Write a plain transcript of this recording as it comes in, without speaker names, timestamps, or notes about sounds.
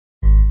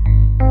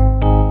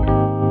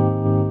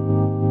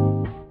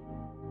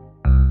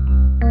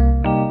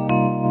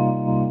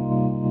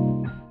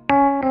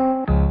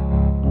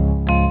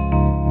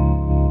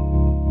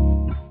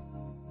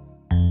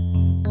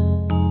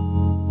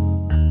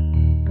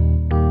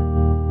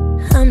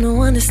I'm the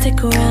one to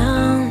stick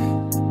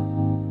around.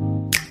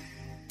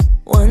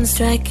 One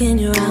strike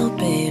and you're out,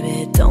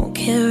 baby. Don't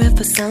care if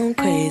I sound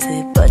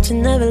crazy, but you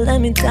never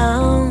let me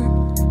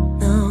down.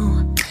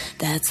 No,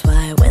 that's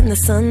why when the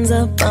sun's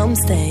up, I'm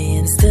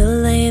staying.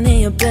 Still laying in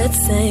your bed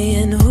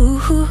saying,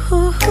 ooh, ooh,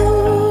 ooh,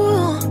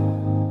 ooh.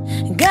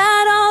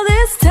 Got all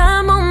this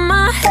time on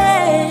my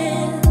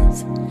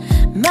hands,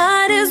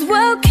 might as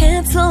well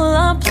cancel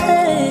our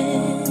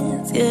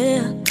plans.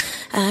 Yeah,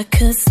 I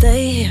could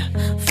stay here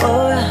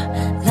for a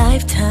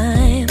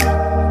lifetime.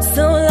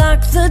 So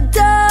lock the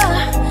door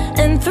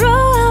and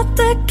throw out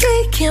the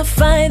key. Can't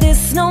fight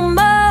this no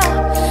more.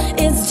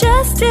 It's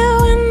just you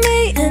and me,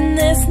 and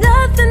there's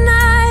nothing I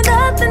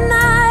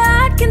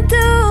can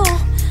do.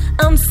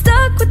 I'm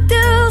stuck with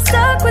you,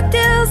 stuck with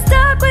you,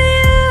 stuck with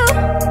you.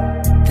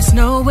 There's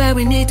nowhere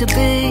we need to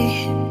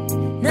be.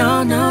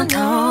 No, no,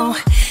 no.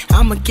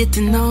 I'ma get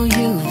to know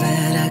you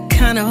better.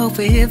 Kinda hope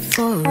we're here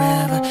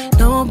forever.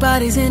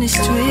 Nobody's in the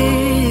streets.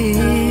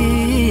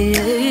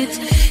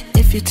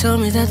 If you told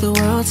me that the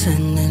world's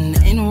ending,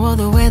 ain't no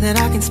other way that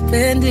I can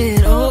spend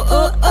it. Oh,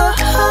 oh, oh,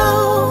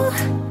 oh.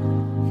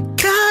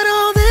 Got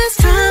all this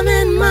time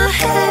in my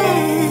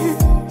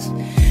hands,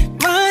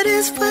 might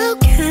as well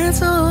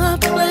cancel our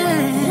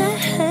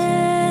plans.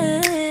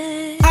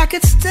 I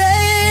could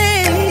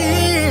stay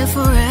here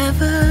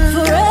forever,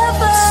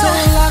 forever. So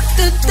lock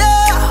the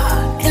door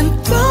and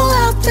throw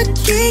out the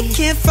key.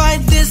 Can't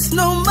fight this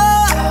no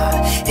more.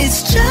 It's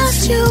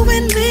just you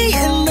and me,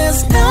 and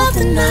there's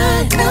nothing I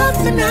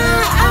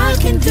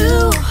can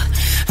do.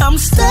 I'm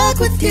stuck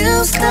with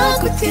you,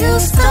 stuck with you,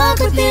 stuck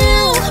with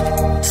you.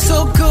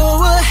 So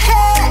go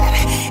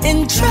ahead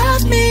and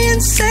drive me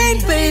insane,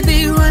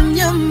 baby, run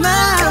your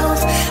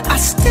mouth. I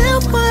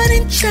still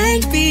wouldn't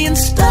change being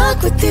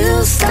stuck with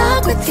you,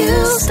 stuck with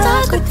you,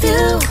 stuck with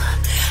you.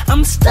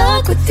 I'm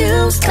stuck with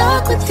you,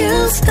 stuck with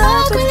you,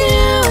 stuck with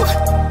you.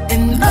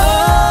 And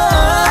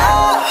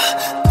oh,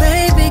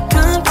 baby,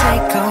 come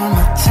take all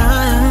my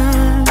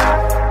time.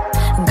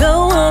 Go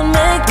on,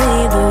 make me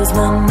lose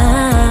my mind.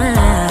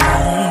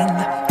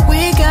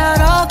 We got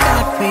all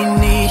that we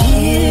need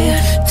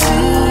here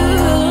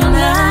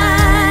tonight.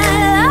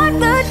 Lock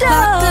the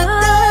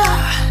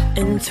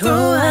door and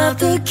throw out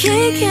the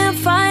key. Can't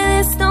fight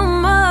this no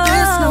more.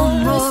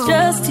 It's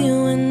just you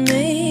and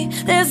me.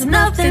 There's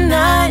nothing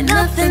I'd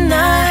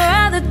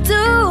rather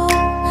do.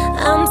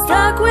 I'm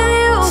stuck with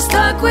you,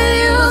 stuck with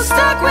you,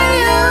 stuck with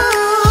you.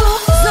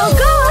 So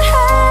go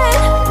ahead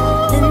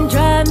and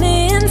drive me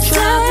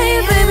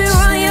insane, baby,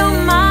 run your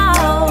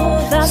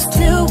mouth. I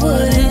still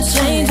wouldn't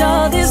change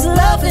all this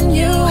loving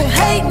you,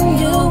 hating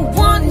you,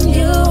 wanting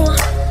you.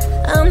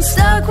 I'm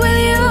stuck with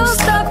you,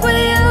 stuck with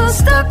you,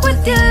 stuck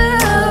with you.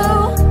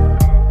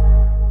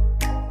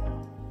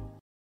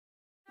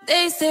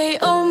 They say,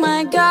 oh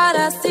my God,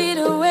 I see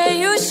the way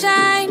you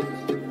shine.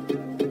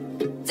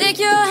 Take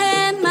your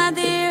hand, my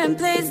dear, and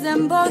place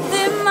them both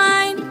in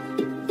mine.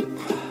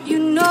 You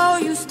know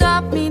you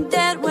stopped me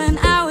dead when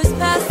I was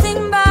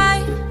passing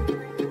by,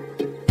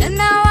 and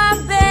now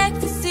I beg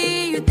to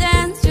see you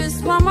dance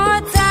just one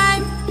more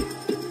time.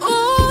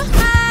 Ooh,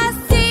 I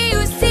see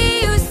you,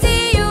 see you,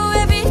 see you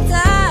every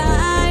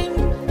time.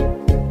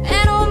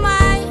 And oh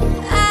my,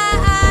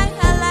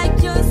 I like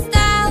your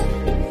style.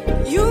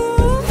 You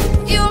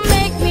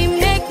make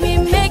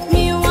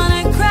me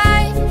wanna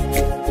cry.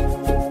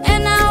 And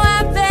now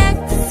I beg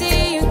to see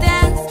you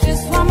dance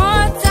just one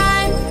more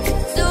time.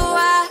 So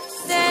I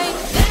say,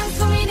 dance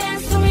for me,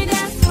 dance for me,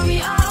 dance for me,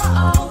 oh,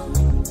 oh.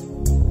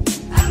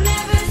 I've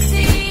never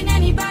seen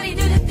anybody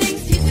do the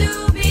things you do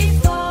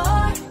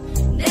before.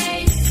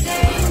 They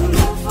say,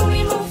 move for me,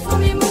 move for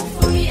me, move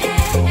for me, eh,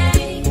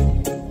 eh.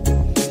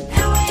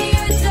 And when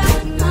you're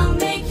done, I'll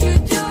make you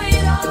do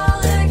it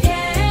all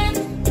again.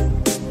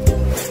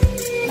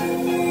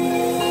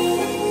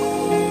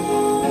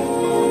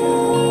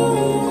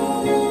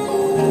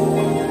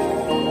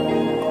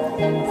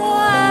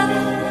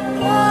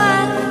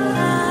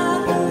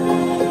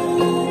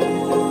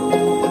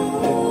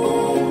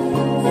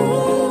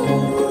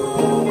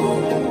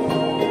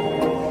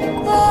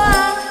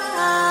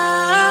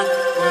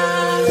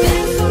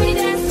 Dance for me,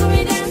 dance for me,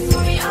 dance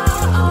for me, oh,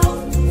 oh.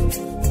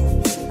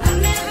 I've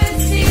never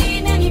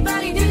seen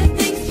anybody do the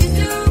things you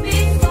do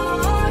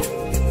before.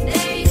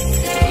 They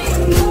say,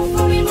 move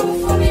for me, move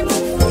for me,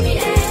 move for me,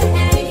 eh,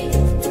 eh.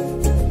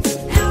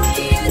 And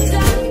when you're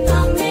done,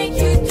 I'll make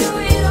you do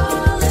it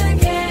all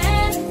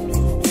again.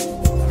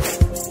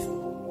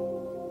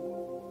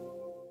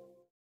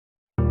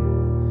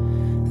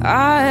 I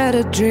had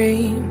a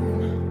dream.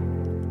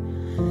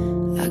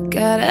 I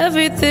got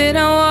everything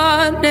I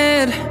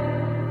wanted,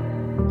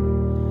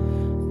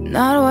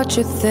 not what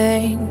you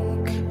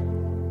think.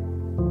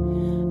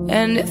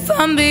 And if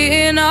I'm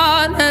being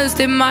honest,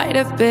 it might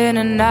have been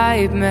a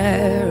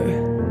nightmare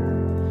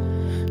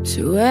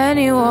to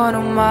anyone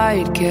who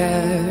might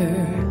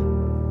care.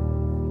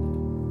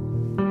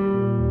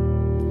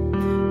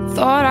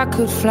 Thought I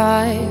could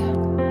fly,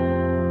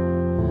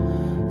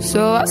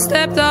 so I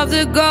stepped off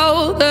the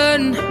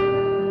golden.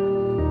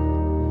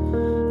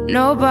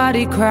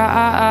 nobody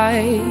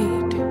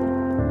cried.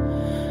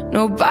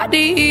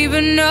 Nobody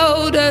even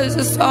noticed.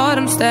 I saw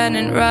them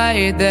standing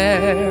right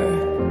there.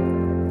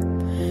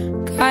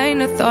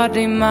 Kinda thought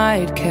they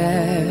might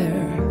care.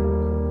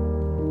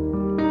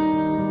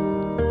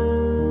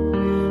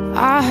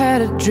 I had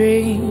a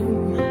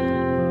dream,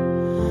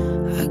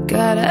 I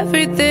got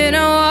everything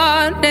I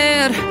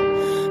wanted,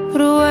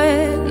 but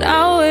when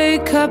I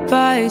wake up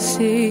I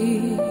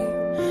see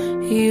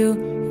you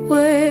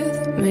with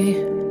me.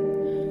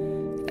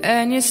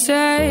 And you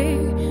say,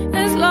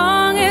 as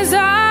long as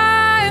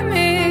I'm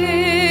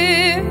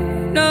here,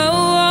 no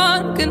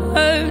one can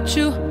hurt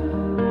you.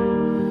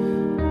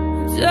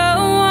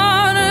 Don't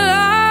wanna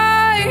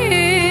lie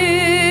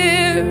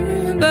here,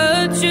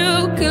 but you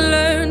can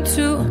learn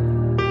to.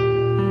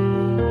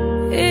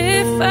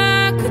 If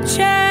I could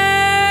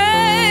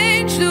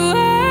change the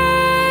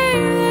way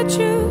that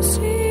you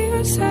see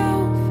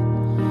yourself,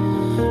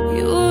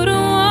 you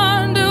wouldn't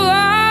wonder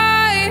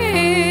why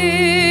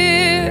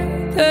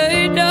they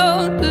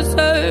don't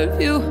deserve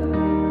you.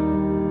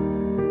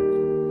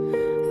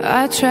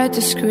 I tried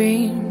to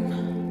scream,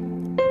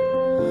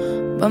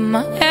 but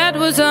my head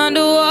was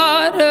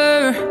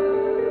underwater.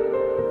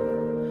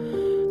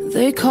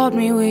 They called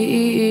me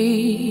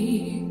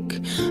weak,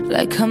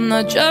 like I'm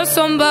not just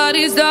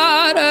somebody's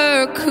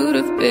daughter. Could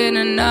have been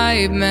a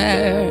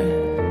nightmare,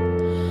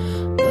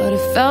 but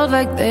it felt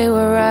like they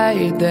were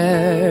right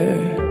there.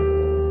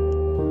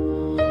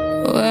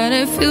 When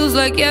it feels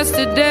like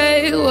yesterday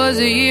was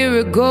a year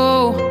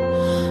ago,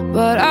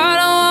 but I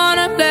don't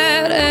wanna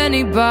let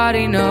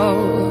anybody know,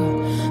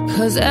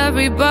 'cause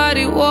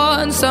everybody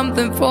wants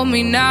something from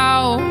me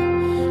now,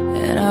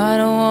 and I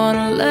don't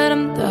wanna let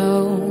them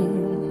down.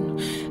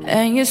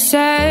 And you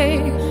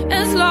say,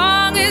 as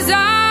long as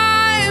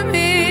I'm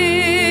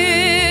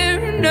here,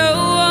 no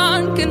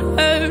one can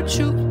hurt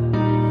you.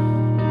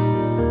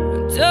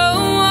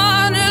 Don't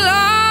wanna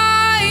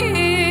lie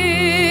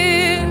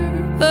here,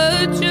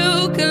 but you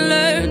can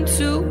learn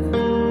to.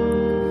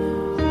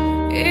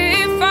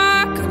 If I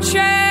could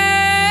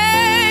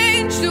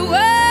change the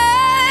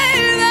way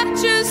that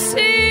you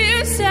see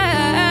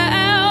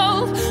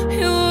yourself,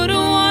 you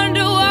wouldn't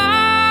wonder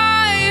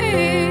why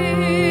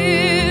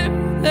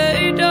they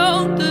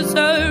don't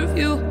deserve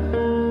you.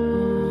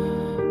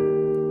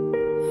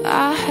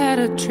 I had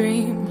a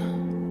dream,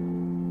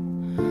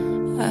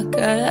 I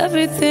got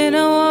everything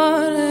I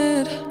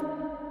wanted.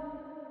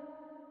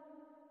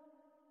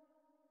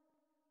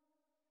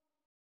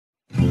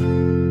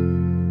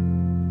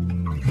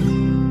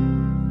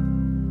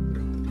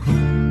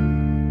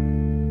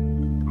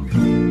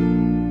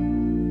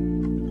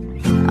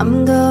 I'm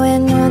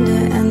going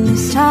under, and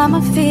this time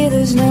I feel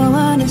there's no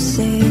one to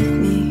save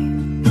me.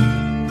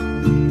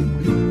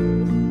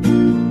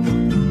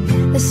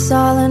 This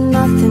all or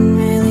nothing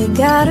really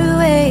got a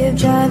way of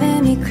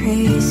driving me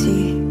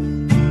crazy.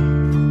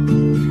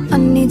 I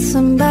need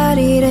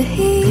somebody to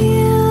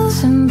heal,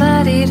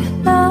 somebody to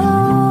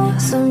know,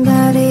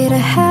 somebody to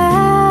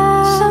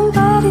have,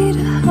 somebody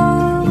to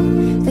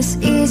hold. It's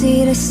easy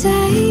to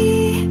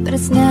say, but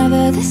it's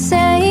never the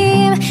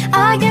same.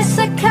 I guess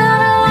I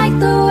kinda like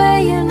the way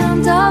you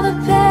numbed all the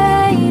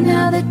pain.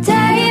 How the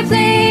day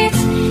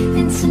bleeds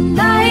into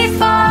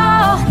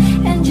nightfall,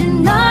 and you're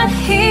not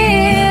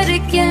here to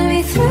get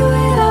me through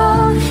it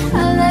all.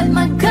 I let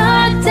my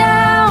guard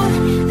down,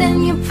 then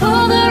you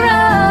pulled the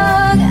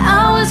rug.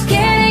 I was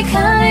getting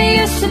kinda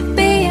used to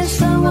being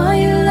someone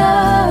you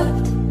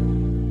loved.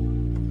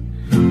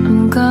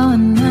 I'm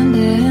going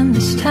under, and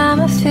this time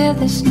I feel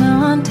there's no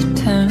one to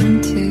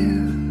turn to.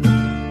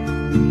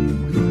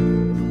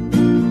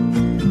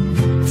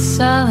 This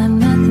all or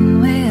nothing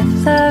way of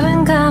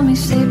loving got me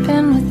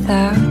sleeping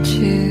without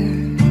you.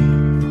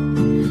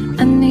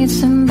 I need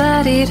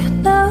somebody to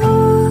know,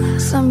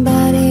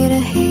 somebody to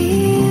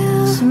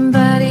heal,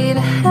 somebody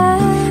to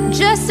have,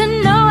 just to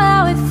know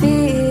how it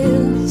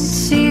feels.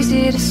 It's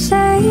easy to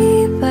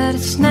say, but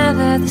it's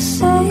never the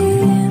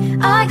same.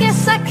 I guess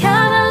I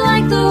kinda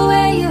like the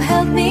way you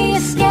helped me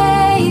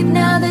escape.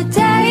 Now the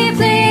day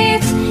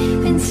bleeds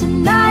into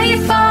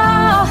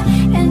nightfall,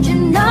 and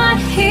you're not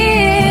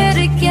here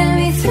to get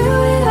me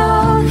through it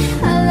all.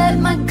 I let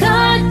my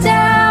guard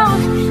down,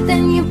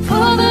 then you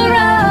pulled the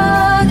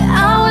rug.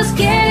 I was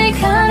getting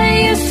kinda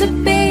used to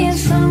being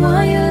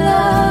someone you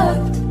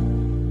loved.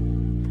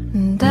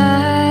 And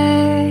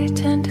I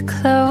tend to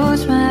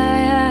close my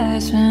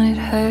eyes when it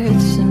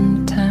hurts.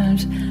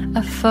 Sometimes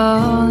I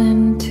fall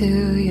into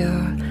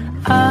your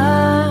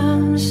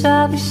arms.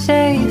 I'll be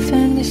safe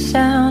in your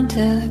sound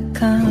till I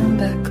come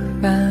back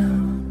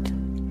around.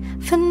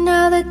 For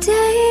now the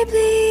day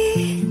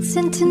bleeds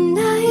into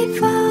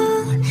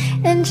nightfall,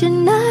 and you're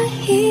not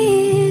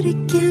here to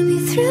get me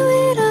through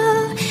it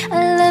all. I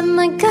let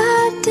my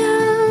guard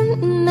down,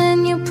 and then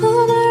you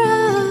pulled the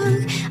rug.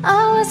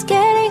 I was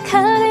getting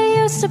kinda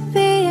used to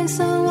being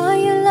someone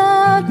you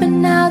loved, but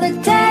now the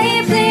day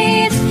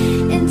bleeds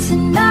into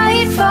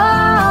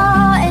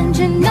nightfall, and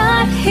you're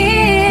not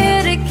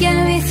here to get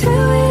me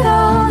through it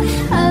all.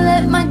 I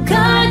let my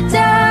guard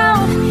down,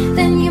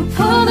 then you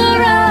pulled the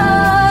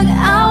rug.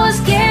 I was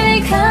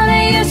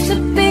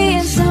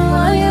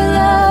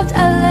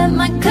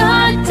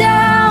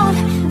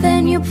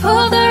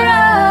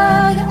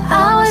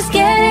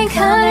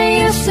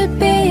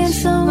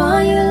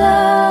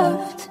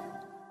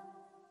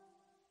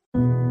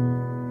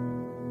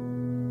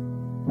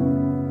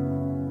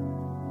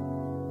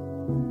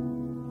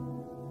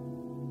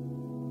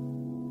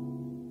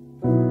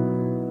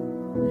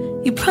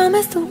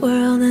promised the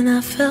world and I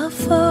fell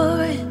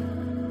for it.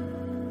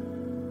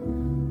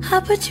 I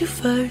put you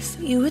first,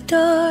 you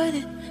adored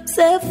it.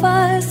 Set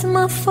fires to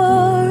my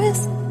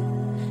forest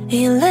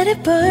and let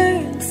it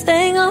burn.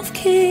 Sang off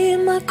key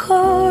in my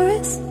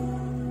chorus,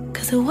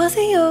 'cause it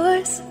wasn't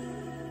yours.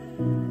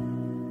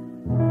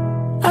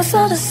 I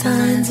saw the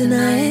signs and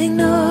I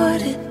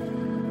ignored it.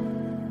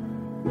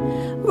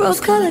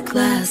 Rose-colored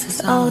glasses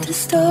all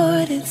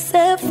distorted.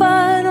 Set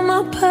fire to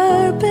my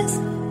purpose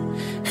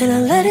and I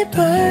let it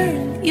burn.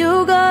 You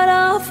got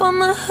off on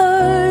the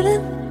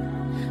hurting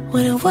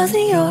when it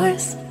wasn't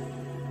yours.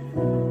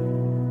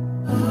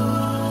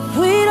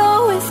 We'd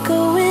always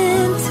go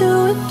into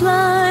it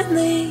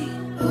blindly.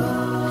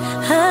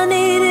 I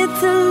needed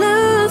to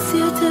lose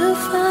you to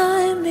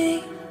find me.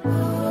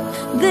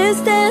 This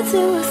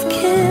dancing was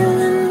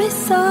killing me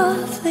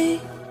softly.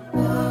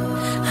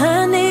 I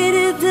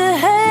needed to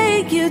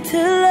hate you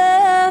to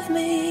love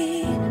me.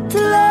 To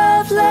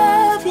love,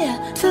 love, yeah.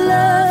 To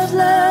love,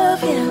 love,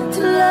 yeah.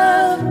 To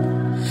love.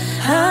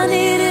 I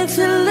needed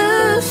to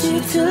lose you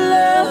to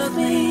love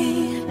me.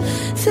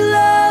 To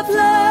love,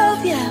 love,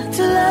 yeah.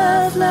 To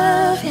love,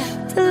 love, yeah.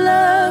 To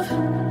love.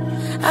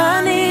 I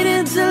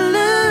needed to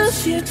lose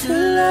you to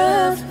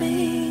love me.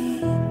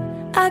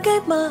 I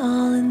gave my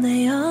all and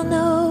they all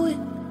know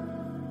it.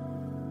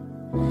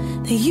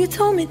 Then you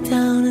tore me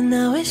down and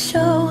now it's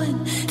showing.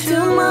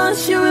 Too much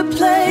you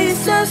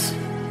replaced us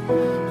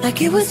like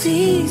it was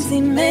easy.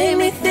 Made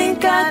me think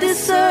I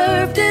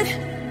deserved it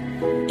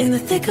in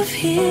the thick of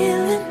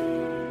healing.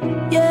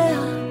 Yeah,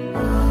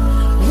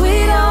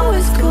 we'd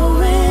always go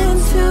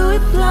into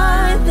it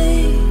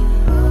blindly.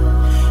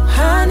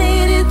 I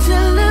needed to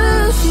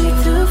lose you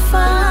to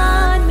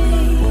find me.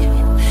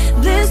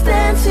 This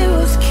dance, it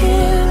was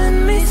killing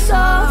me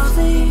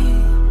softly.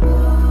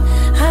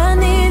 I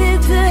needed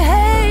to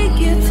hate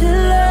you to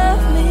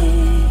love me.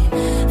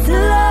 To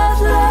love,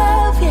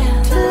 love, yeah.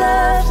 To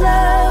love,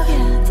 love,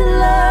 yeah. To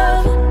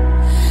love.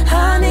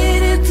 I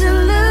needed to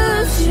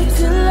lose you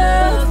to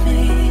love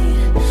me.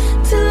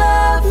 To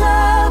love,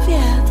 love,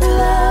 yeah. To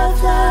love,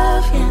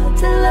 love, yeah.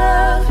 To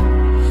love.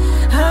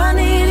 I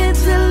needed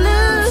to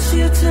lose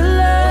you to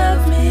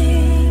love me.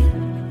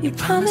 You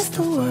promised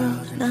the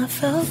world and I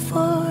fell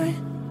for it.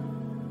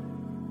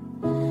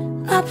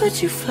 I put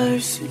you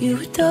first, you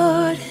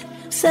adored it.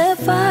 Set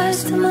fires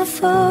to my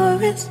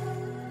forest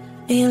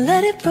and you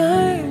let it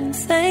burn.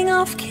 Sang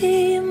off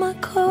key in my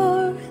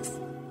chorus.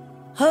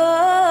 Oh,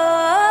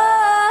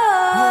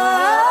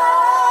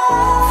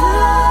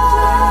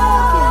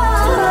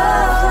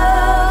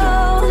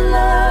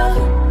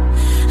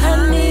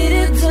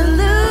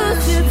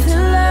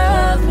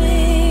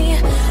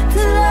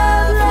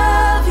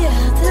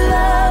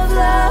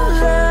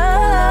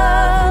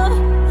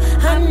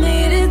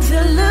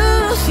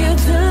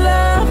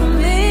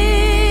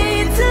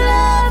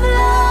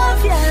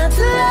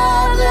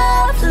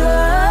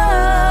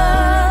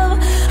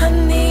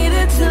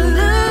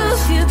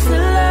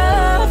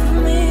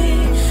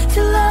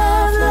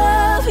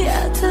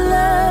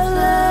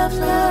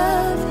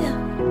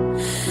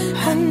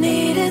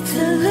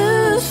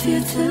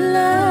 to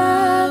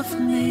love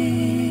me.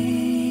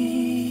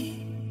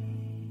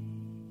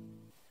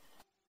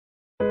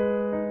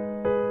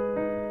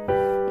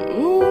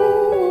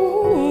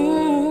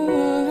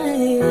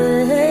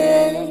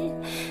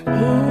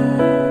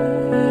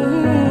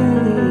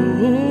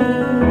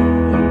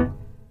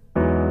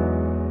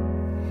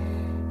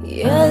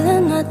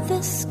 Yelling at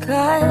the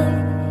sky,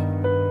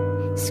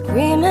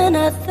 screaming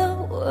at the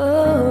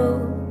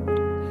world.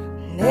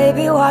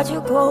 Maybe why'd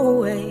you go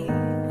away?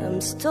 I'm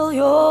still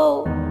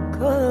your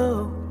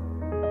girl.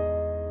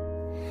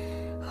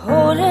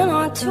 Holding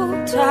on too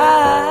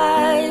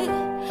tight,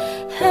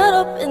 head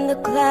up in the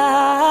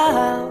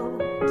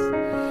clouds.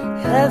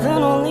 Heaven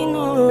only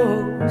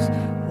knows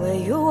where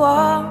you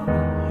are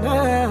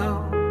now.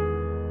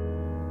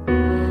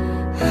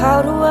 How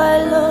do I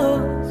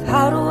love?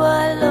 How do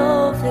I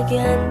love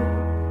again?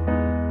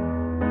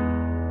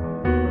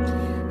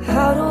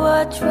 How do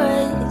I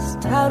trust?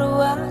 How do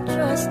I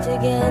trust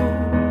again?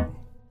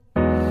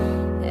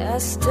 I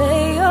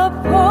stay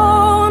up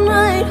all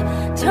night,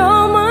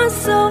 tell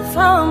myself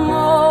I'm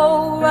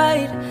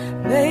alright.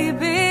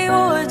 Maybe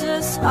you're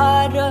just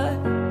harder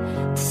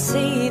to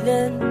see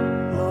than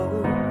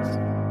most.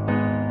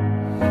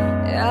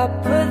 I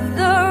put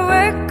the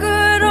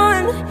record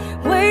on,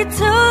 wait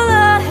till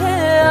I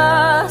hear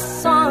a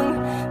song.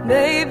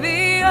 Maybe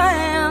I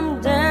am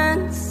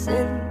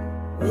dancing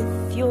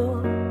with your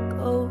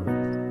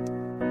ghost.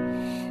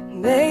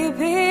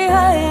 Maybe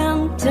I am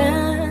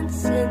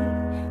dancing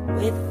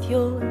with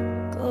your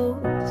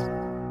ghost.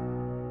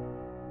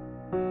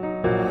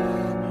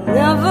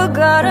 Never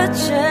got a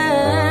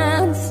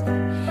chance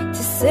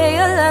to say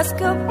a last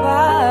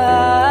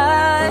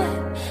goodbye.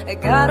 I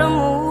gotta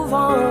move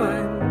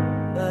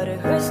on, but it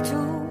hurts to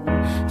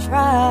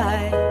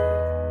try.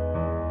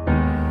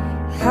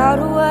 How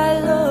do I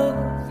love?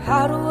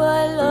 How do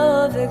I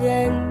love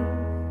again?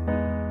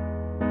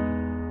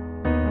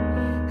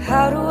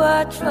 How do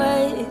I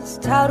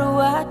trust? How do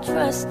I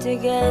trust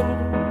again?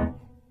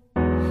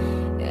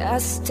 I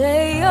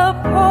stay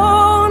up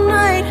all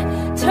night,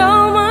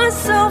 tell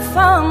myself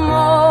I'm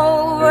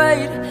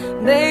alright.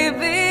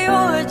 Baby,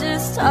 you're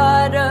just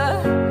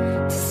harder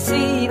to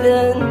see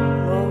than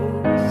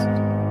most.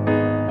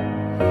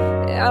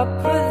 I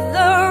put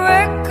the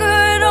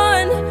record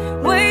on,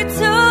 wait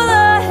till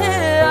I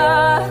hear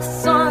our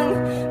song.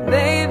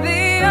 Baby,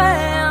 I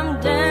am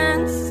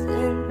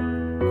dancing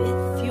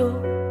with your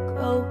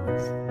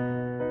ghost.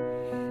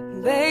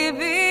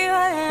 Baby,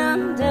 I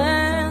am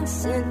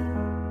dancing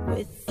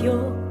with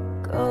your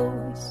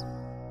ghost.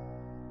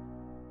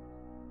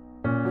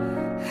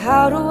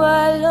 How do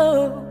I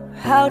love?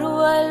 How do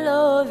I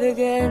love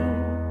again?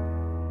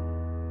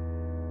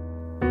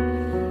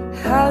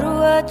 How do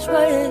I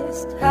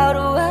trust? How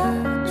do I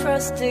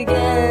trust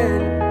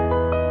again?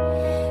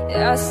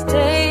 I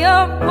stay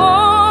up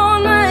all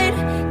night,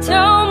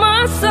 tell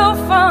myself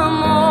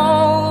I'm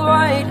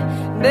alright.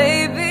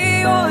 Baby,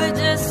 you're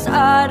just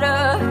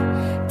harder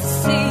to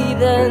see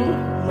than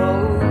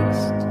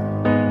most.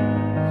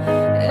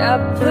 I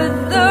put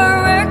the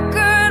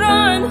record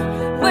on,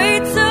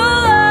 wait till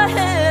I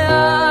hear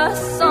a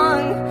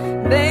song.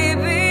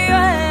 Baby,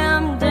 I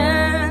am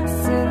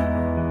dancing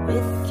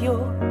with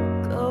your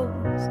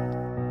ghost.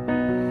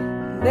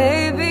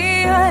 Baby,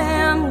 I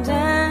am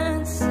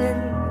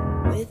dancing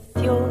with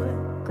your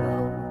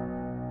ghost.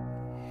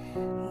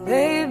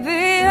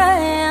 Baby, I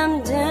am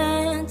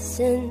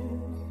dancing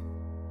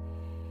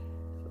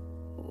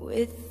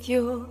with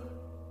your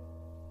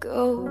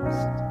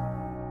ghost.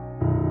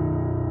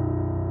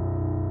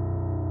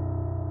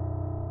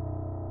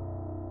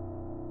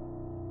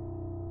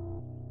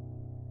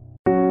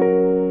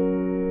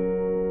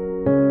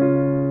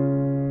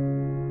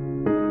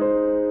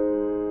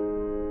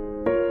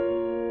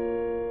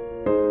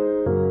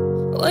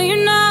 When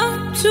you're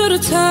not to the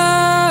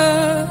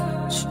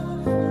touch,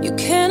 you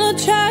cannot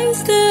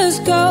chase this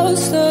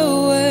ghost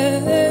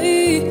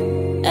away.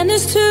 And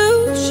this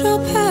too shall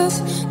pass,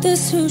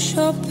 this too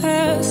shall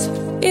pass.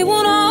 It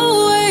won't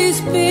always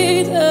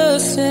be the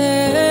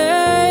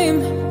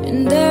same.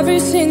 And every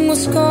single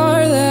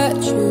scar that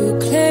you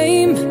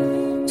claim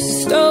is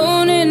a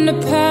stone in the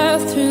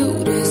path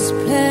through this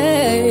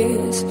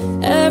place.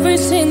 Every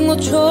single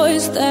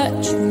choice that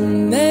you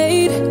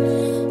made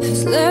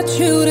has led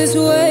you this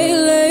way.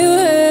 Lay your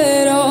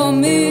head on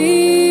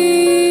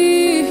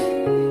me,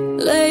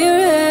 lay your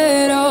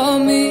head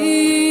on me,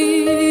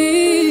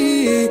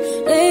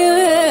 lay your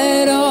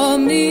head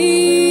on me,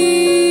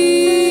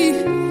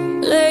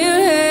 lay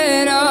your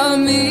head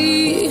on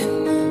me.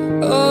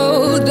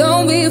 Oh,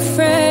 don't be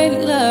afraid,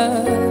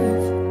 love.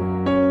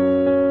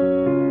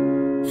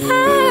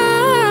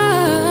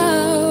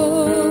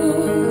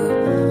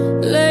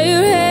 Lay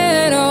your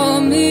head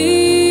on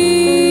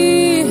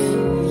me,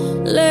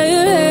 lay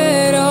your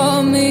head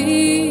on me.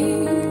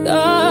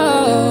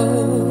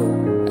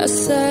 Oh, I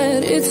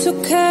said it's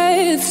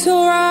okay, it's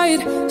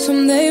alright.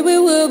 Someday we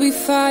will be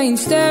fine.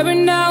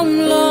 Staring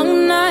down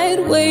long night,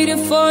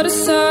 waiting for the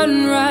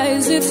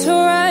sunrise. It's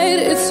alright,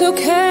 it's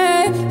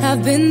okay.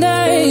 I've been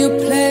there in your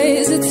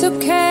place. It's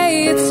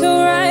okay, it's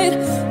alright.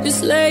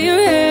 Just lay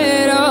your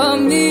head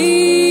on me.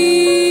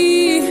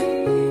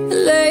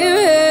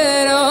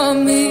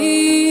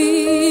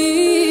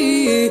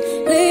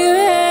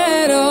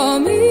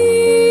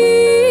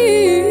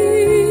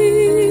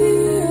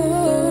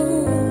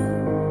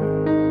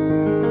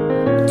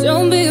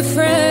 Don't be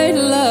afraid,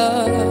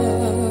 love.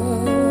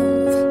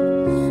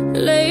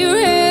 Lay your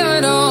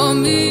head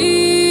on me.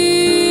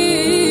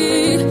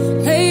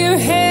 Lay your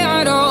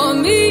head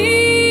on me.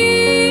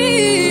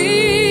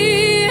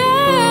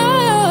 Oh.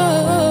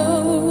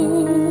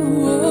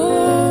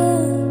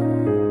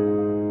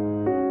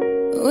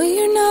 When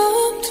you're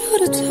numb to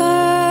the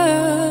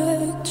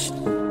touch,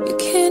 you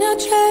cannot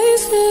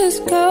chase this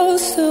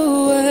ghost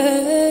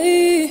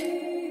away.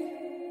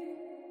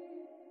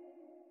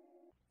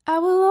 I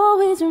will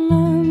always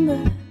remember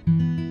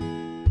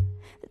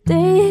the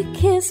day you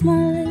kissed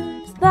my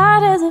lips,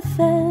 light as a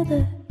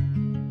feather.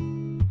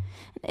 And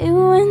it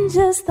went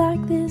just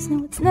like this.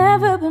 No, it's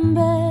never been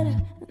better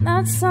than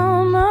that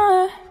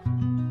summer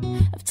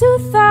of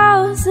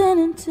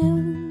 2002.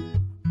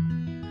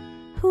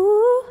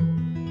 Ooh,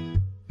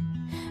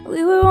 we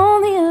were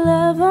only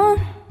 11,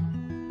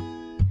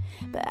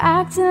 but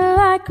acting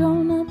like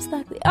grown-ups,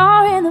 like we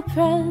are in the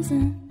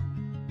present.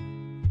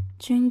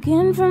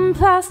 Drinking from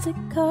plastic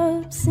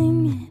cups,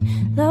 singing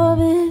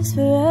love is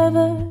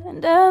forever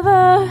and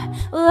ever.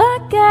 Well, I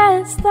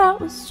guess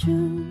that was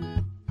true.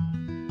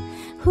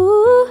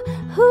 Ooh,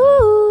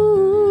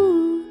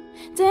 ooh,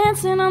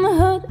 dancing on the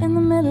hood in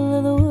the middle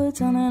of the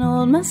woods on an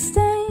old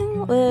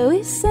Mustang, where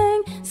we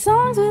sang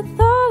songs with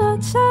all our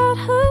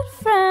childhood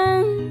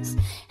friends.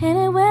 And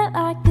it went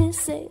like this,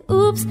 say,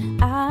 oops,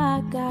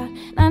 I got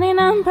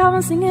 99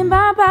 problems singing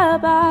bye, bye,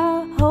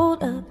 bye.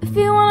 Hold up, if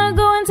you wanna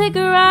go and take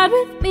a ride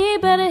with me,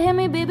 better hit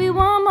me, baby,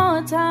 one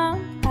more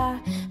time. I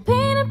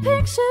paint a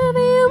picture of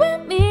you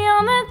and me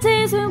on the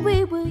days when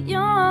we were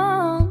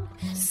young,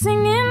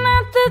 singing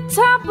at the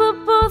top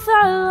of both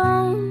our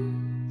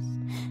lungs.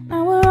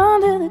 Now we're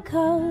under the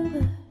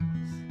covers,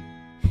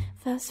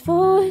 Fast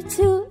forward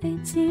to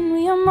 18,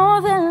 we are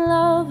more than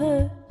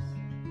lovers.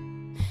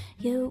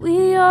 Yeah,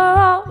 we are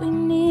all we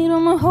need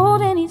when we're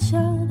holding each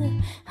other.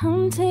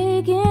 I'm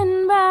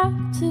taken back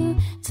to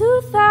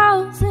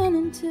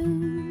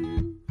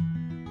 2002.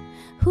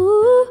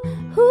 Ooh,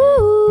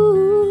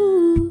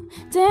 ooh,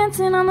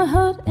 dancing on the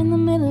hood in the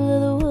middle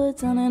of the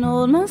woods on an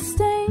old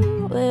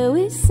Mustang, where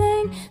we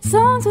sang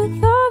songs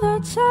with all our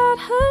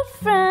childhood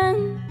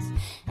friends.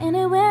 And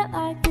it went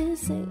like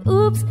this, say,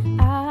 oops,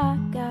 I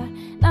got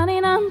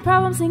 99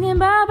 problems singing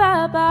bye,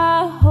 bye,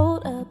 bye.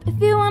 Hold up,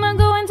 if you wanna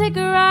go and take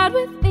a ride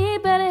with me,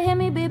 better hit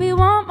me, baby,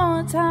 one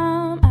more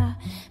time. I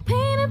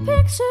paint a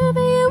picture of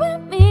you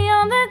and me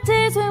on the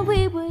days when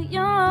we were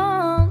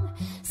young,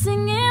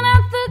 singing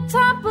at the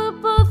top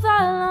of both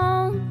our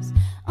lungs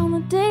on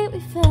the day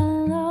we fell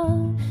in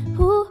love.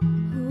 Ooh,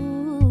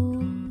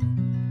 ooh,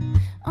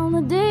 on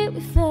the day we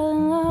fell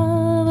in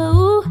love.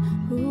 Ooh,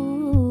 ooh,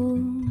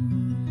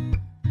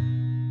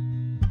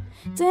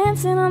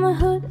 dancing on the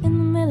hood in the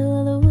middle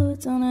of the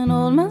woods on an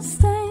old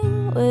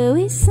Mustang, where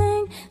we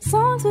sang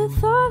songs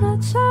with all our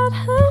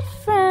childhood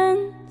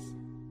friends.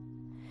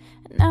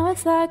 And now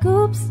it's like,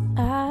 oops,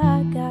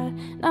 I got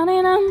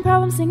 99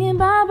 problems singing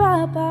bye,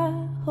 bye, bye.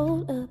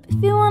 Hold up,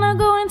 if you wanna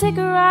go and take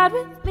a ride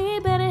with me,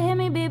 better hit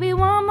me, baby,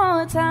 one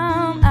more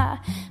time. I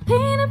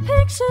paint a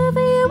picture of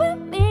you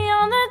and me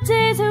on the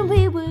days when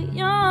we were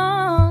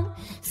young,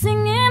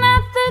 singing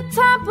at the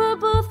top of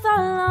both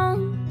our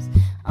lungs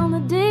on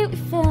the day we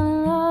fell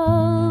in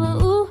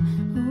love. Ooh,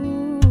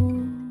 ooh,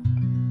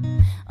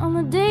 on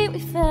the day we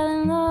fell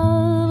in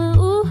love.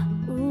 Ooh,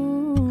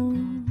 ooh,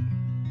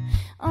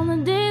 on the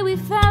day we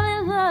fell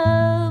in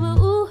love.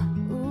 Ooh,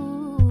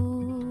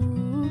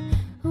 ooh,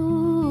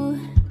 ooh,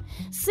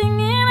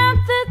 singing at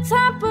the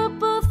top of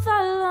both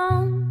our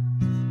lungs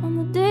on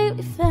the day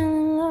we fell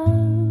in love.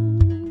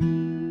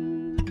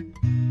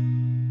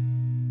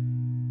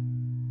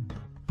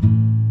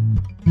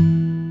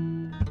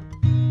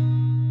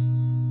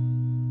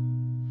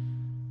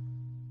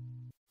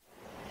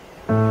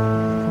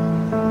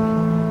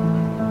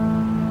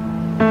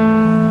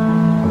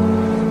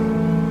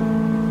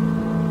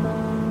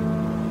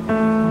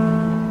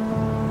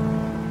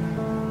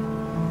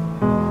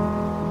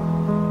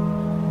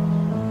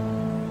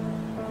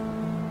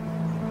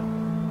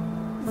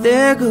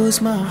 There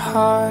goes my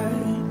heart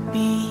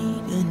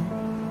beating,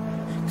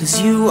 'cause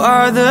you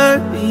are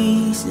the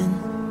reason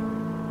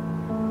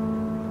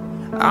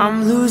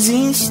I'm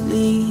losing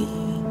sleep.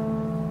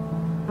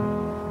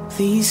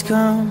 Please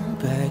come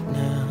back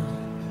now.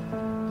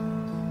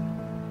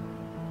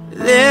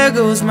 There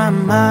goes my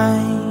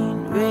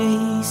mind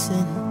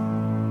racing,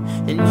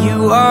 and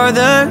you are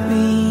the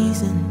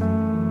reason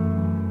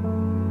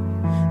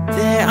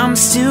that I'm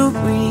still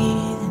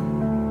breathing.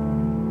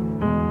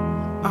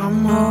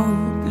 I'm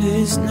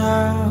hopeless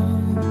now.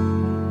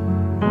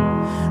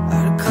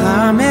 I'd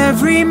climb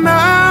every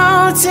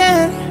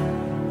mountain,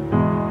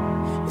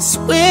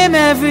 swim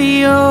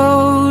every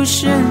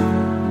ocean,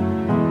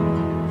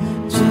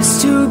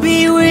 just to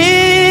be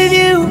with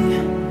you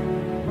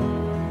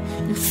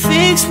and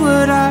fix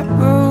what I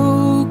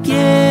broke.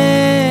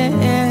 Yeah,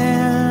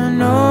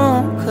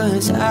 no,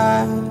 'cause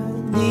I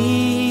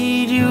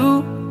need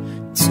you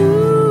to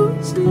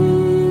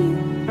sleep.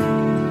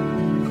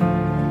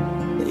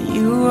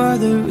 You are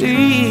the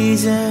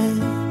reason.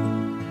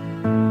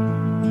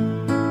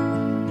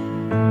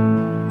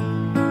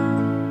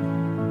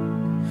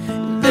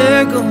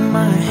 There go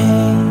my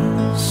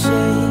hands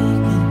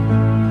shaking.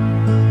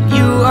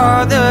 You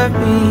are the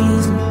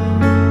reason.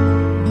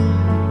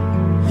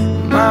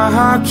 My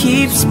heart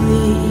keeps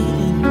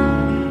bleeding.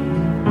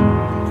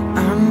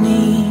 I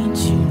need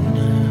you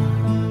now.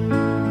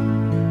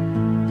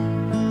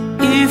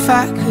 If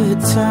I could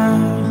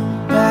turn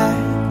back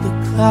the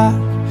clock,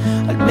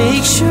 I'd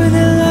make sure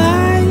the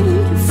light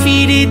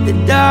defeated the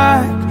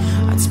dark.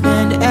 I'd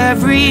spend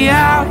every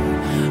hour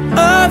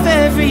of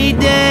every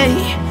day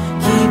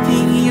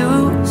keeping you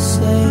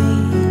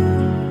safe.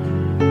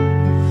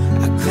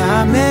 I'd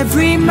climb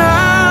every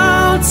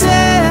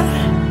mountain,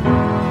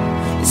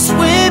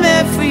 swim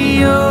every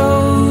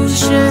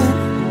ocean,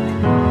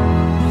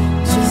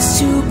 just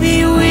to be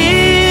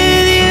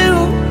with you,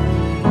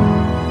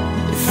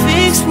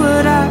 fix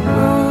what I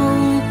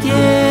broke.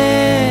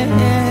 Yeah,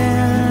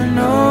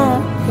 no,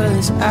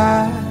 'cause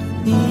I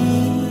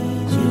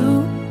need you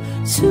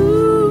to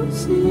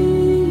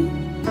see.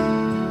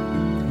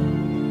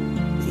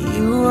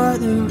 You are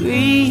the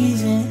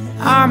reason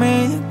I'm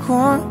in the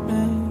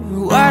corner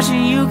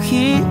watching you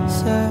kiss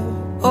her.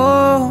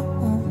 Oh,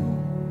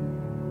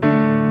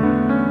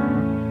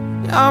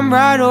 I'm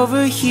right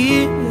over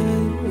here.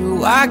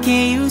 Why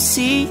can't you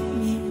see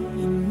me?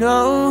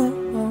 No.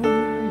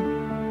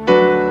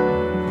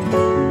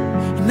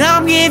 And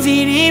I'm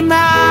giving it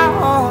my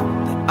all,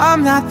 but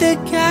I'm not the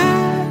guy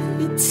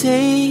you're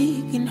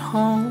taking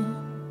home.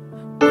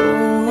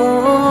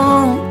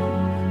 Oh,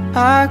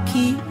 I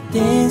keep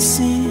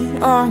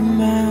dancing on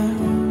my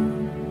own,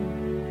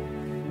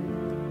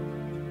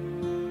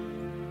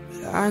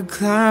 but I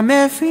climb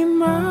every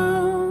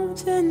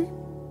mountain,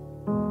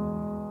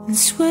 and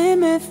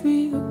swim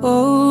every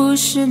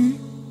ocean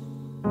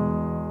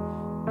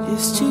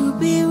just to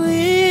be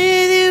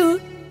with you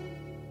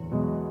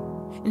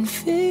and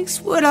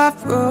fix what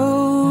I've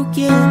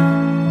broken.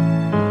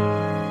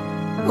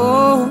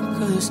 Oh,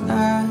 'cause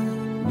I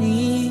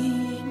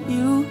need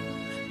you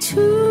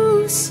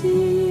to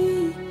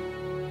see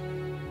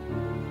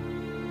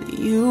that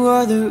you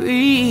are the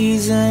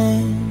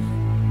reason.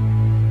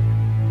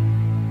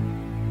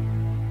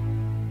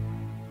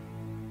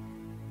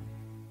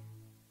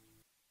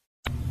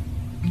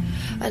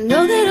 I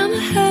know that I'm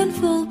a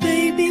handful,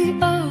 baby,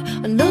 oh,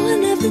 I know I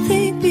never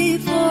think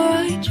before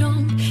I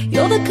jump.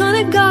 You're the kind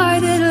of guy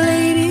that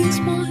ladies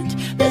want.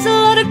 There's a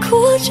lot of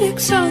cool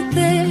chicks out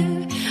there.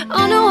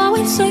 I know I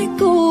always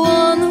psycho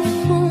on the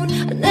phone.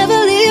 I never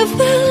leave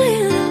well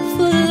enough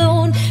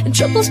alone, and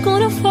trouble's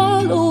gonna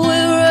follow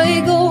where I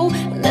go.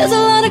 And there's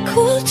a lot of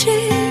cool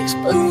chicks,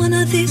 but one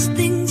of these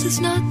things is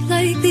not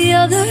like the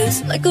others.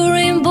 Like a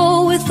rainbow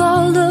with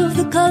all of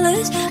the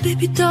colors.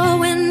 Baby doll,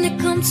 when it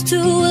comes to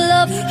a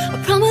lover, I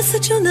promise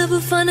that you'll never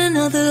find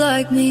another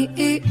like me.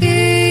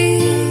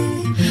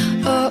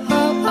 Oh,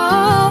 oh,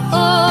 oh,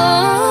 oh.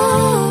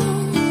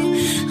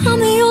 I'm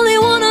the only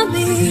one of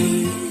me,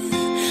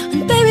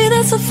 and baby,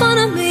 that's the fun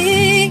of me.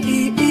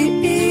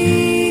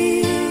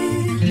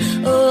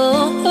 Oh,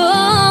 oh,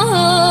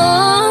 oh.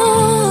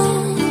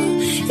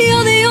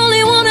 You're the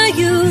only one of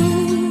you,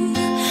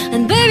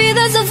 and baby,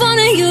 that's the fun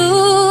of you.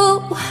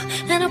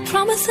 And I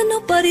promise that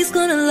nobody's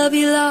gonna love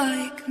you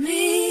like me.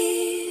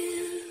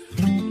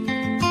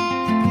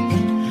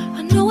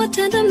 I know I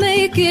tend to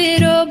make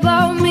it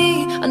about me.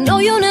 I know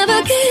you'll never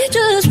get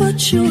just what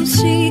you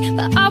see,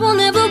 but I will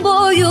never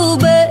bore you,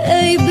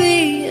 baby.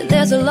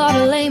 There's a lot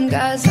of lame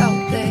guys out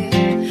there,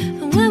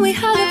 and when we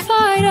had a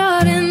fight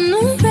out in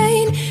the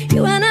rain, you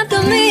went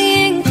after me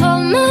and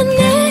called my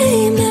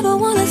name. Never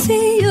wanna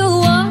see you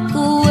walk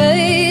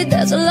away.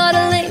 There's a lot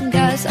of lame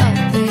guys out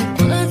there.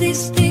 One of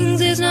these things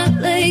is not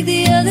like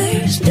the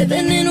others.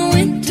 Living in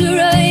winter,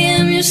 I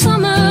am your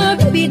summer.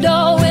 Baby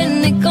doll, when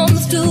it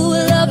comes to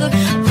a lover, I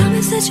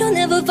promise that you'll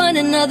never find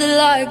another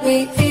like me.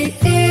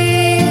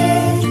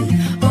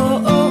 Oh,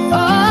 oh,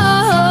 oh.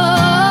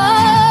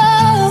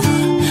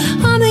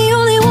 I'm the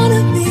only one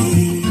of me,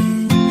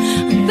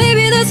 and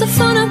baby, that's the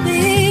fun of me.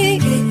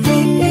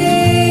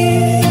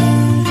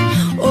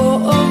 Oh,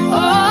 oh,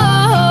 oh.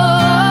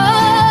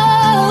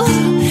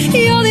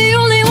 You're the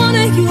only one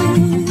of you,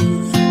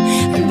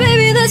 and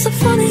baby, that's the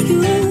fun of you.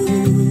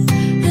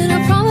 And I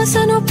promise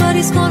that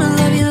nobody's gonna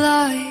love you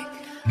like,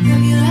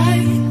 love you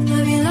like,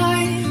 love you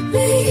like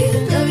me,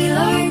 love you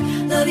like,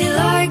 love you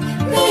like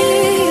me,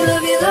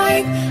 love you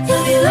like,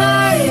 love you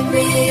like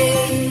me.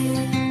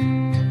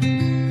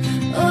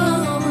 Oh,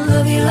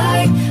 love you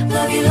like,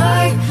 love you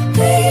like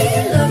me,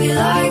 love you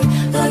like,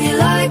 love you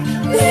like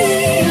me,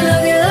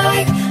 love you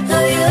like,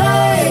 love you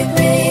like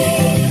me.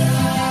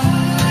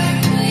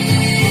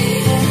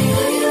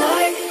 Love you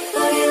like,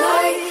 love you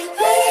like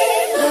me,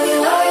 love you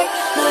like,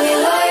 love you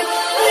like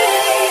me,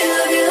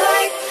 love you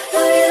like,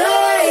 love you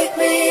like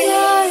me,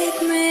 like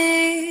me.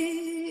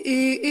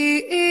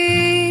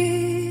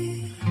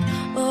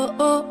 Oh,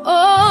 oh,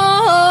 oh,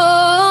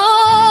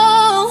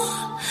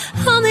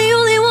 I'm the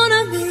only one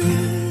of me,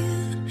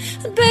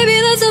 and baby,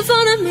 that's the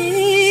fun of me.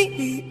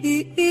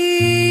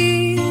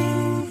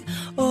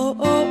 Oh,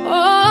 oh,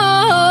 oh,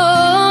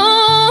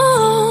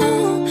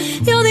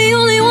 you're the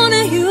only one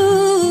of you,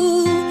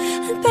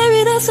 and baby,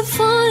 that's the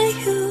fun of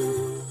you.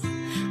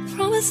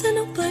 Promise that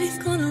nobody's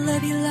gonna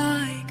love you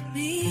like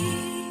me.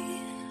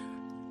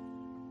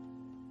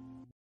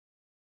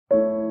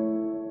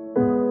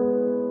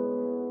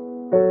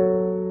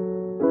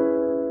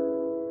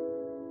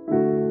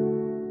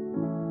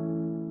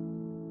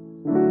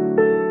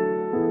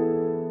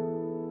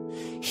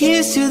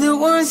 Here's to the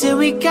ones that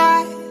we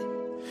got.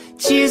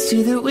 Cheers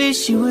to the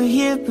wish you were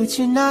here, but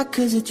you're not.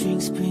 'Cause the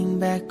drinks bring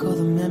back all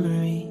the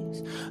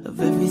memories of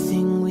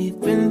everything we've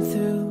been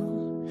through.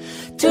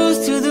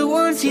 Toast to the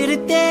ones here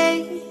today.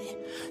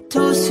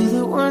 Toast to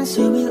the ones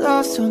that we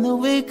lost on the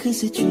way.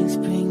 'Cause the drinks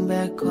bring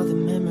back all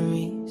the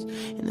memories,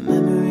 and the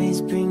memories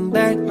bring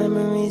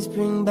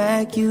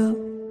back you.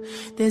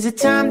 There's a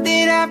time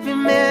that I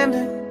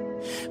remember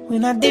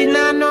when I did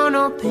not know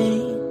no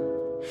pain,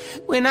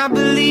 when I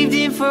believed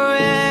in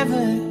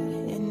forever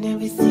and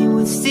everything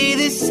would stay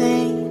the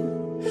same.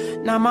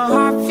 Now my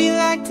heart feel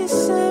like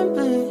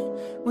December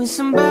when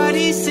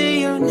somebody say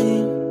your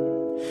name.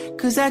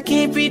 'Cause I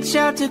can't reach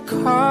out to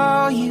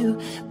call you,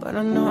 but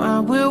I know I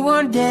will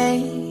one day.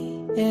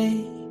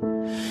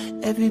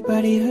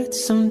 Everybody hurts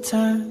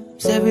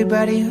sometimes,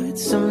 everybody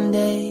hurts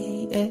someday.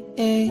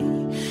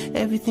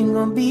 Everything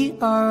gon' be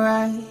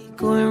alright.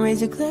 Go and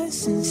raise a glass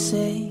and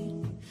say,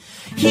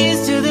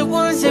 here's to the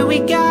ones that we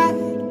got.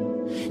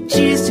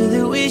 Cheers to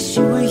the wish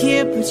you were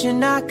here, but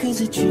you're not. 'Cause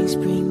the drinks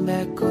bring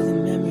back all the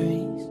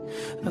memories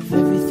of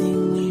everything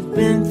we've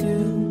been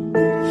through.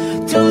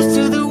 Toast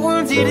to the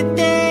ones here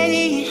today.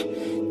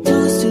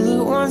 Toast to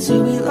the ones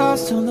that we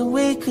lost on the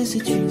way. 'Cause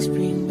the drinks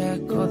bring back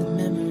all the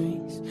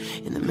memories,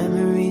 and the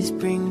memories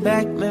bring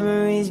back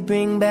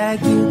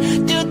you.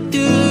 Do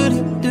do do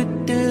do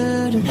do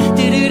do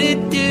do do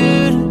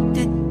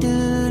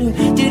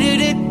do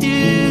do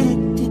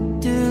do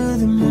do.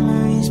 The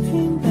memories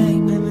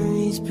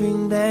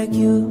bring back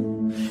you.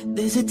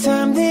 There's a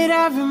time that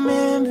I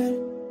remember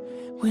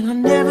when I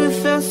never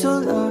felt so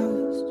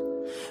lost,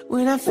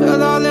 when I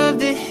felt all of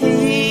the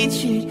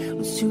hatred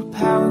was too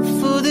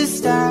powerful to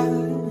stop.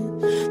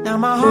 Now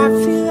my heart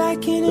feels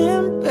like an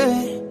ember,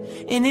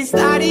 and it's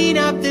lighting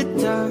up the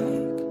dark.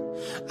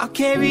 I'll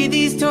carry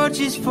these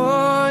torches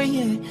for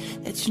you,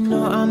 that you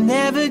know I'll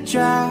never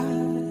drop.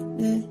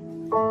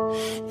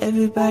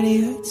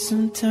 Everybody hurts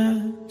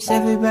sometimes,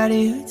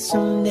 everybody hurts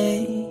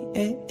someday.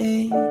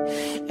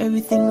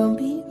 Everything gon'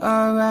 be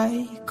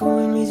alright. Go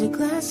and raise a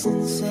glass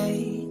and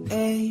say,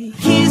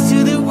 here's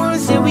to the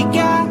ones that we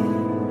got.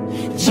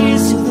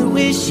 Cheers to the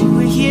wish you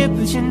were here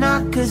but you're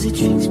not, 'cause the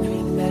drinks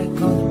bring back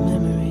all the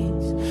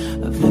memories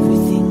of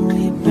everything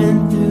we've been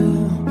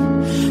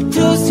through.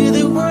 Toast to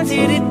the ones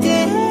here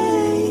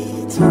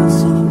today, toast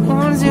to the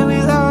ones that we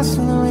lost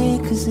on the way,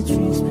 'cause the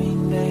drinks bring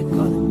back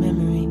all the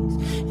memories,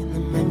 and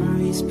the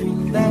memories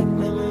bring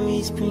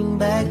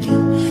back you.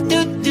 Do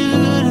do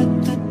do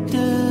do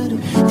do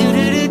do do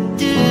do do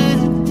do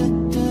do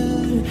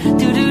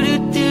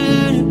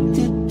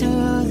do.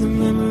 The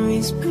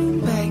memories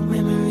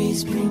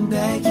bring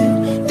back you.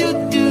 Do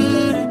do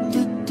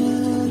do do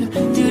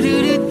do do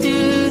do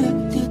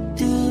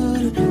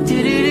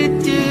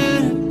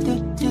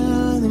do.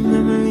 The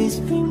memories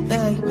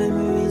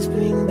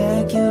bring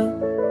back you.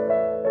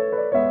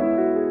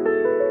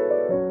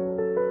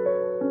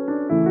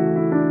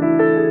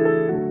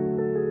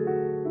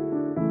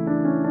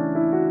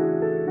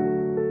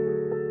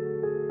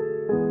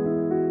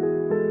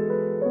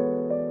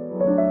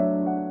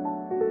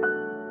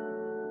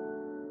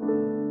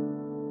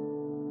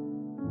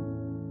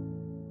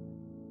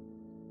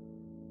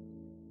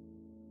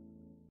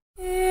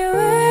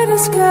 The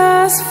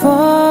sky's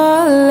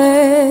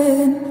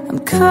falling, I'm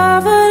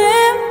covered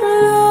in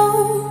blue.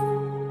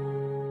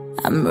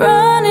 I'm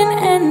running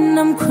and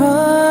I'm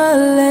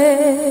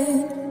crawling,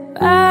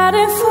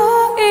 fighting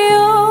for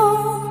you.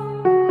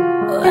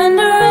 When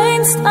the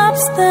rain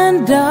stops, then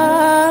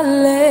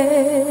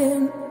darling,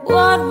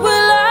 what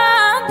will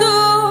I do?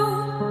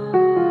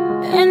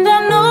 And I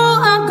know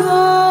I'm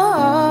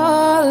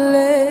calling,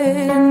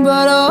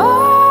 but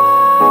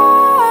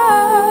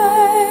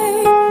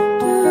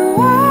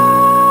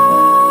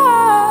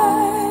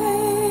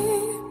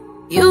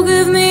you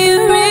give me a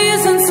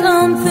reason,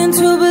 something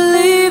to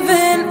believe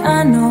in.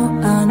 I know,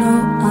 I know,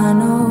 I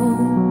know.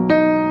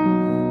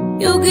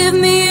 You give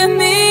me a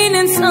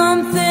meaning,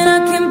 something I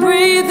can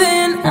breathe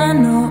in. I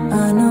know,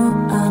 I know,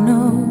 I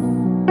know.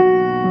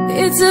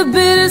 It's a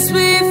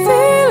bittersweet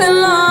feeling,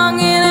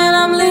 longing, and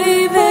I'm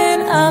leaving.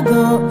 I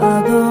go, I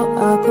go,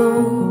 I go.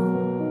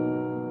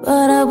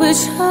 But I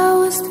wish I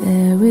was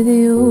there with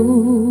you.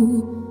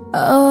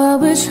 Oh, I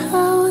wish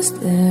I was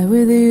there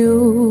with you.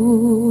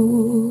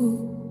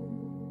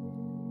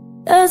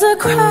 There's a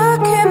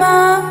crack in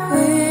my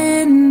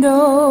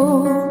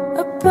window,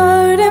 a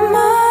bird in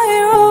my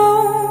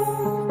room,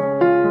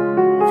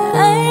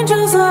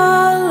 angels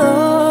all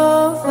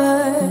over,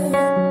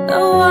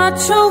 they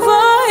watch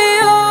over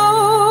you.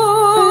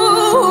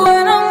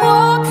 When I'm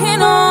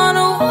walking on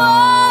the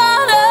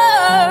water,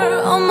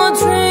 all my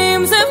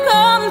dreams have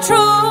come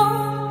true.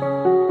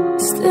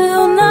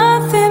 Still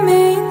nothing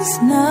means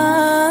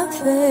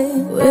nothing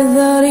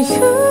without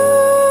you.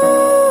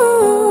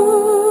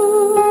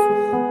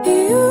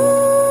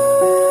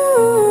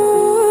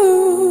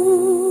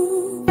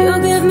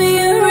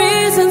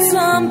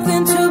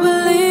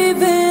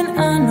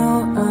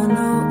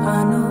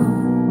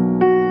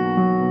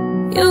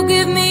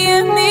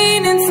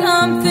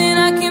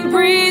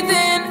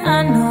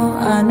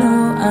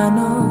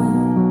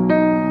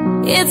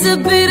 It's a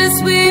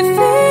bittersweet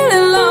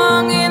feeling,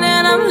 longing,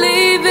 and I'm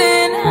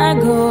leaving. I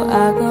go,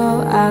 I go,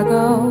 I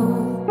go.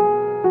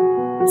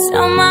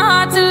 Tell my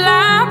heart to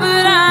lie,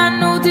 but I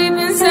know deep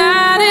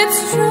inside it's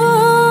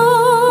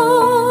true.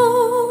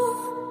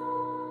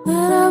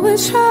 That I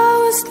wish I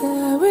was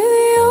there with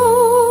you.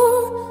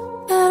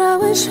 That I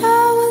wish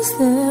I was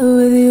there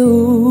with you.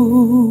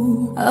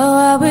 Oh,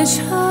 I wish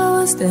I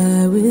was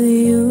there with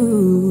you.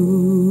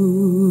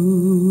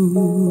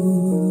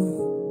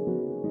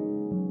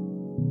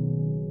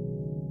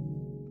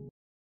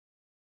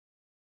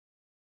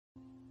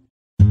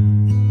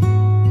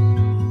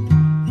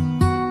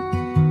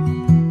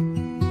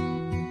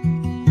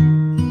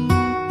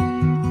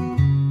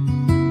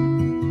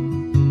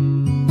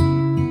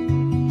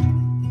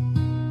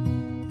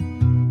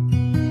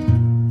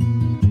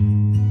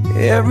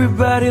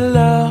 Everybody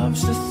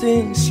loves the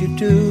things you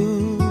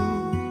do,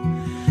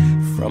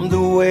 from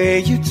the way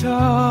you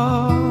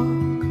talk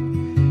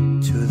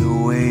to the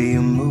way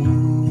you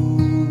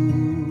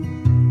move.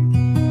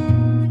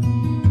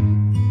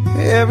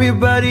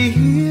 Everybody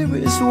here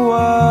is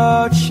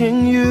watching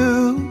you,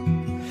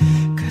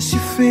 'cause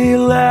you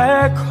feel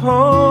like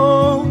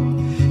home.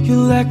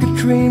 You're like a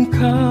dream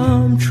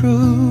come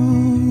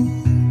true.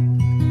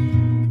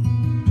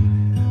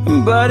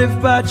 But if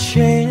by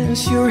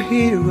chance you're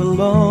here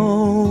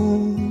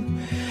alone,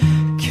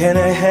 can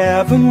I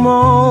have a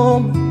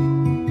moment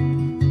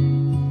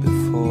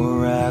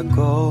before I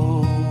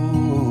go?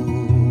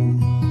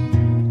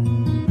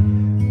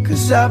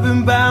 'Cause I've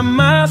been by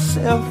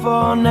myself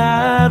all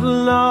night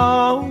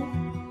long,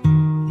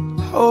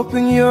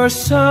 hoping you're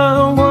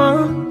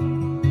someone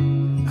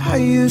I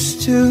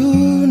used to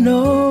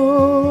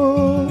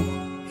know.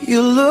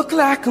 You look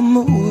like a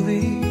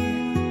movie,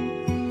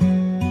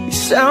 you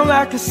sound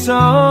like a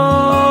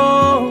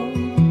song.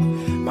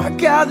 My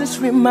God, this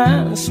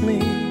reminds me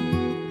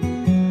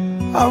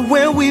of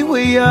when we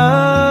were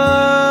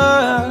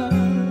young.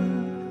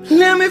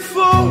 Let me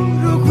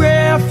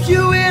photograph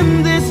you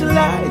in this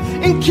light,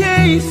 in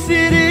case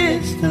it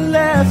is the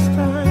last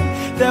time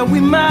that we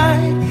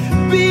might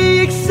be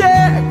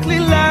exactly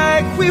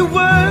like we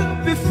were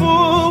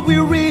before we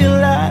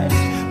realized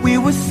we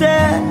were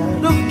sad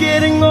of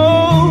getting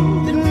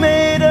old. It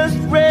made us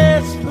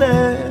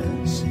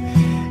restless.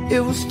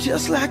 It was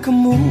just like a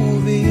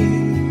movie,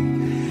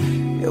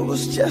 it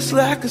was just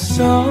like a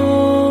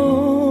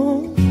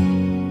song.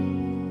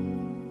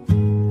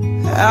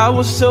 I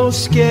was so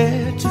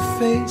scared to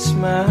face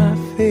my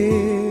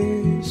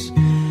fears,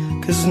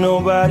 'cause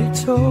nobody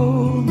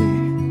told me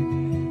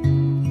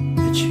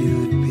that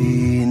you'd be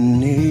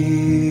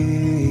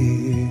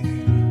near.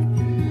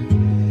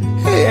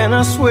 And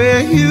I swear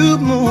you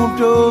moved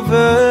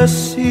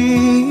overseas,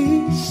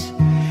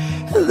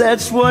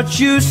 that's what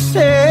you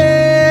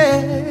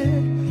said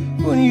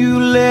when you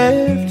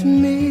left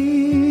me.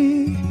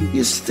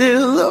 You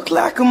still look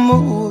like a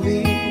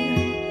movie,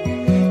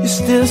 you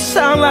still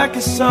sound like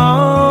a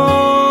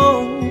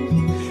song.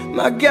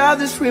 My God,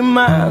 this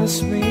reminds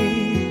me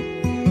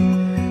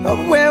of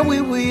when we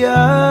were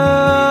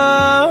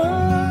young.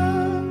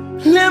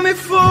 Let me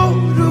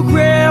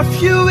photograph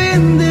you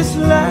in this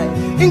light,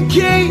 in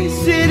case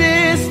it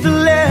is the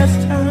last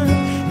time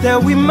that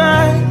we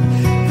might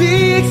be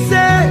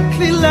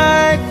exactly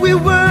like we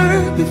were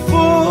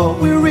before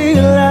we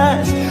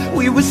realized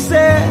we were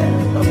sad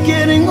of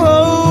getting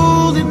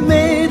old. It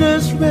made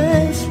us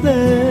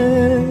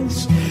restless.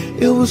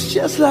 It was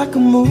just like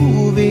a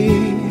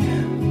movie,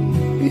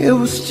 it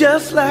was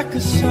just like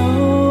a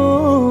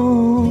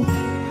song.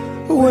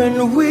 When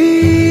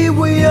we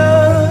were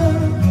young,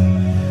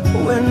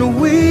 when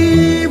we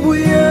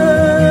were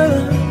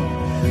young,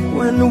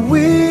 when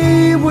we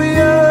were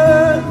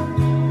young,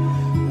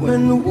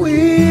 when we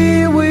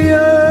were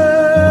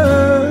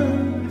young.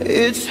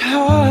 It's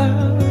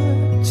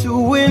hard to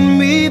win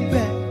me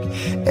back,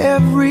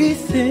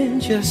 everything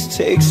just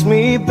takes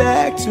me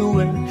back to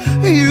when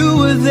you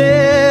were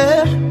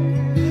there,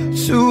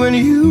 to when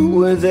you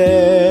were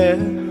there.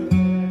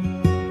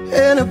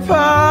 And a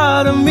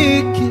part of me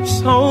keeps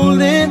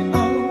holding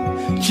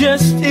on,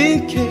 just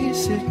in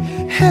case it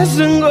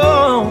hasn't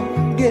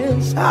gone.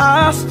 Guess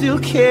I still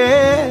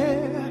care.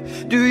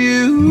 Do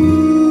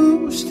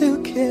you still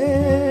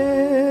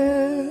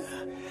care?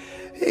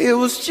 It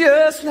was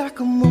just like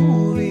a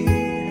movie,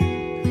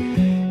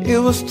 it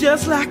was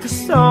just like a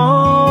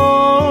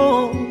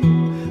song.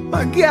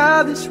 My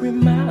God, this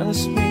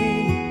reminds me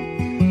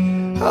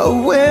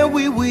of when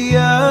we were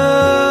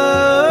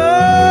young.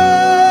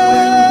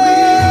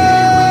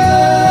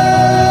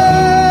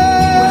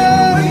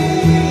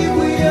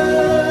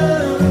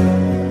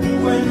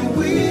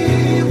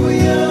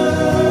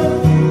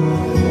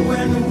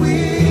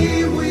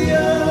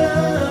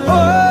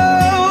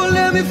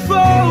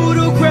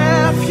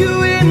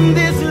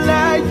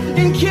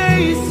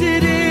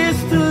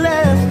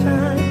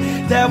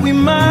 We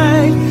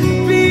might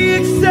be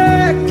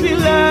exactly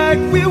like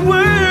we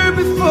were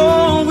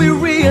before we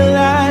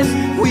realized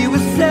we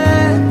were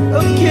sad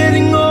of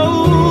getting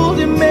old.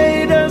 It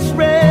made us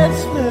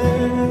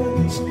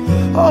restless.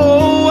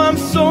 Oh, I'm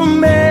so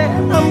mad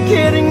I'm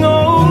getting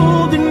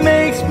old, it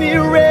makes me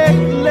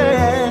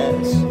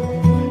reckless.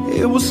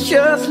 It was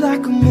just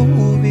like a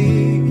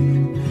movie,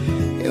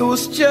 it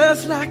was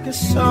just like a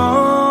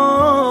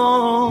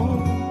song.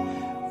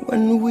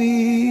 When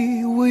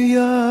we were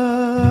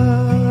young.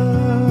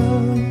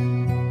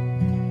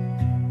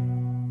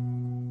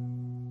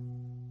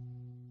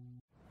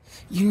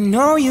 You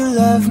know you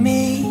love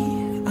me,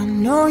 I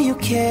know you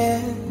care.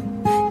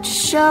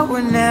 Just shout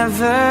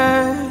whenever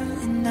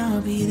and I'll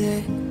be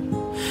there.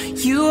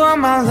 You are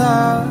my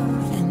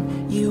love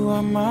and you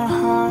are my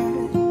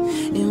heart,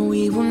 and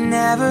we will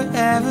never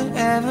ever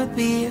ever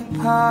be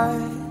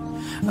apart.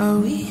 Are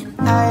we an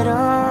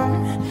item?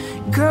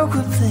 Girl,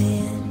 quit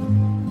playing,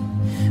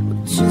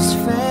 we're just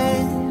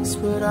friends,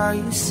 what are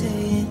you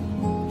saying?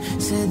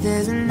 Said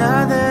there's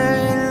another,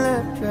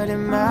 look right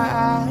in my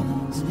eyes.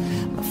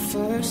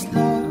 First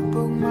love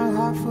broke my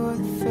heart for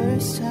the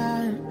first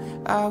time.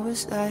 I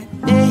was like,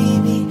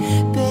 baby,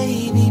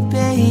 baby,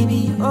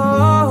 baby.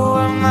 Oh,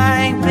 I'm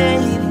like,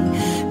 baby,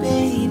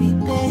 baby,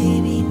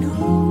 baby. No,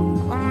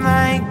 I'm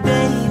like,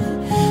 baby,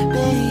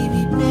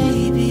 baby,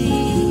 baby.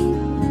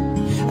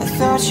 I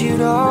thought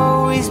you'd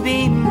always be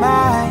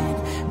mine,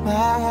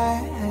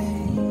 mine.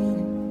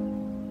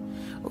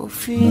 Oh,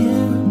 for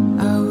you,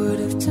 I would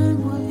have done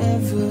whatever.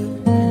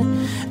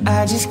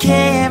 I just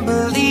can't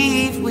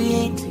believe we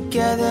ain't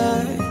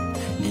together.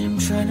 And I'm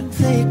trying to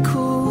play it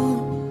cool,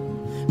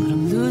 but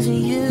I'm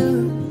losing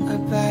you.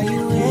 I'd buy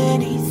you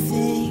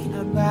anything,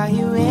 I'd buy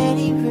you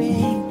any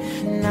ring.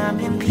 And I'm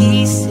in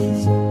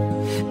pieces,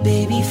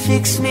 baby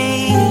fix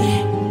me.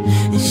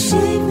 And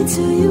shake me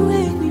till you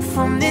wake me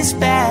from this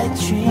bad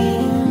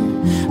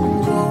dream.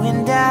 I'm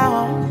going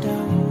down,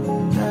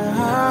 down,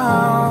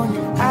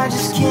 down. I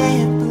just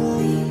can't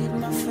believe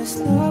my first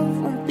love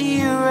won't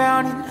be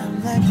around. And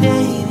I'm like,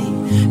 baby,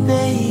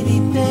 baby,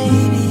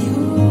 baby,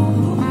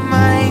 ooh,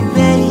 my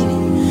baby,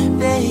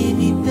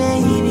 baby,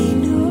 baby,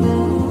 no,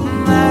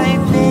 my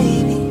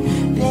baby,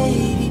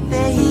 baby,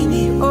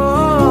 baby,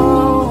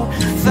 oh.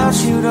 Thought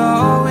you'd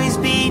always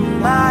be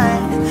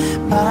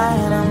mine,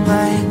 mine. I'm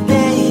like,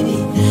 baby,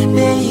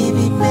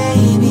 baby,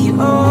 baby,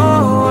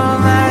 oh,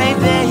 my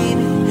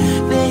baby,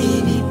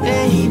 baby,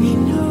 baby,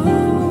 no,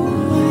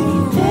 my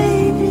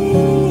baby,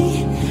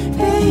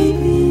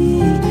 baby,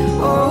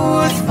 oh.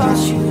 I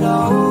thought you'd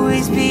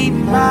always be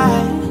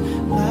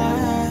mine,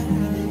 mine.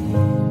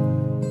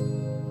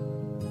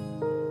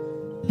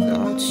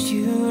 Thought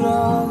you'd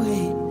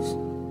always,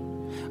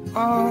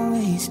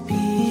 always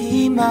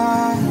be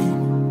mine.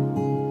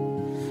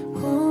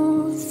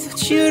 Oh,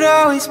 thought you'd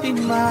always be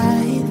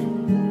mine.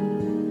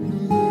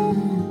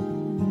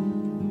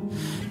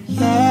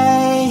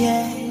 Yeah,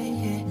 yeah,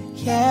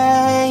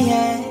 yeah,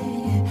 yeah,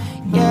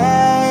 yeah, yeah,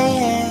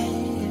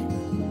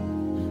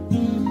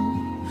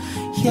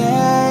 yeah,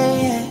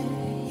 yeah,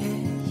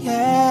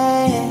 yeah,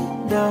 yeah.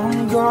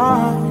 I'm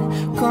gone,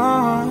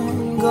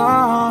 gone,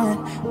 gone,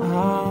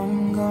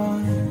 I'm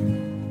gone.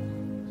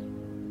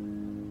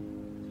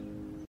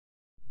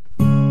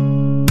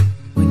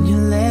 When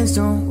your legs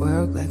don't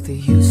work like they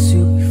used to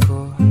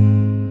before,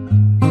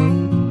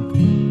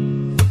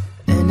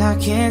 and I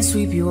can't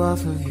sweep you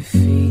off of your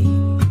feet,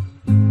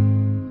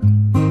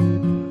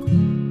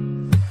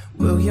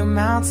 will your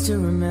mouth still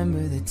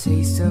remember the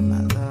taste of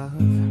my love?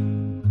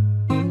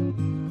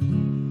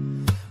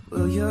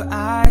 Will your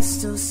eyes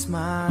still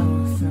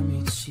smile from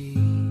your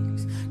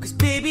cheeks? 'Cause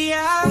baby,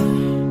 I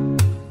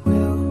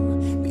will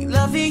be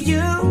loving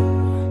you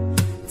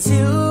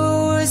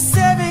till we're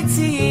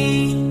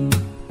 17.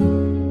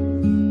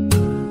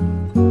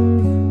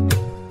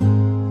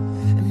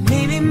 And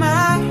maybe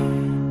my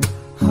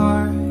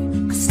heart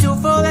could still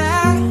fall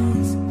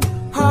as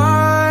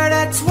hard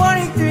at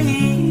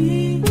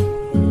 23.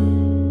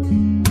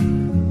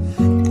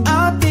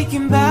 I'm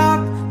thinking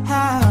about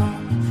how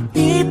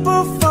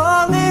people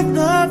fall in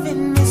love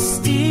in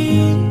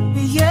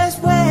mysterious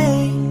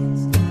ways.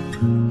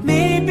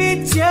 Maybe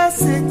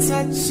just a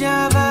touch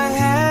of a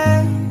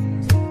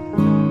hand.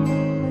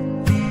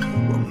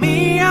 Well, me,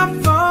 I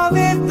fall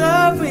in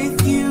love with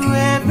you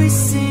every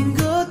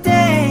single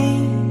day.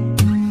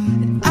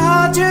 And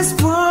I just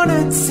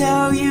wanna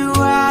tell you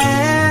I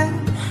am.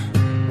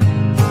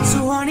 So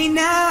honey,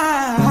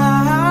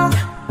 now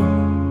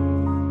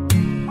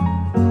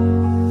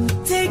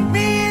take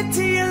me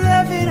into your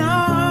loving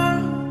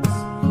arms.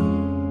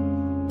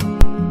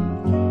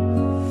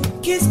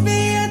 Kiss me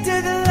under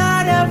the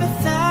light of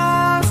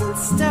 1,000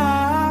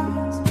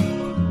 stars.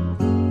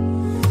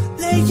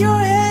 Lay your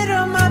head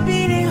on my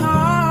beating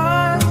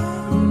heart.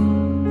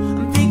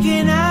 I'm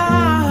thinking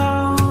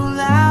out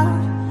loud.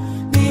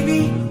 Maybe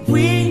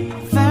we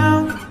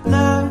found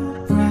love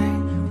right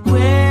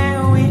where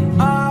we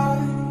are.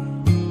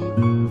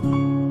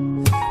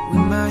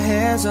 When my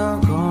hair's all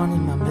gone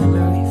and my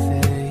memory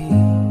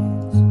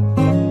fades,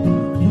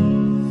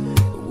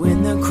 when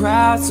the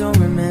crowds don't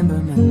remember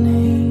my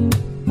name,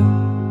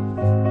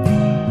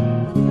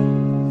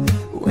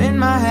 when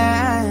my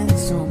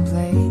hands don't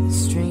play the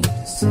strings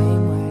the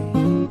same way,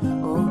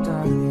 oh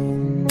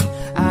darling,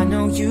 I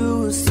know you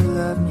will still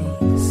love me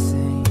the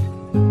same.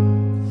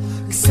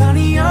 'Cause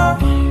honey, your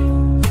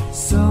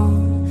soul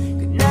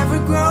could never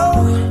grow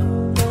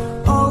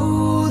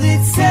old,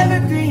 it's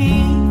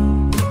evergreen.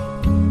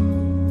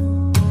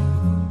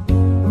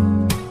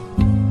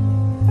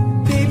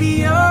 Baby,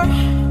 your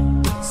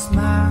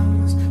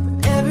smile's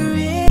forever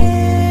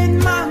in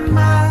my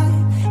mind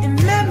and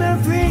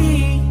memory.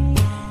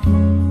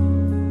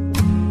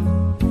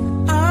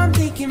 I'm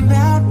thinking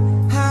about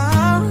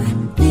how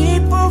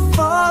people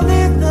fall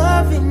in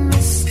love in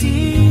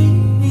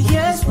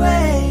mysterious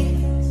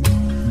ways.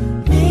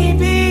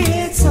 Maybe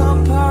it's all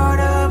part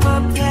of a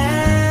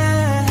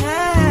plan.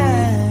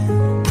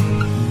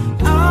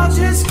 I'll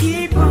just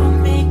keep on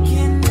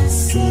making the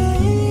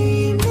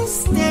same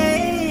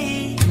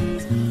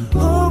mistakes,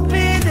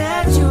 hoping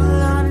that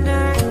you'll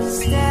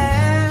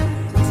understand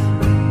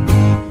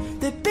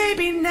that,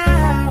 baby,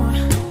 now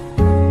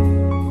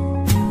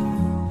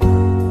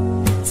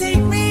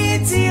take me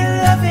into your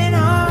loving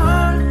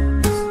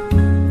arms.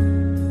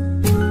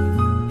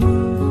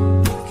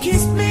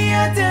 Kiss me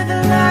under the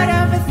light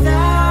of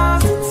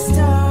 1,000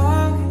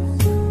 stars.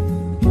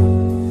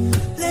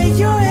 Lay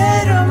your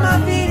head on my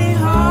beating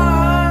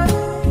heart.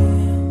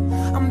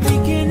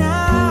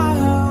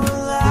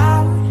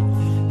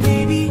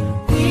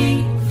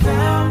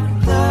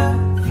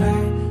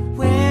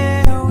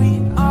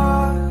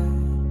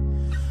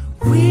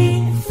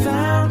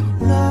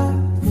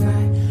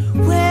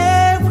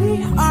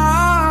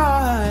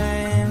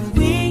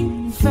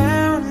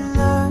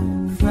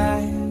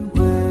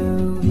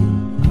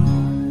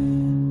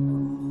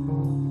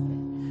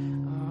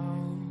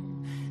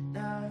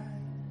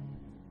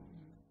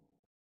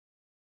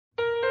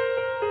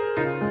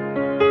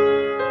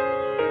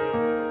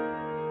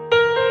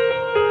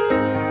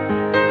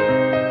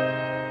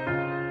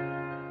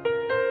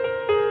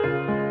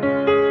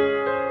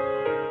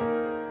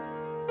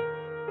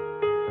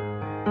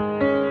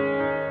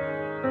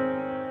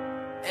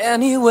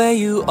 Anywhere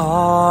you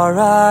are,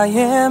 I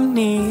am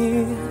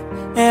near.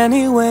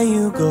 Anywhere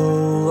you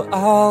go,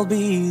 I'll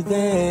be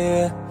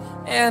there.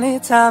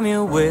 Anytime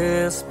you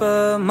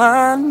whisper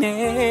my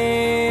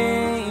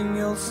name,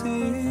 you'll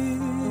see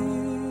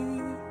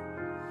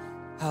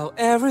how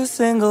every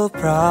single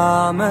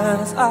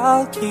promise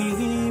I'll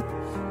keep.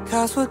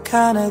 'Cause what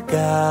kind of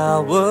guy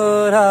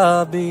would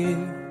I be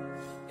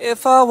if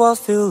I was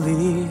to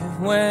leave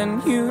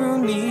when you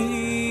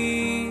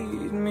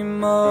need me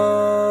most?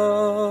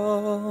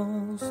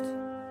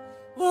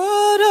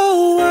 What are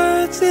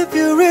words if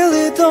you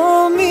really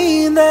don't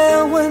mean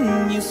them when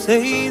you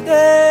say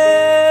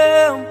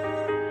them?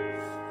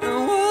 And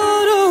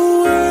what are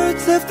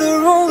words if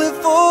they're only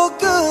for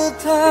good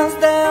times?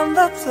 Then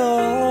that's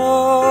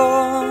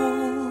all.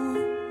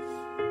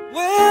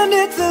 When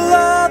it's a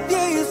lie,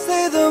 yeah, you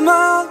say them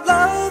out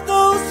loud.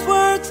 Those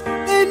words,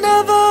 they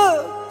never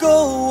go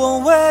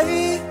away.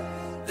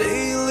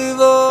 They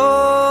live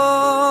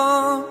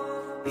on,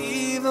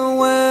 even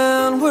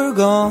when we're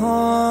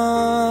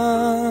gone.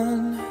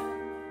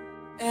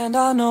 And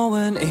I know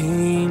an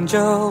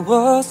angel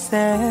was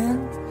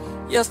sent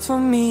just for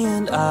me,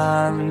 and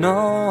I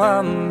know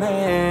I'm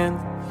meant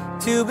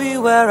to be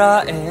where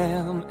I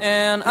am,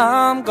 and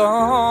I'm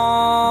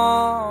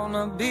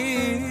gonna be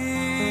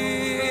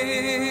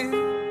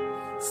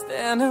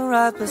standing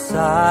right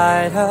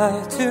beside her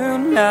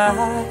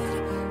tonight.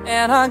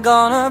 And I'm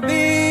gonna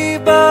be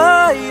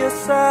by your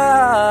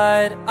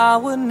side. I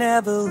would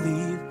never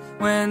leave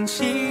when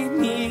she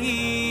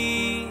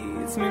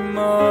needs me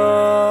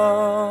most.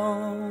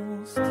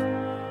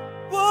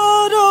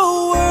 What are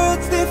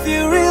words if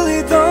you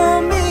really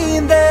don't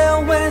mean them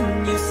when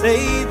you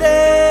say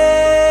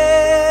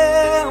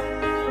them?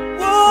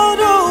 What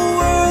are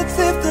words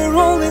if they're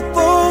only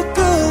for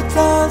good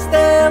times?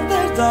 Then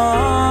they're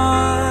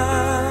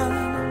done.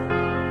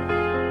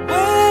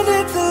 When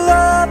it's a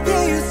lie,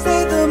 yeah, you say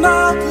them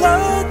out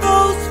loud.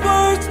 Those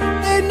words,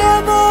 they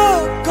never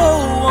go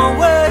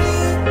away.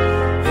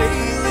 They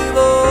live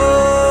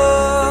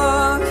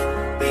on,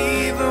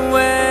 even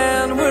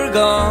when we're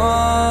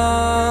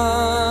gone.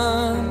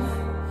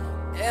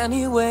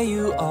 Anywhere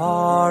you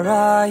are,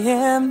 I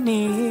am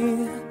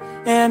near.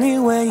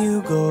 Anywhere you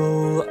go,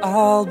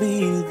 I'll be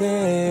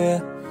there.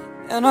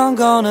 And I'm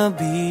gonna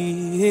be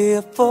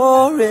here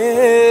forevermore.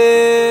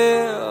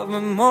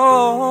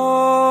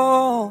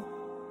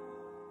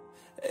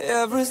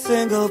 Every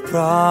single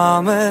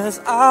promise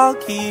I'll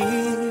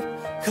keep.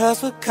 'Cause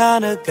what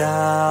kind of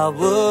guy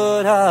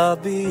would I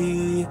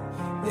be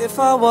if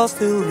I was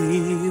to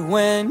leave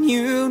when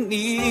you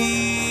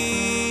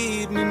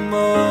need me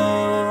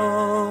most?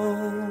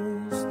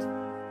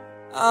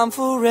 I'm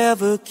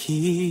forever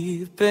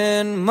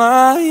keeping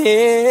my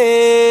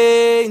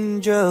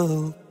angel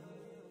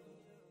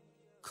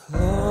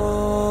close.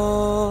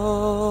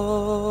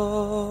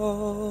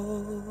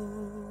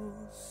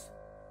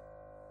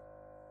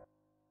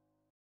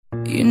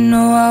 You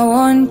know I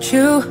want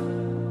you.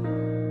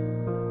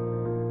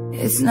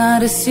 It's not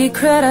a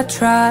secret I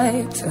try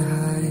to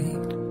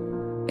hide.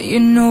 You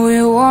know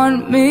you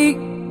want me,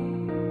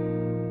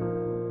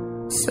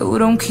 so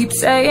don't keep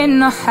saying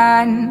our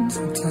hands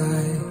are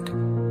tied.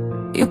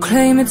 You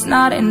claim it's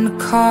not in the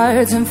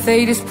cards, and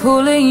fate is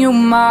pulling you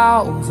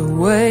miles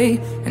away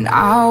and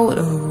out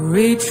of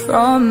reach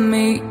from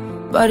me.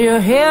 But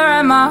you're here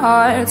in my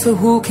heart, so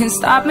who can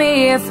stop me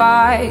if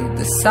I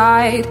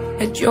decide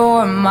that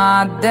you're my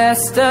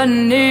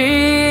destiny?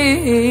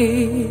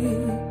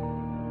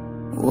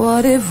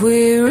 What if we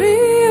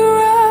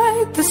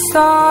rewrite the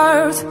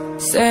stars?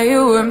 Say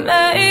you were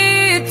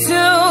made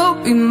to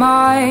be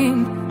mine.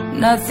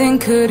 Nothing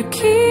could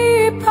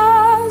keep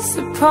us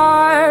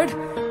apart.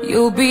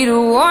 You'll be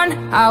the one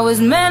I was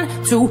meant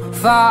to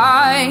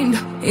find.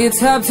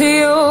 It's up to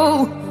you,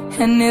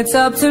 and it's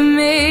up to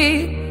me.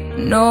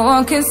 No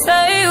one can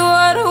say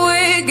what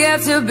we get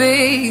to be.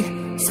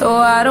 So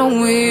why don't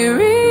we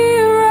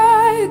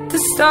rewrite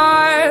the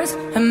stars?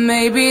 And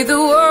maybe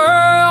the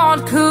world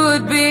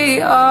could be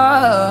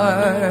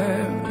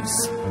ours.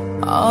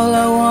 All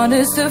I want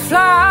is to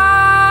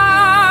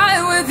fly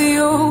with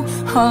you.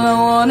 All I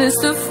want is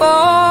to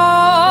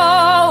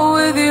fall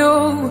with you.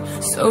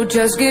 So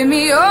just give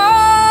me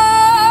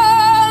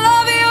all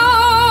of you.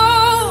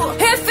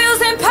 It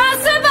feels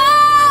impossible.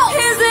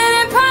 Is it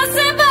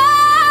impossible?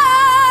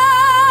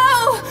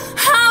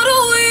 How do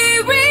we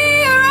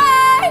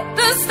rewrite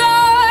the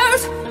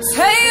stars?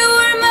 Say you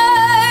were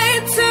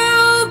made to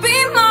be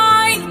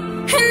mine,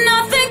 and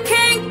nothing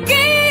can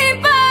keep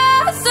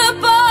us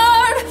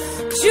apart.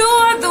 'Cause you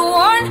are the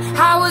one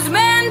I was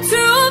meant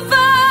to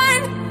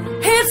find.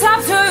 It's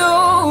up to you,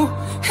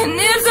 and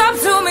it's up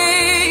to me.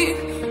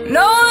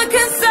 No one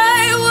can say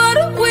what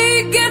we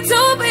get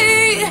to be.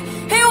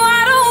 And why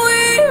don't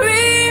we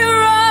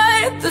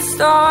rewrite the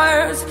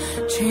stars,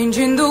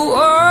 changing the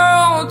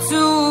world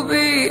to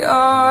be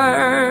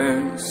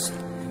ours?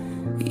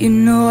 You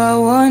know I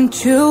want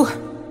you.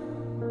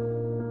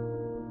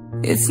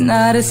 It's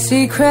not a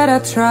secret I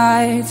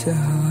try to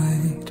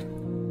hide,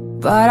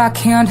 but I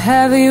can't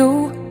have you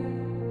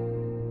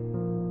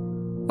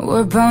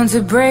We're bound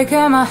to break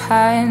and my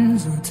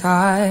hands are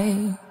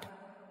tied.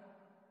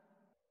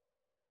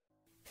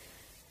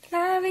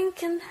 Loving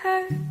can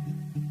hurt.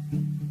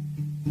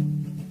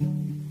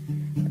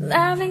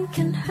 Loving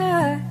can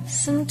hurt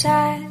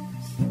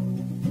sometimes,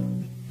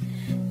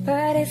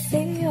 but it's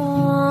the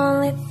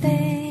only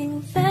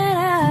thing that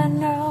I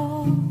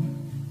know.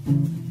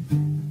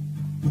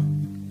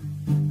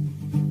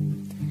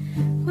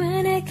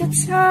 When it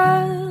gets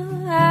hard,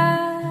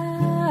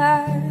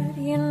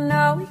 you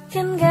know we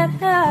can get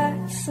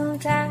hurt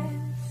sometimes.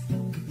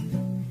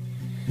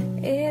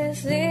 It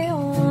is the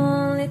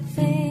only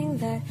thing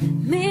that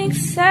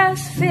makes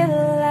us feel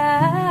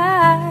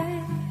alive.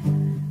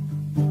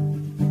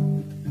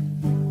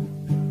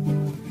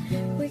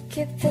 We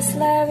keep this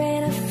love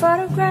in a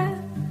photograph.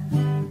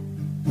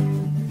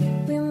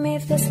 We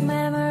made these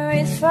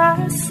memories for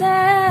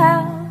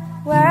ourselves,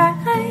 where our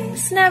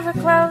eyes never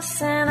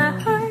close and our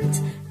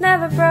hearts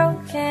never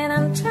broken,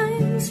 and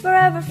time's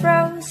forever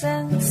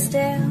frozen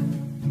still.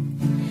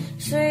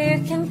 So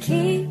you can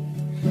keep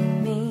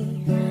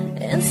me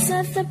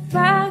inside the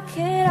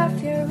pocket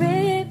of your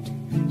ripped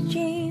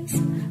jeans,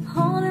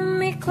 holding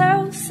me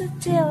closer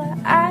till our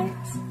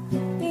eyes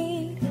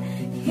meet.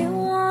 You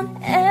won't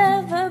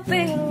ever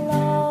be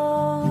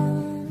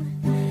alone.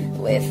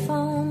 Wait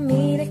for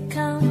me to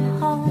come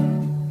home.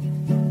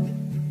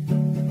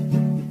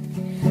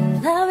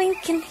 Loving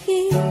can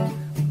heal.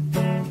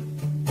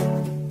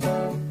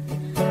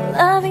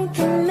 Loving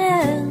can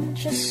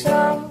mend your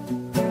soul.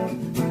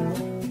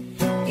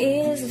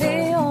 It is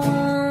the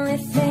only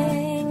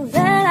thing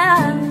that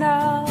I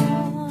know.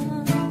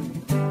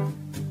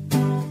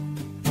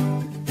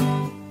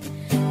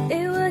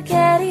 It will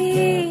get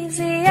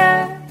easier.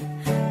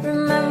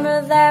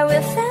 Remember that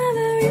with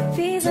every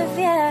piece of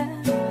you,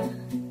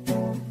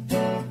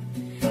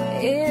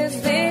 it is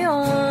the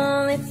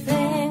only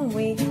thing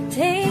we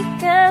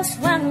take us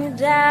when we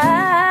die.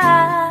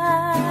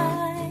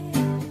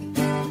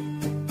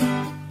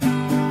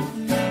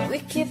 We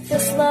keep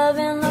this love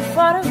in the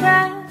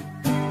photograph.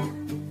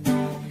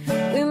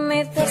 We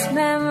made these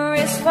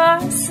memories for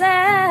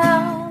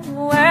ourselves,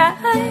 where our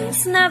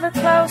eyes never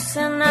close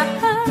and our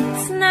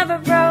hearts never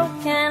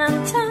broken,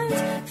 and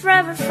time's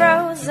forever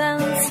frozen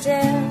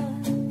still.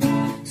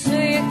 So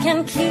you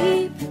can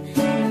keep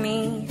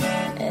me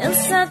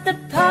inside the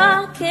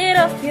pocket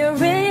of your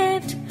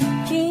ripped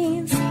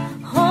jeans,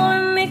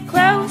 holding me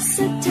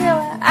closer till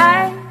our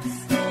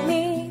eyes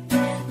meet.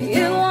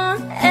 You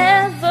won't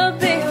ever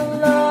be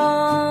alone.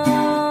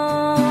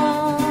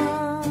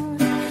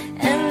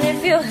 And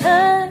if you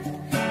hurt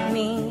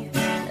me,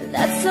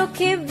 that's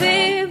okay,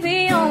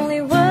 baby.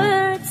 Only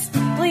words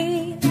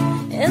bleed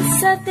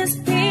inside these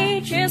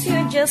pages.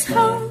 You just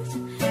hold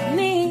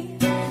me.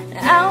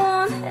 I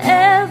won't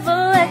ever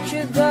let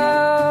you go.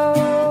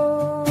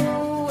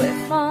 Wait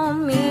for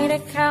me to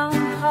come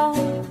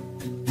home.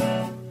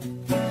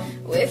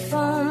 Wait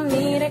for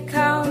me to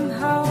come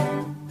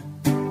home.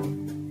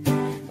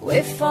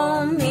 Wait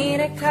for me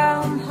to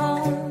come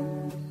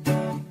home.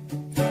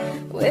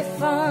 Wait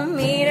for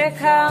me to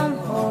come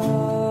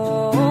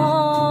home.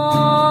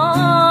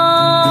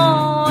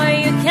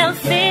 You can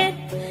fit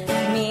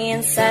me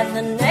inside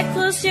the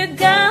necklace you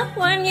got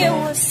when you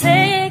were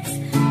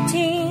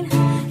 16,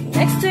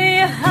 next to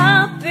your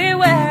heartbeat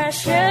where I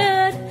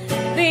should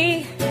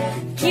be.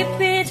 Keep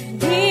it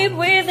deep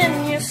within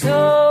your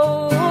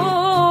soul.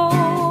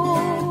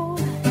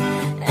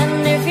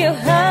 And if you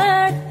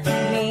hurt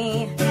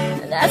me,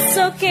 that's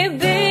okay,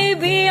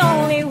 baby.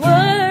 Only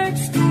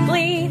words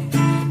bleed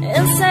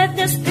inside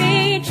these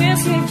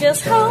pages. You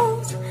just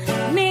hold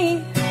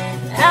me.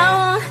 I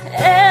won't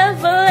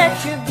ever let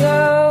you go.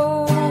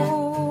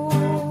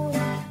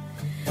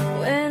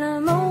 When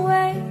I'm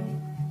away,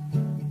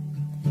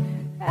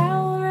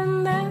 I'll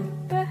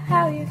remember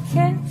how you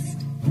kissed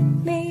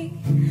me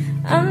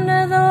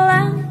under the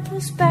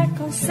lamppost back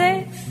on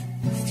 6th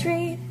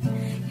Street,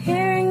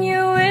 hearing you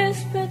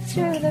whisper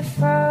through the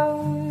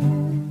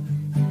phone.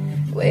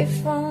 Wait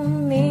for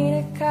me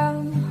to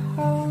come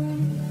home.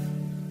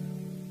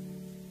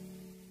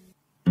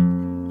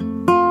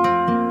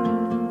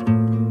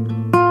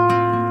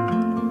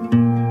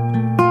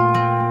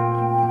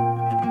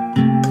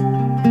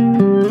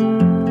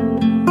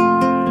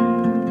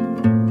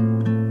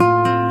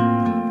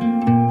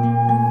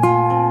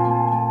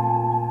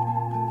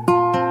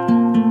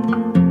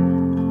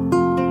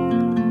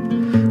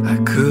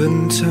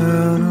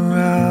 Turn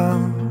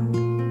around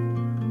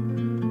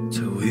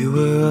till we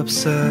were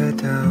upside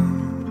down.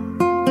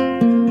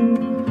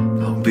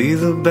 I'll be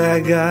the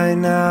bad guy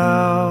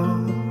now,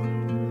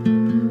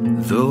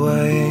 though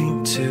I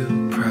ain't too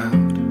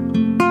proud.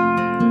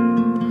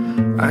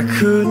 I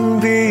couldn't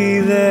be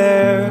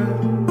there,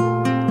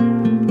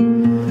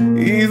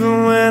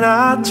 even when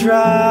I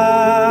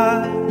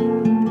tried.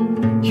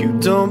 You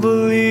don't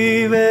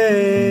believe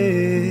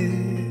it.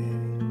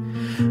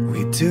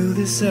 We do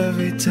this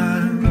every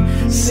time.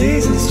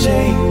 Seasons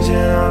change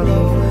and our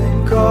love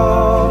ain't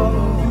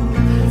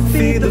gone.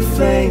 Feed the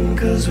flame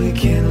cause we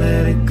can't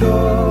let it go.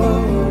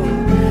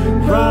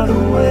 Run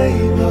away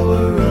but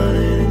we're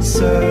running in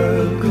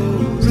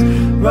circles.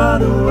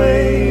 Run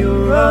away,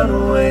 run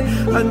away,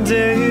 I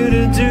dare you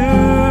to do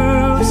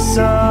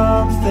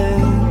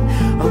something.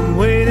 I'm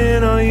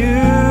waiting on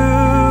you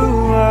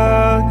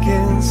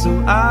again, so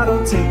I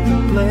don't take the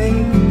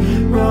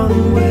blame. Run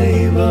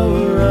away, but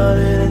we're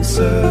running in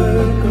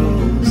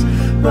circles.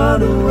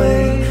 Run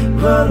away,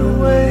 run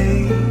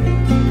away,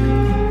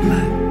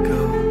 let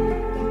go.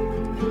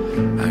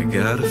 I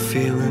got a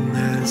feeling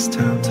that it's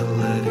time to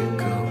let it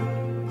go.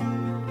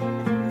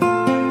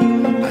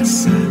 I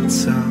said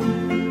so,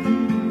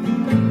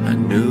 I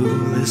knew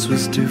this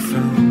was due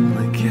from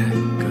the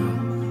get-go.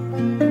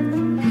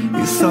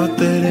 You thought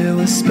that it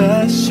was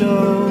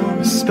special,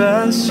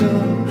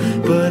 special,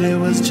 but it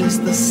was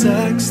just the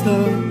sex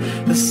though,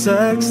 the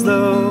sex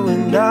though.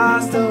 And I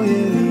still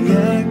hear the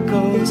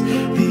echoes,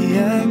 the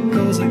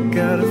echoes. I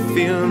got a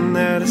feeling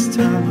that it's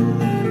time to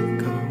let it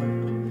go,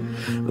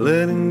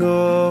 letting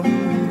go.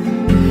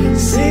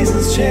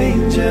 Seasons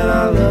change and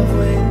our love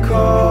went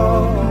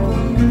cold.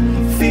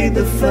 Feed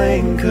the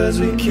flame cause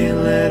we can't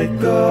let it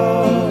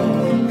go.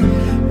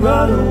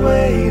 Run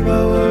away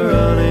but we're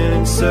running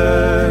in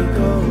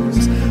circles.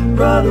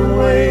 Run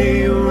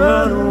away,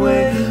 run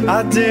away,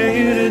 I dare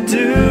you to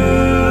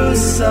do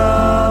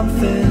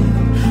something.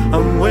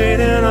 I'm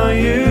waiting on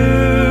you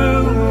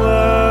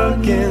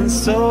again,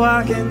 so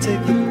I can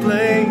take the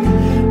blame.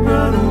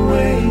 Run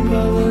away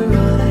but we're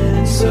running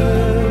in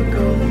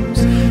circles.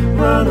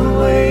 Run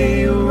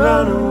away,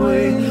 run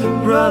away,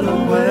 run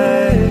away.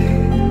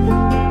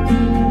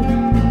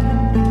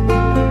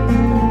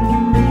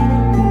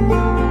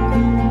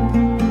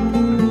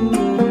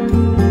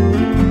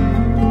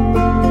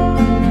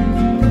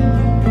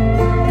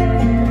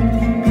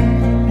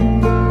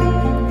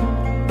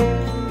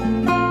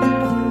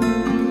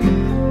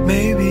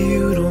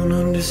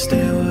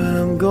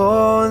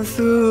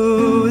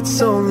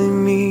 It's only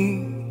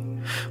me.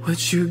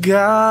 What you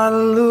gotta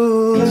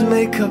lose?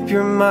 Make up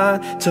your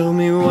mind. Tell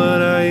me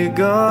what are you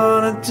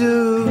gonna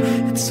do?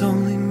 It's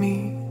only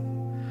me,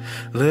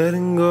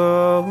 letting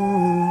go.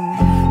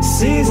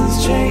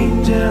 Seasons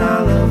change and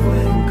our love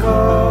went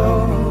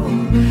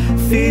cold.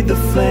 Feed the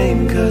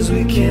flame cause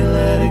we can't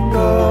let it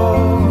go.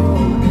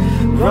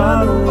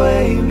 Run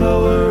away but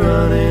we're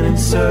running in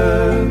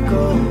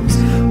circles.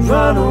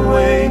 Run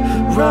away,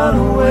 run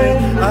away,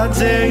 I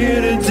dare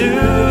you to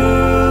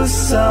do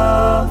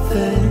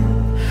something.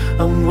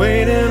 I'm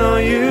waiting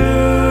on you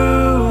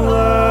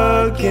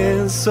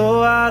again,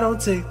 so I don't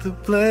take the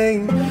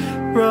blame.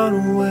 Run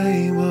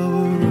away but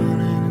we're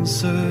running in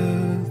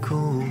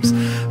circles.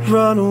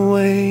 Run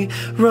away,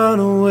 run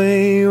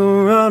away,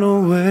 run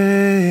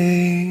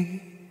away.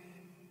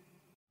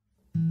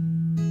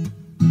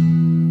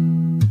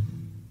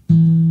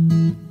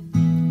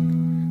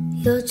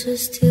 You're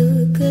just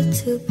too good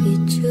to be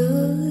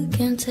true.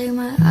 Can't take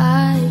my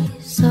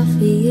eyes off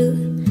of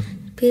you.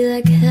 It'd be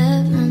like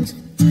heaven to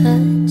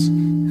touch.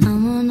 I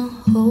wanna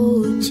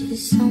hold you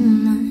so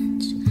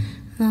much.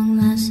 Long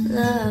last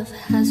love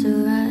has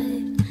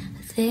arrived.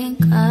 I thank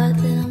God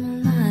that I'm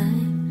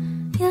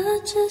alive.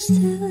 You're just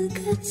too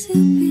good to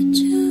be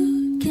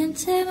true. Can't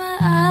take my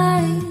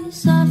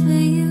eyes off of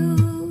you.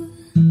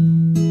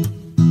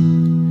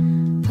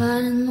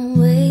 Pardon the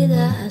way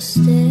that I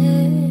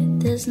stare.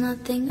 There's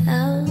nothing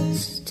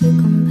else to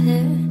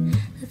compare.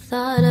 The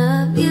thought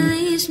of you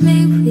leaves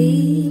me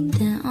weak.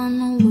 There are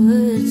no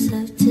words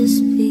left to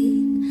speak.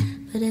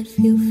 But if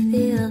you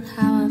feel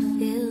how I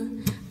feel,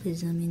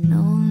 please let me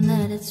know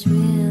that it's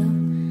real.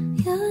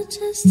 You're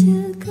just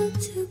too good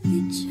to be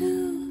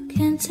true.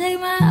 Can't take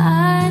my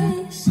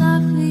eyes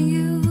off of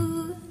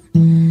you.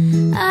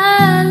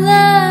 I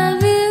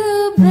love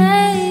you,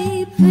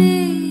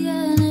 baby,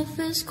 and if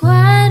it's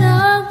quite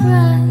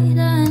alright,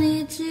 I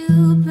need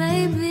you,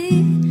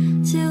 baby,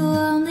 to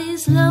on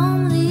these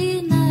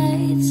lonely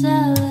nights.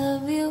 I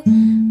love you,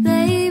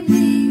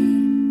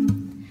 baby.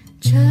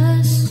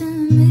 Trust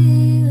in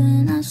me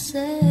when I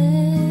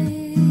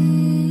say,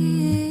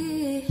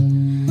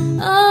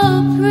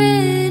 oh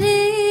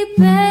pretty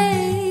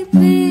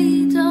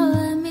baby, don't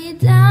let me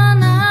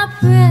down, I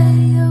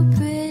pray. Oh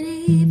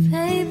pretty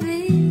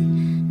baby,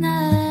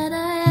 now that I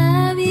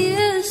have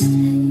you,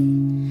 stay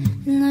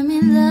and let me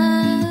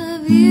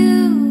love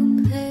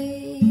you,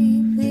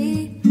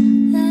 baby.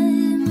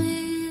 Let me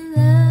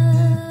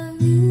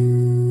love you.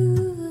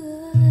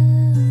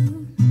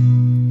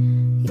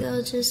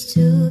 You're just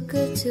too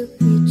good to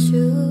be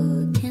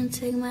true. Can't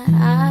take my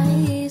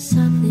eyes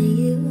off of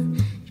you.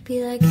 You'd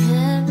be like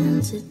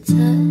heaven to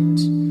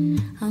touch.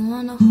 I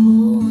wanna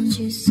hold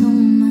you so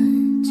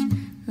much.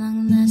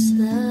 Long last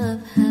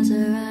love has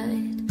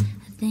arrived.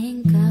 I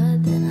thank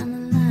God that I'm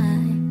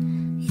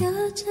alive.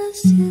 You're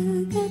just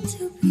too good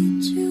to be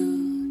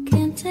true.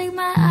 Can't take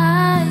my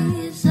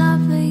eyes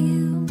off of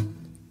you.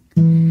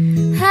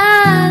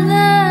 I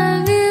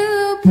love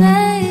you,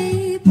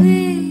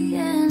 baby,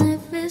 and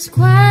if it's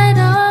quite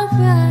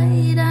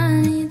alright,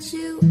 I need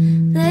you,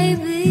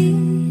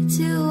 baby,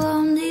 to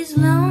on these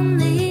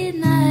lonely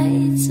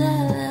nights. I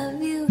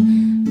love you,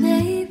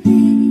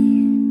 baby.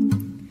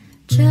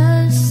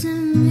 Trust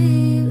in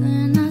me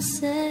when I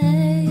say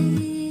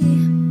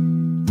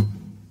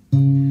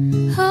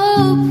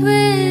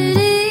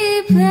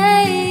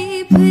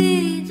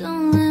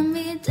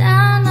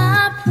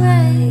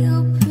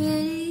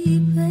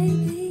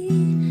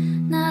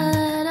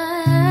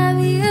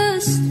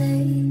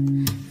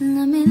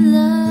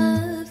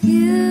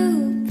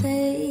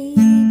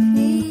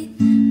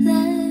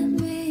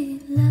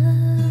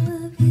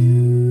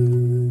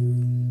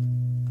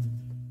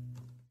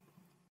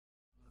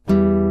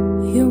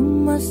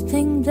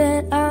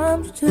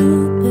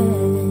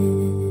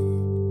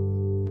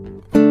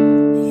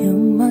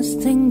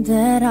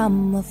that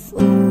I'm a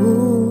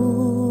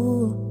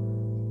fool.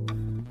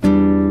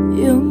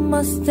 You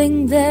must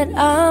think that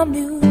I'm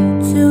new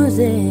to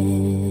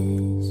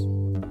this,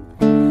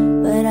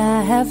 but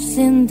I have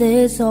seen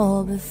this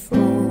all before.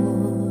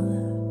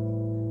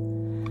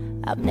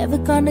 I'm never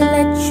gonna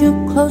let you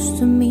close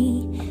to me,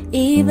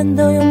 even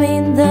though you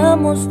mean the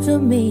most to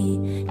me.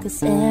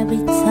 'Cause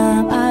every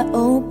time I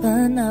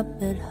open up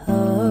it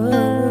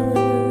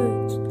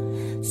hurts.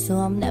 So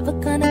I'm never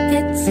gonna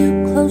get too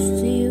close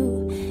to you,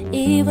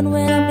 even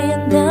when I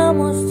mean the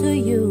most to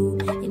you,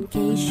 in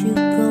case you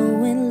go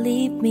and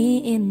leave me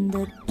in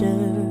the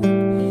dirt.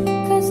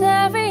 'Cause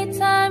every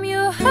time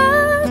you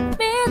hurt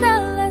me, the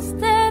less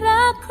that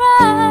I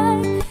cry.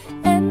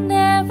 And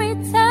every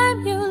time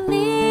you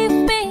leave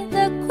me,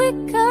 the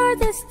quicker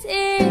this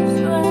tears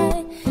dry.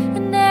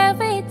 And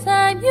every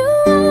time you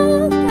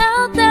walk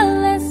out, the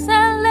less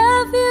I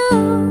love you.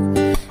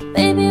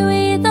 Baby,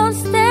 we don't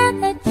stand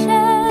a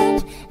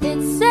chance.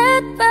 It's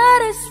sad, but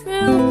it's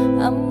true.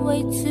 I'm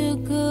way too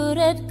good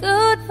at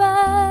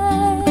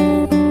goodbye.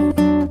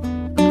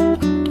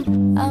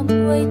 I'm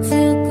way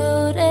too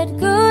good at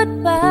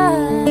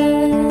goodbye.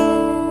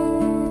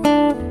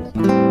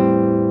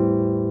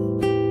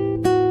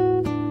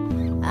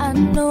 I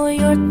know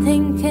you're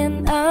thinking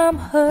I'm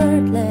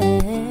heartless.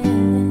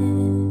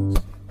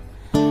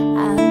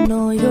 I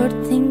know you're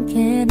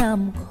thinking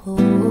I'm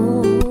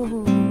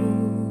cold.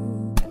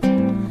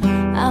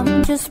 I'm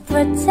just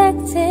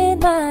protecting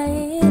my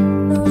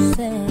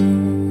innocence.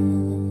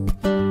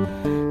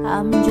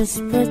 I'm just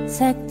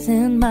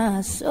protecting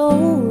my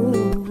soul.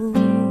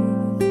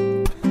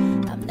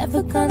 I'm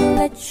never gonna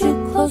let you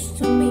close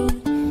to me,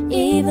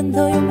 even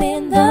though you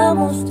mean the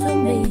most to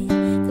me.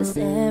 'Cause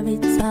every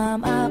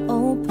time I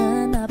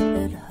open up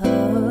it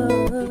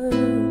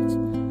hurts.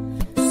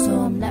 So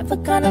I'm never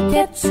gonna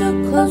get too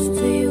close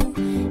to you,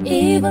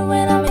 even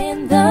when I mean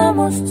the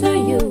most to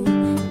you,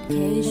 in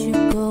case you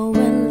go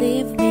and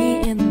leave me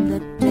in the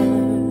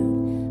dirt.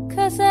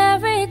 'Cause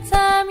every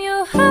time you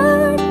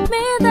hurt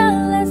me, the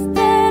less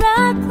that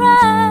I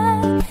cry.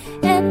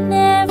 And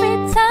every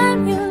time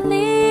you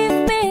leave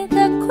me,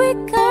 the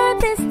quicker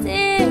this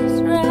tears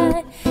dry.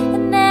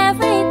 And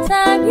every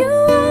time you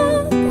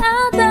walk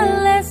out, the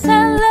less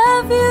I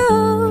love you.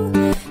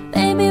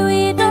 Baby,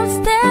 we don't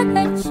stand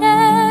a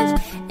chance.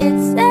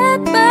 It's sad,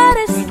 but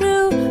it's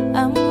true.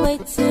 I'm way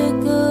too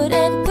good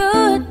at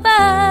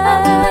goodbye.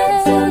 I'm way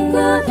too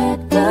good at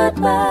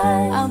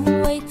goodbye. I'm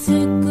way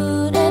too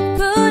good at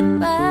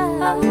goodbye.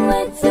 I'm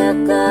way too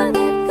good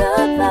at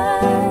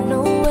goodbye. No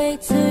way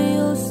till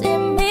you see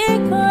me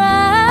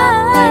cry. I'm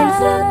way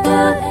too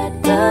good at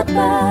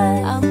goodbye.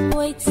 I'm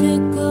way too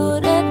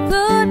good at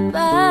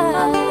goodbye.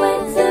 I'm way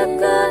too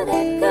good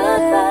at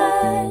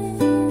goodbye.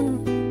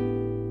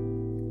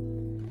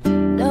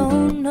 No,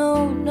 no,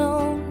 no,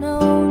 no,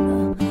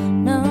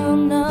 no, no,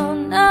 no,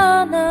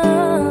 no,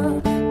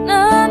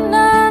 no,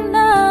 no,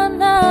 no,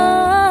 no.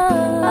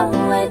 I'm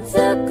way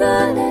too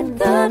good at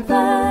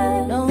goodbye.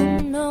 No,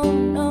 no,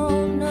 no,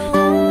 no.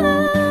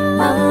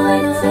 I'm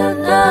way too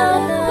good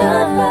at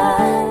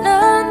goodbye. No,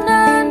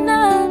 no,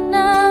 no,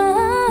 no.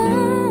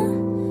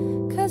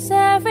 'Cause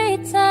every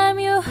time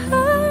you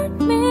hurt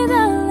me,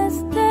 the less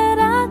that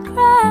I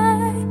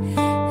cry.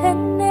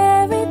 And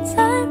every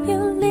time you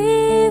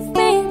leave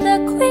me, the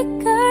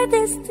quicker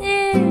this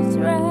tears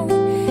dry.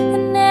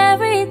 And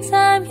every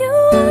time you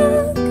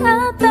walk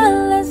out, the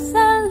less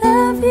I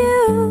love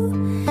you.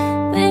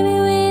 Baby,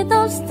 we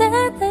don't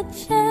stand a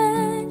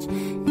chance.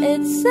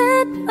 It's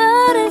sad,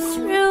 but it's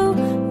true.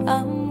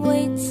 I'm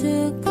way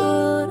too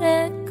good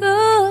at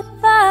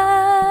goodbyes.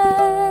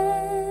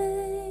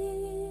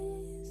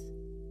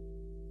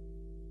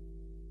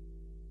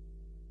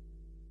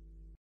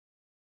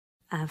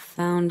 I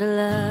found a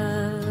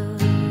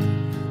love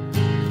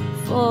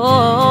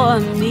for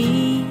me.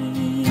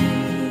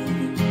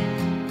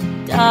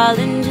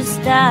 Darling, just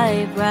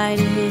dive right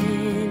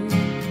in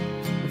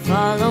and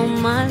follow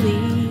my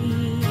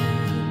lead.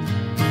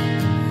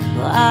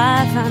 Well, I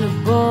found a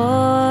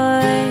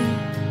boy,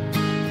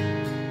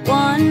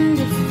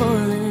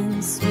 wonderful and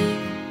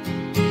sweet.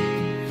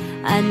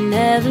 I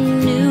never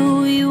knew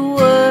you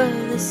were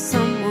the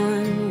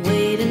someone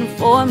waiting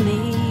for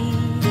me.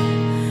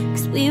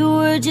 'Cause we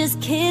were just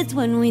kids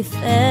when we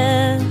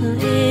fell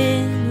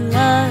in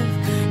love,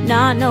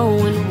 not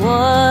knowing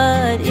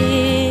what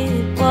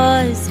it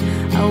was.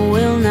 I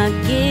will not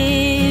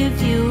give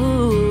you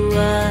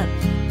up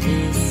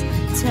this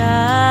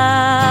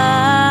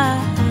time.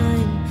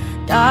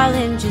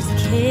 Darling, just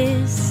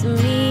kiss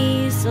me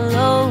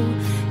slow.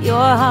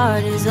 Your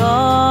heart is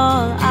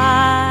all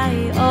I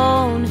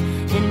own,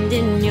 and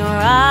in your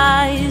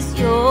eyes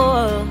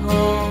you're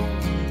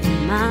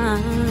holding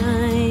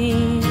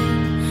mine.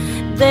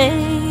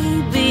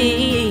 Baby,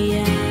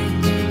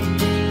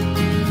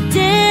 I'm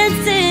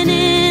dancing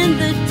in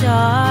the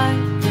dark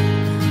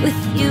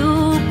with you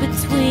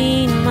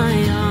between my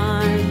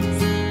arms,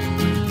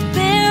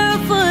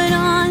 barefoot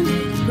on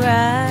the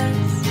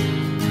grass,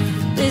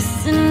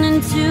 listening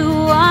to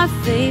our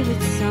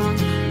favorite song.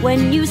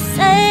 When you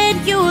said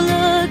you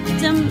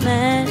looked a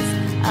mess,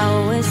 I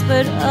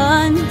whispered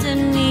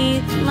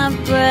underneath my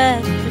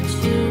breath, but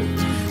you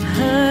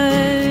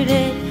heard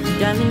it.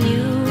 Darling,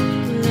 you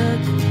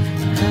look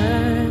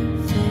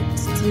perfect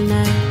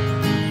tonight.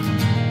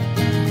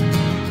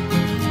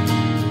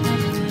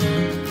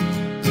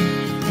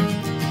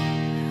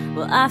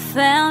 Well, I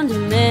found a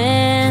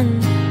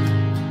man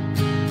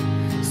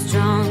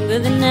stronger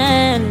than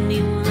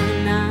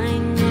anyone I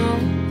know.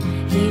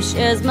 He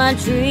shares my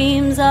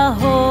dreams. I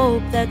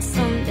hope that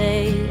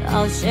someday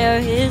I'll share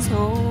his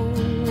home.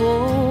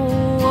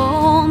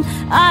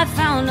 I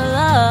found a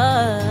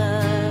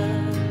love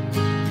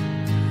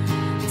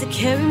to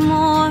carry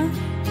more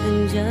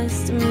than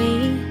just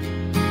me,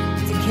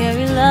 to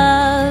carry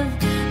love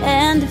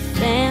and a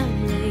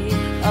family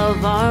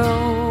of our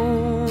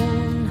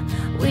own.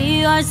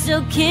 We are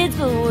still kids,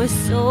 but we're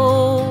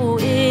so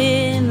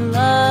in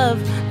love,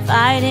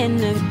 fighting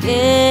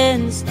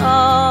against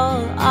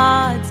all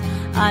odds.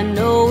 I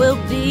know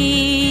we'll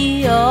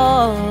be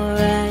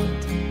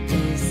alright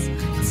this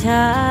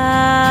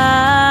time.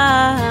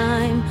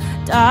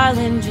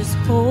 Darling, just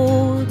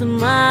hold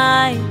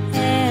my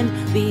hand,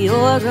 be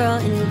your girl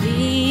and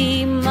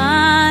be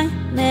my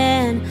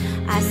man.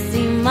 I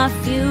see my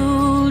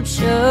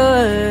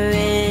future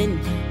in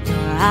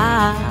your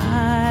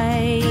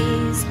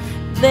eyes,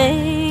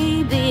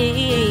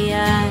 baby.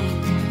 I'm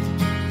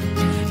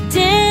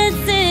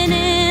dancing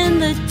in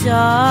the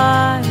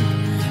dark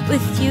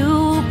with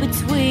you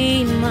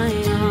between my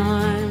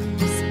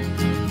arms,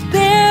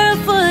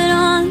 barefoot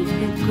on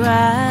the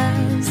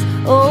grass.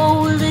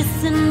 Oh,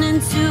 listening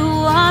to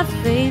our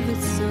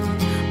favorite song.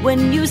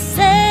 When you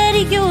said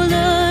you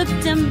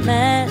looked a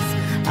mess,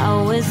 I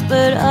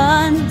whispered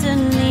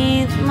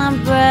underneath my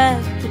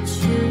breath, but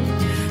you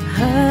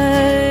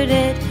heard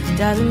it.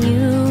 Darling,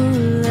 you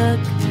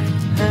look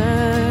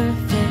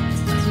perfect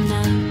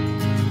tonight.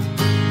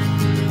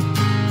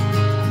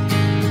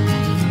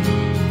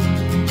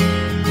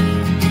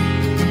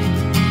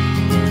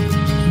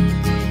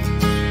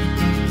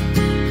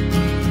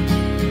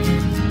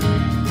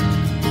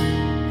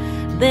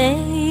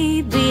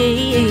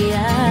 Baby,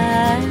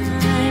 I'm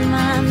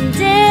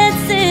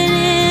dancing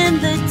in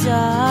the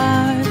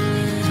dark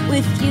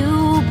with you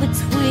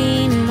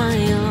between my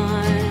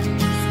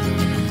arms,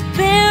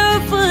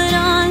 barefoot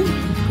on the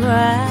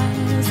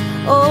grass.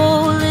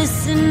 Oh,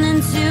 listening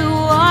to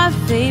our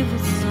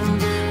favorite song.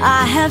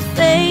 I have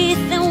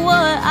faith in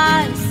what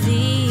I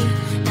see.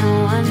 Now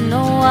I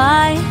know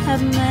I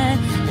have met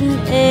an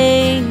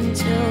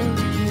angel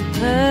in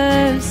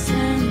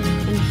person,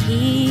 and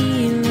he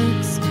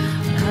looks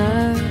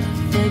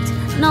perfect.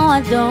 No,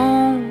 I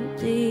don't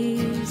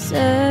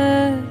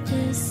deserve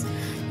this.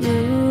 You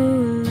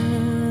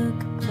look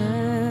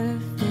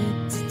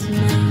perfect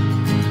tonight.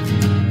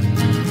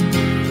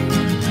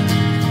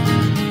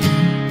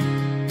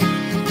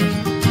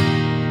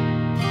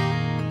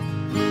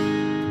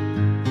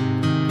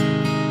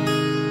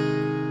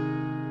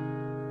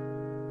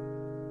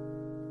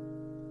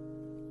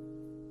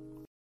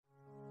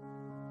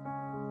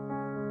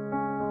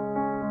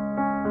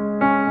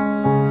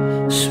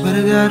 Swear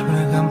to God, when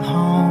I come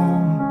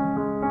home,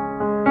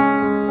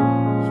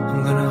 I'm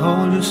gonna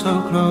hold you so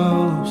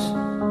close.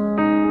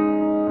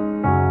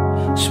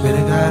 Swear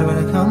to God, when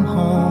I come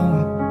home,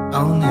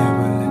 I'll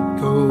never let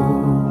go.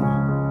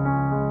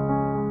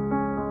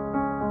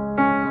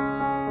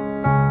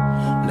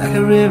 Like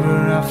a river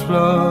I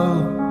flow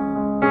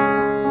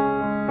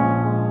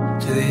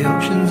to the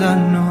oceans I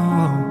know.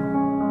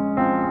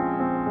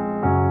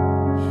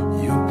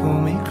 You pull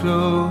me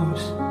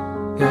close,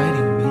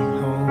 guiding me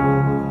home.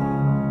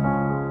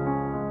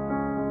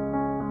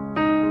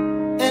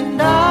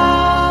 And I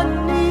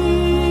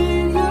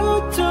need you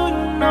to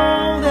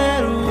know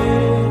that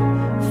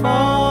we're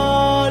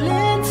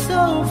falling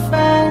so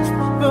fast.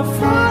 We're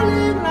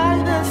falling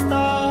like the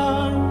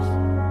stars,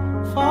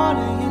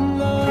 falling in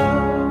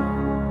love.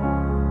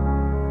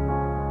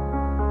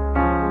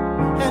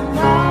 And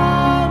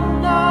I'm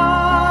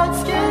not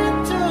scared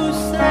to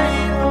say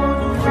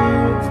those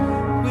words.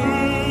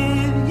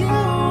 With you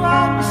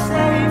I'm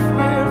safe.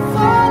 We're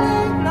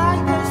falling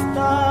like the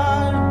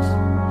stars,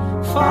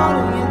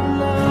 falling in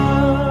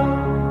love.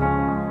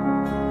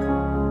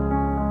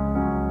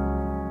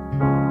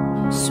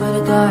 Swear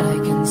to God I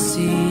can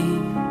see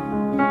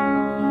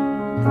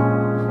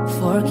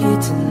 4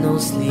 kids and no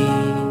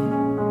sleep,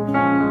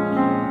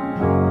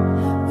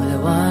 with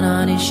one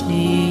on each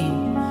knee,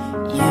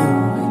 you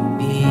and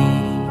me.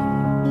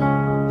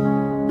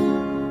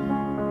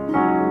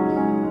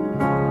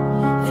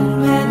 And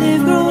when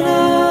they've grown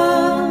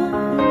up,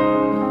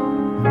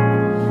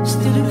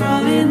 still a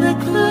girl in the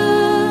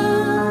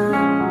club.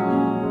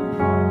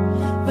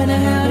 When I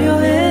held your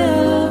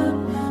hair,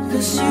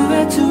 'cause you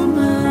had too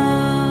much.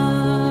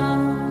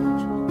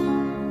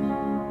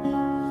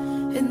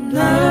 And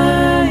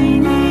I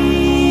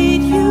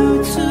need you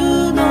to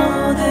know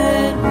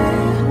that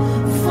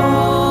we're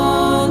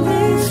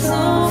falling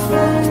so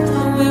fast.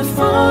 We're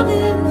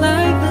falling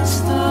like the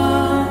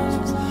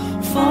stars,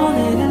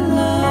 falling in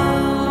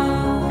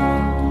love.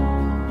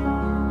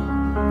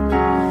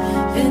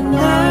 And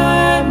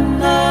I'm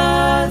not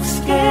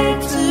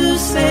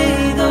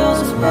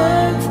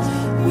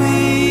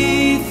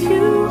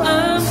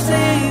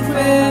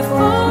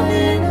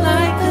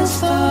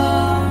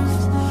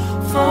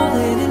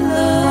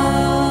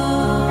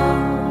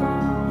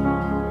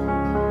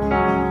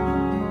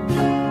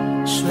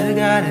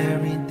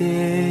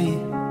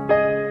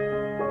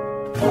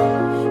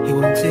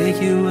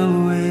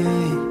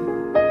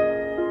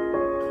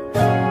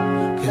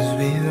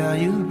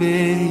you,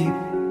 babe,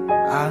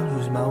 I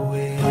lose my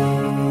way.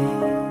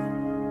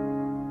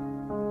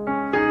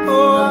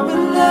 Oh, I'm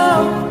in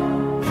love.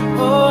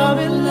 Oh, I'm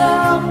in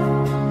love.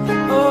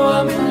 Oh,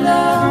 I'm in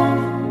love.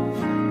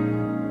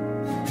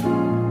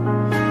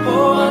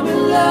 Oh, I'm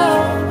in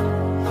love.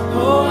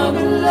 Oh, I'm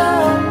in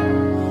love.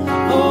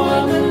 Oh,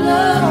 I'm in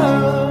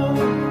love.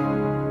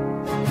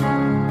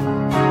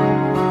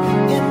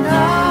 And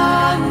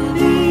I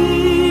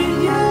need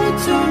you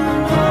to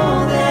know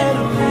that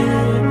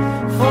we're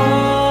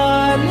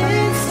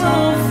falling so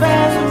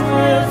fast.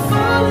 We're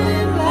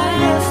falling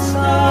like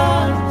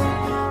stars,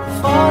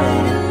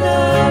 falling in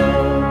love.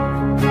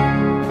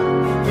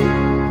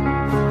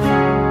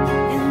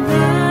 And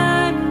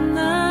I'm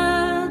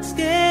not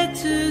scared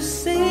to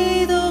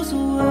say those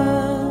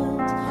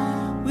words.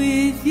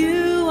 With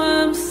you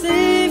I'm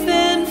safe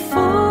and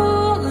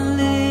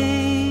falling,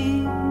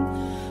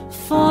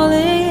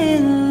 falling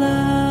in love.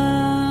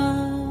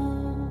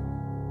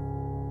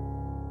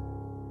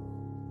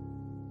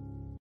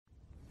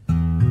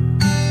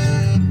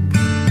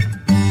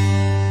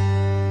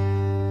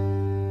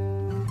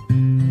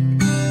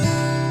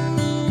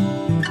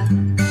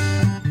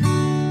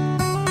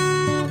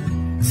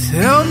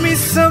 Tell me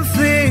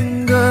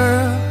something,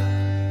 girl.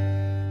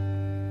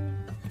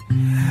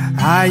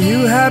 Are you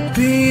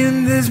happy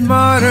in this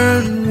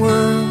modern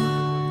world?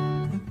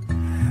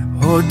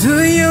 Or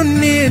do you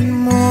need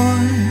more?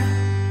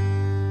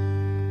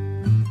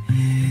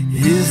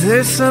 Is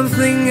there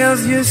something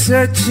else you're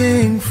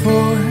searching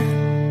for?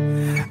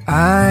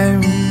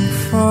 I'm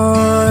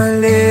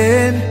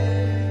falling.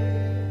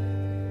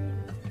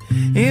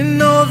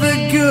 In all the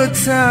good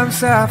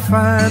times I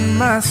find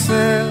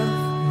myself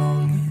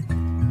longing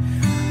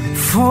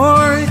for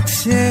a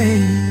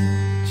change.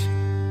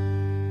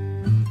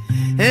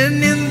 And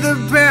in the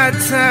bad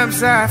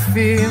times I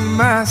feel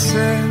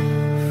myself.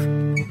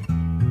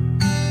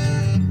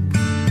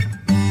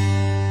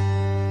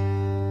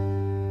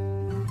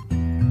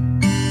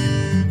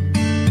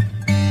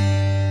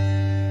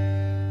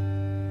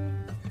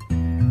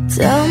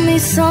 Tell me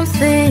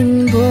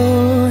something,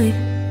 boy.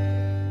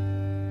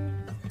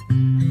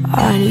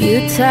 Are you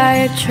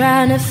tired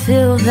trying to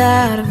fill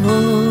that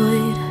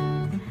void?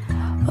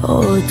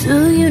 Or do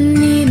you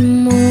need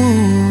more?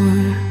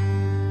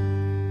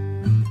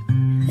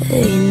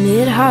 Ain't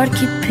it hard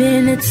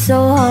keeping it so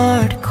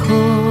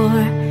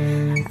hardcore?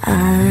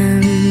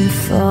 I'm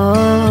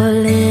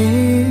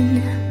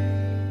falling.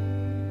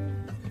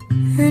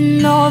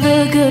 In all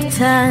the good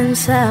times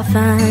I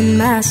find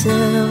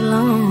myself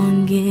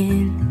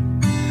longing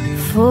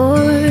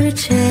for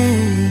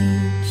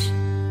change.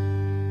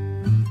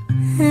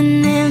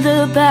 And in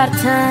the bad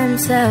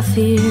times I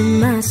fear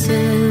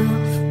myself.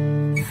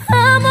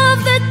 I'm off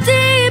the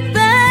deep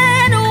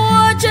end,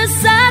 or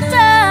just I'm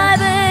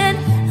diving.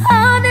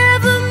 I'll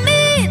never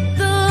meet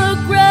the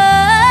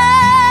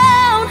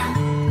ground.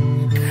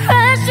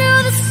 Crash to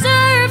the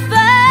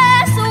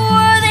surface,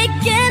 or they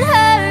can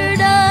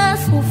hurt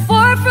us. We're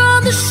far from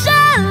the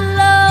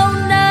shallow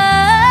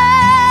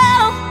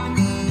now.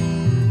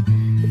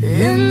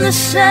 In the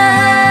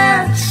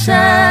shallow.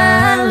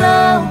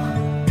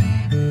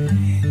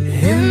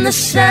 In the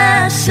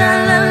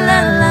shallow.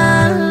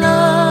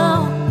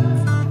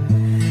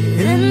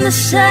 In the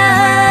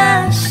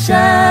shallow.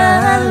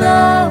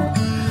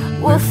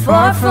 We're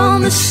far from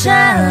the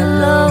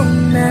shallow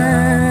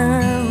now.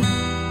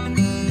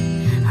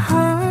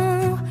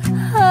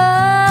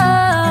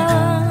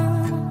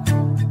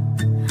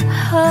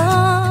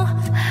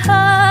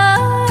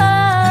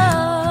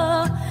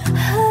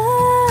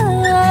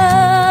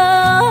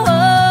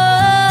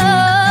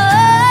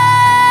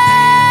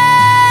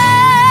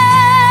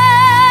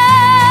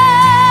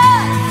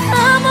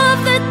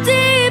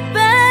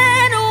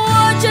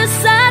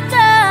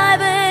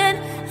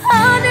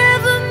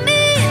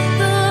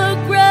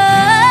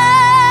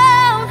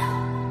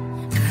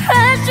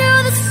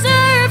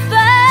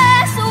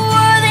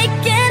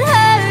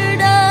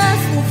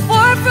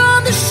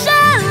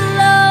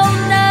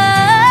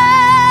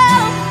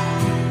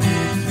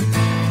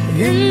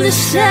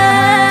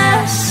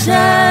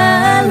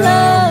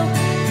 Shallow.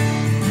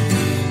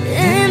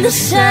 In the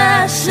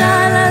shallow.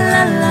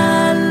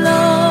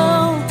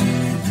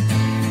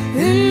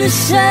 In the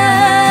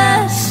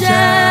shallow.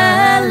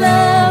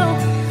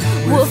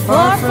 We're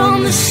far from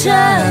the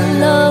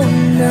shallow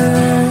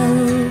now.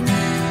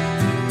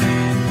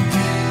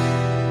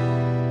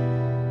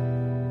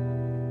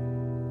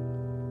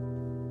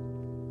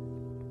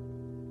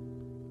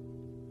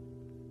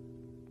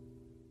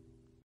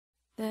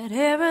 That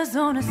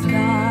Arizona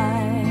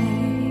sky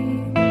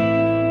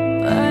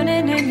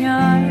burning in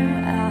your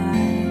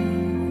eyes.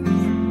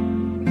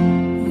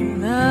 You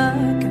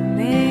look at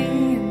me,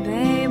 and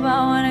babe, I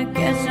wanna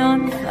catch on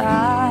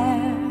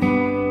fire.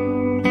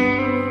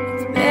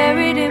 It's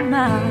buried in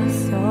my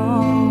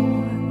soul,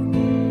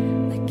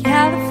 like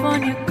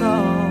California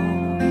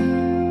gold.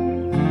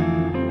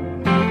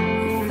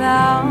 You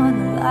found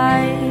the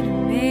light in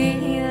me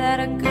that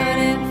I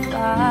couldn't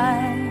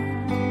find.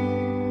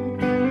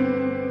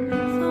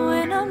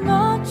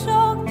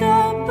 Choked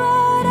up,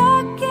 but I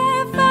can't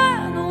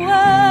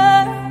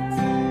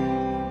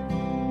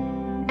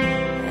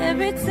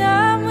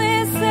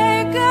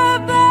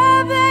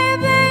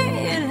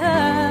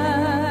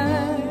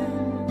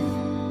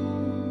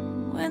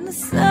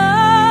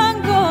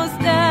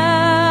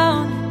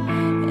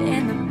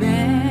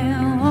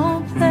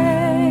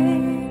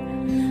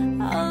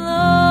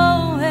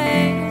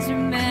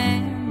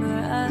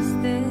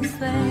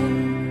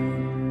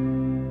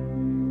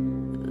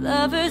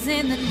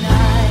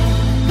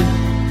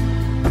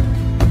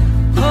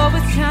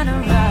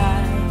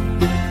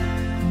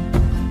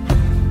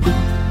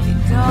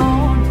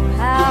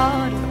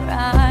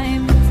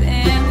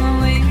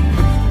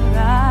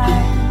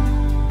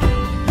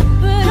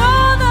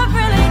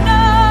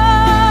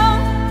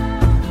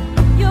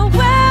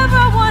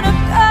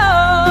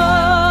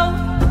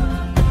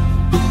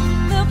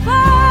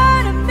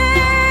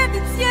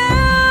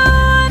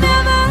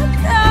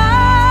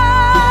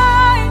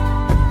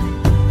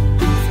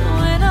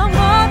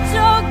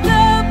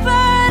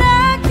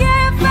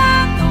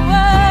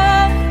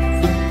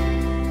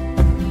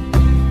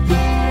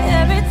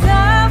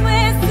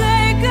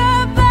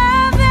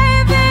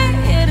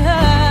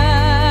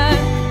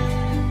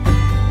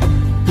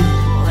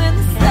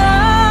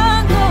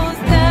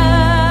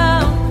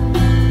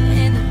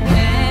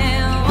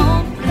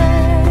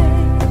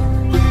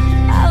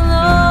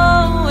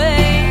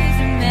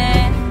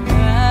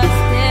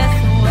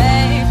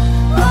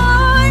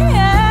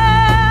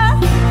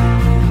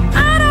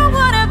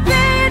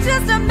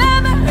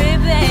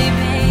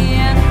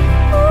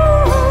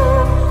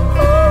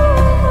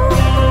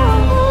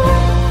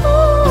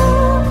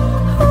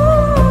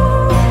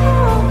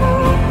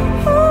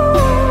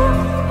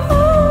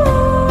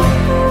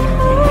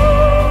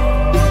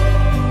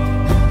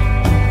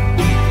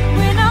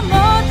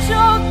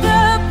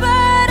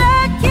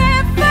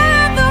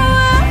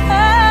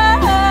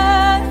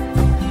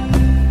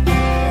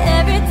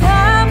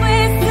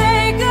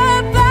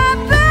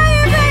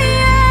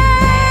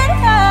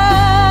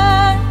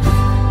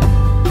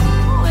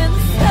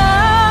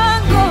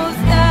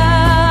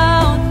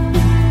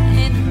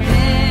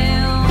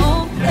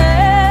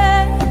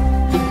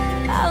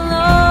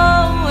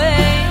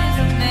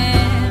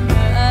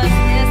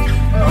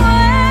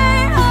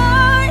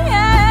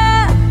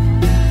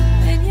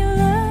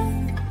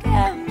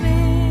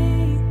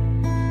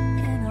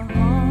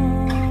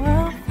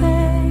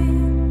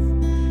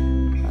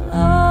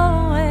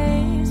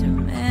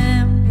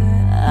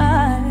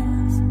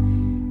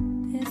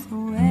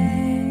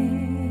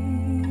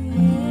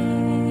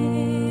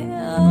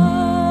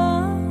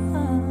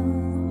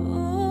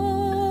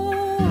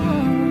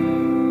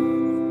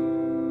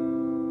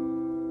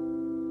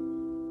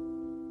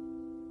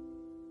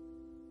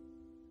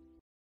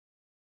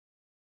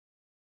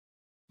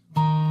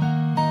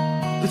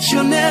but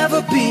you'll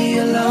never be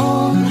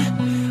alone.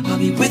 I'll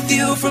be with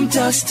you from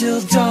dusk till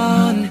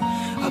dawn.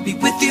 I'll be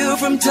with you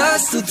from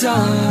dusk till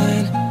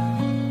dawn.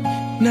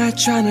 Not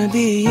trying to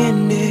be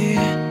in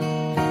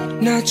there,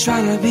 not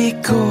trying to be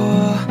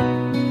cool,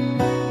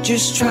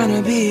 just trying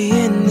to be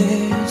in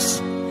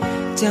this.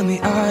 Tell me,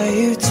 are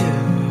you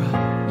too?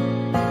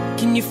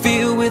 Can you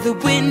feel where the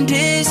wind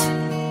is?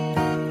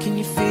 Can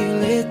you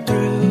feel it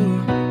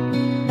through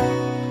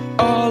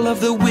all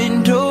of the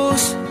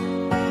windows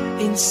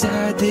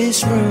inside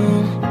this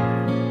room?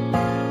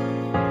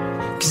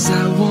 'Cause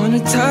I wanna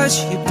touch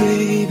you,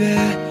 baby,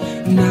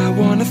 and I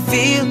wanna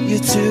feel you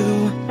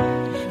too.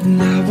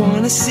 And I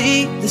wanna see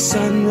the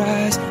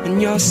sunrise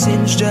and your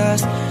sins,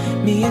 just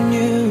me and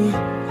you.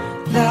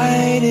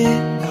 Light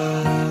it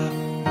up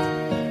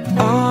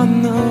on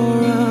the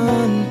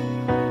run.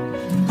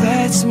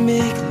 Let's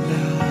make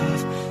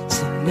love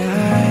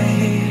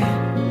tonight.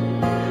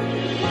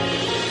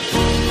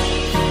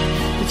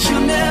 But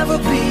you'll never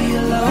be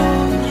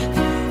alone.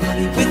 I'll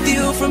be with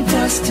you from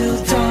dusk till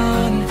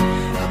dawn.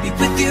 I'll be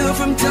with you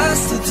from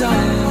dusk till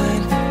dawn.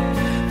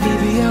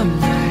 Baby, I'm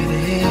right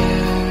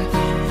here.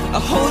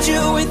 I'll hold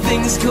you when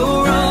things go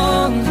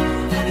wrong.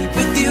 I'll be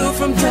with you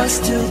from dusk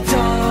till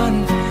dawn.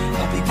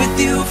 I'll be with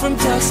you from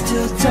dusk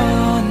till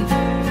dawn.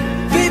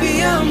 Baby,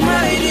 I'm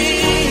right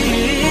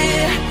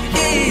here.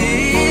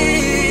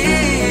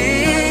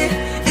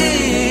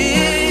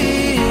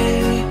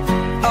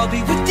 I'll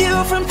be with you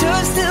from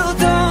dusk till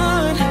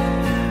dawn.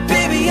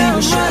 Baby, I'm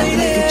right here.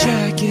 Like a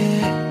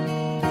jacket,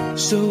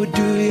 so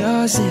do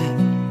yours in.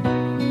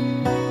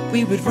 We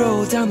would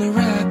roll down the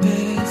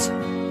rapids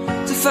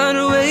to find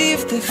a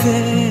wave that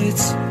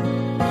fits.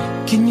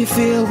 Can you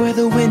feel where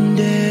the wind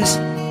is?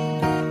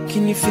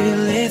 Can you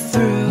feel it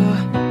through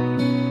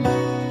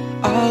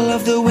all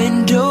of the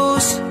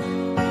windows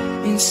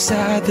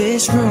inside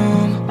this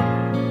room?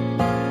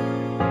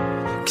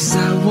 'Cause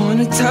I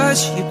wanna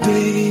touch you,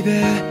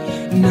 baby,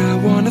 and I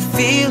wanna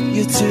feel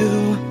you too.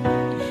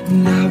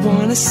 And I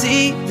wanna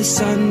see the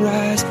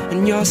sunrise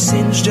and your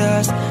sins,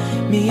 just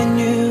me and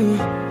you.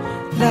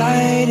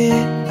 Light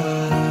it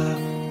up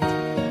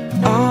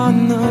on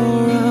the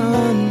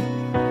run.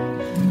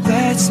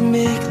 Let's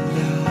make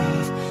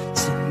love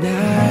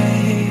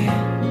tonight.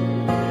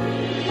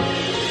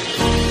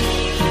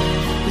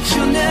 But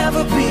you'll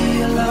never be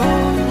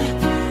alone.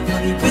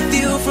 I'll be with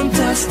you from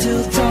dusk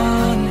till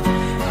dawn.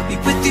 I'll be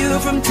with you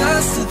from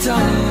dusk till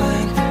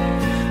dawn.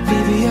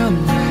 Baby, I'm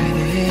right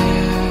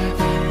here.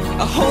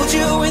 I'll hold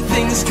you when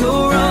things go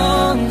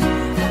wrong.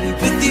 I'll be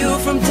with you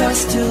from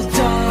dusk till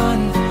dawn.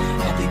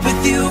 I'll be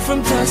with you from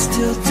dusk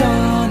till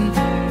dawn.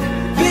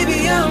 Baby,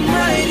 I'm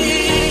right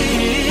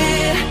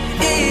here.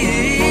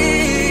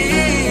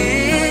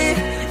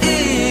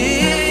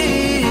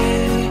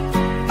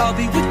 I'll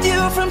be with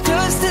you from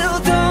dusk till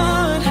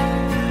dawn.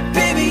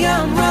 Baby,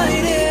 I'm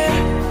right here.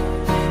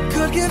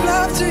 Could give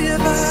love to your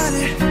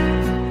body,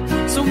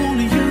 so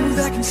only you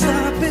that can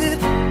stop it.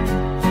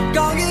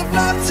 Gonna give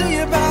love to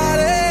your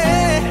body.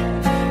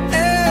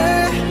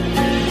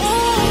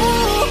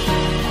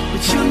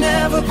 You'll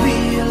never be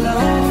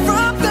alone.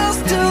 From dusk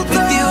till dawn.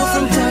 With you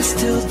from dusk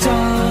till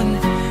dawn.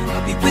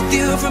 I'll be with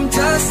you from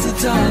dusk till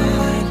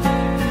dawn.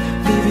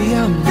 Baby,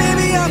 I'm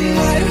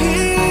right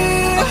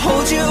here. I'll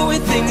hold you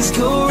when things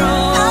go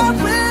wrong. I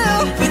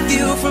will. With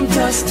you from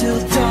dusk till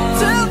dawn.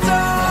 Till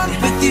dawn.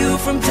 With you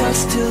from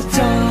dusk till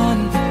dawn.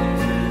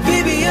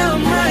 Baby,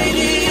 I'm right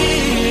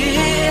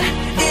here.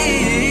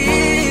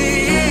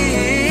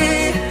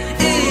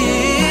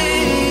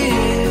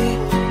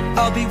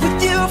 I'll be with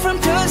you from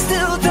dusk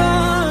till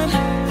dawn.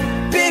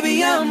 Baby,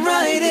 I'm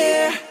right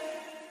here.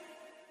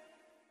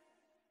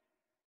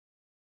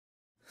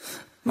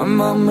 My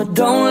mama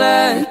don't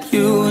like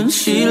you and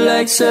she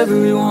likes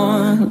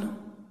everyone.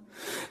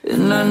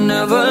 And I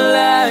never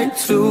liked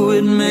to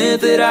admit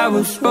that I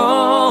was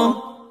wrong.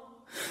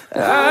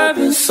 I've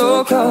been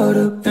so caught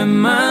up in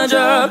my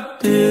job,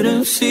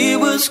 didn't see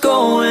what's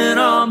going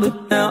on. But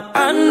now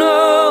I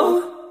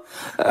know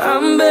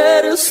I'm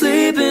better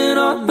sleeping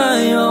on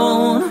my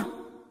own.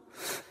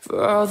 For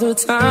all the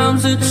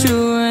times that you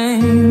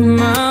rain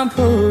my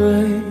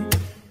parade,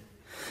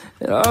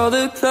 and all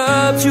the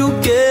clubs you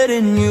get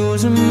in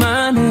using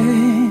my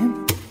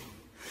name.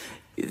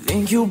 You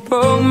think you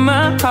broke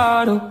my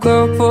heart, oh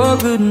girl, for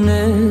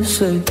goodness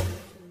sake.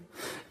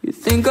 You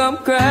think I'm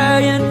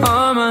crying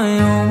on my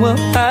own, well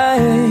I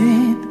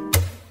ain't.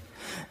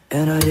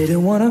 And I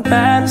didn't wanna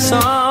write a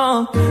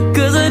song,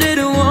 'cause I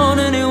didn't want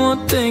anyone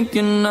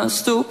thinking I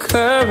still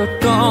care. I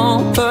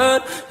don't, but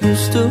you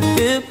still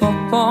hit my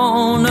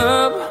phone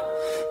up.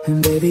 And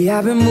baby,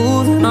 I've been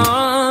moving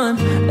on,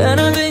 and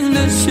I think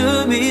there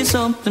should be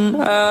something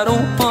I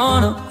don't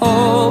wanna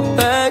hold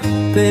back.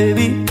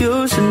 Baby, you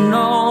should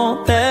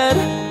know that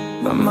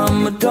my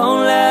mama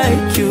don't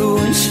like you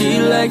and she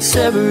likes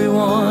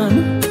everyone.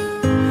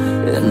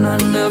 And I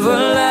never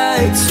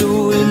liked to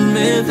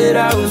admit that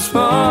I was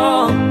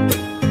wrong.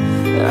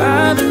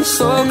 I've been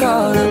so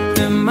caught up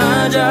in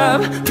my job,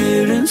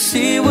 didn't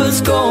see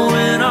what's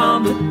going on.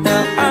 But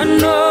now I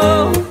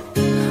know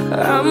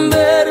I'm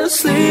better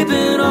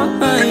sleeping on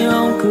my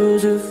own.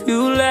 Cause if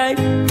you like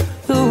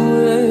the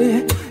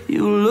way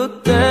you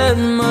look that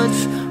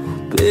much,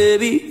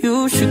 baby,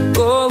 you should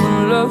go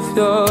and love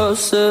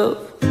yourself.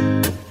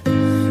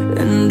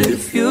 And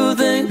if you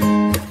think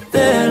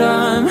that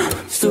I'm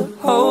still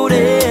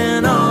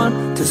holding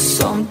on to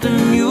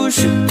something, you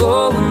should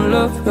go and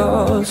love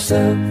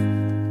yourself.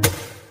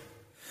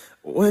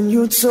 When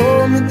you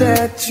told me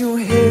that you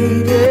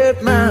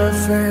hated my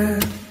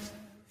friends,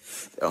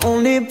 the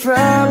only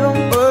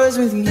problem was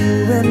with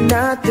you and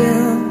not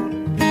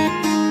them.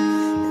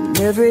 And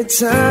every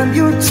time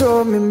you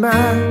told me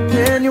my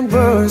opinion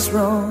was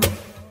wrong,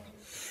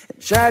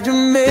 and tried to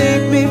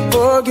make me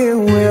forget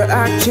where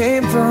I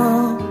came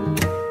from.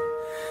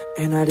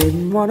 And I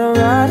didn't wanna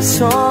write a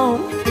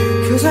song,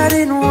 cause I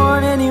didn't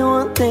want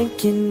anyone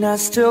thinking I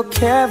still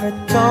care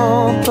at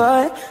all.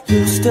 But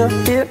you still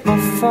hit my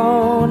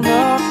phone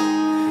up,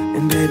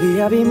 and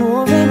baby, I'll be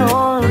moving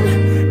on.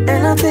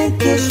 And I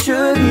think it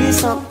should be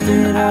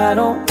something I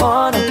don't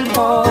wanna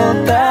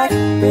hold back.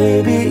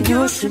 Baby,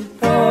 you should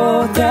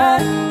know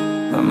that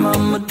my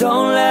mama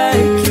don't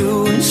like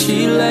you, and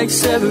she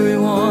likes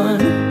everyone.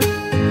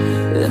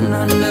 And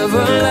I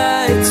never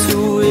like to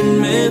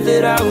admit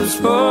that I was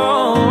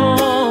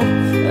wrong.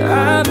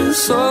 I've been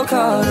so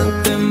caught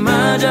up in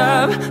my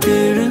job,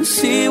 didn't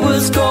see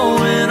what's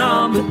going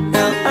on. But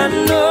now I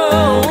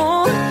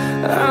know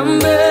I'm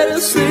better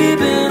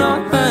sleeping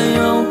on my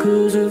own.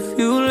 Cause if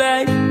you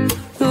like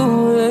the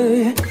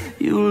way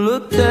you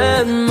look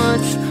that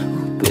much,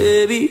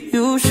 baby,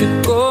 you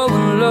should go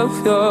and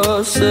love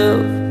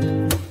yourself.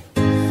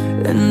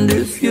 And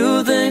if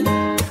you think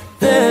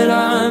that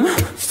I'm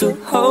still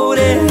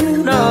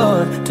holding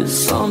on to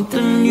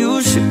something,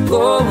 you should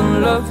go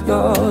and love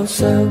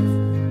yourself.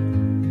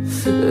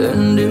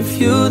 And if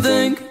you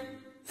think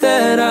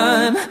that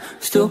I'm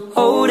still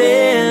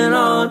holding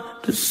on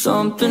to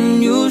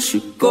something, you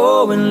should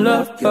go and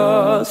love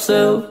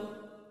yourself.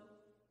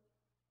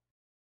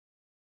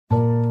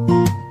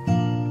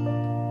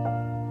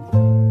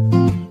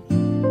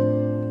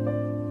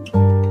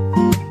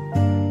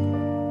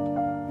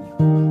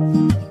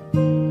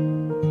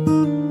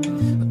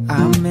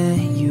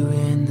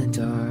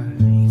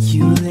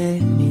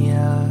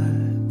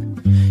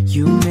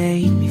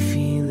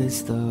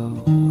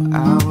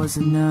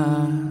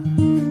 Enough.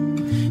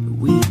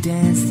 We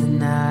danced the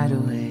night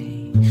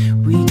away,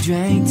 we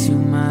drank too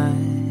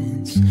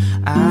much.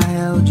 I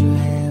held your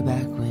hair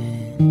back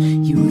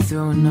when you were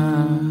throwing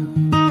up.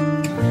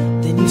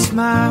 Then you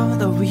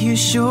smiled over your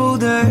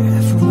shoulder.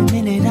 For a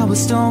minute I was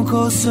stone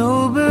cold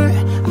sober.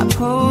 I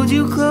pulled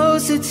you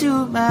closer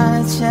to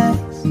my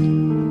chest,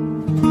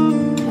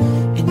 and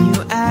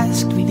you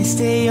asked me to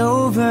stay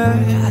over.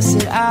 I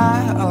said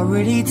I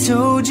already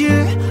told you,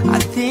 I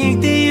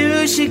think that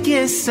you should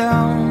get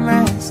some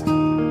rest.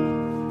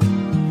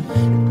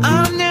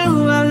 I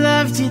knew I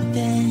loved you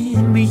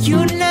then, but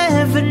you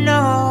never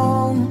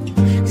know.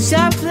 Cause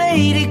I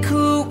played it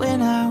cool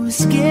when I was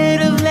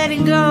scared of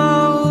letting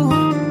go.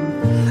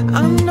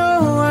 I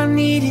know I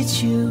needed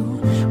you,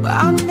 but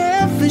I'll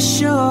never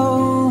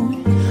show.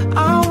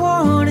 I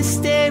wanna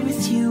stay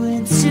with you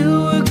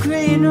until we're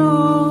growing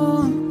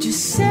old.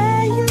 Just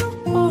say you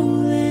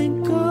won't let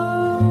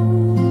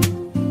go.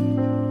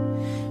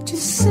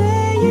 Just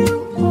say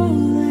you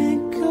won't let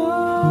go.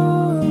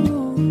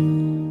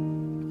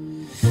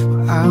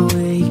 I'll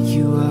wake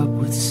you up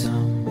with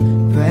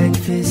some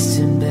breakfast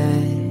in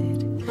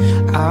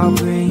bed. I'll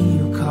bring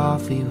you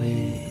coffee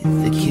with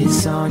the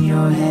kiss on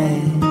your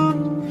head.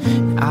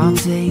 I'll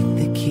take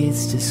the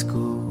kids to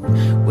school,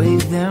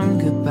 wave them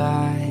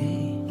goodbye.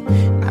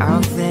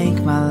 I'll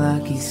thank my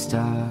lucky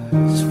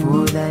stars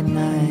for that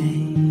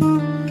night.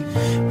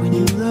 When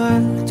you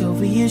looked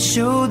over your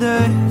shoulder,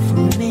 for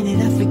a minute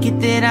I forget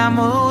that I'm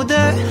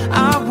older.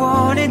 I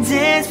wanna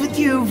dance with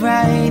you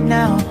right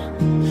now.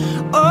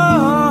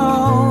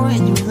 Oh,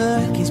 and you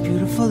look as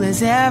beautiful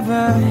as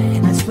ever,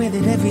 and I swear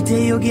that every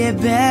day you'll get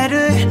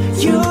better.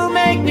 You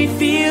make me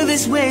feel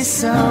this way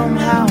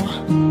somehow.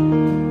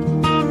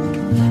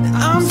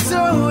 I'm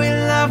so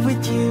in love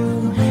with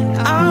you,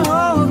 I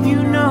hope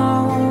you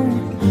know.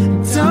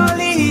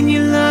 Darling,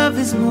 your love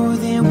is more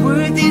than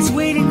worth its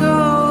weight in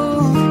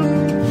gold.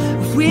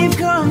 We've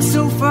come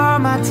so far,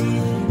 my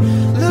dear,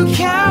 look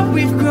how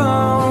we've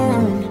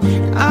grown.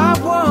 I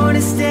wanna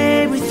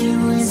stay with you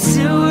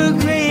until we're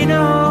great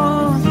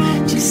old.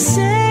 Just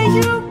say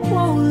you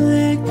won't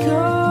let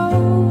go.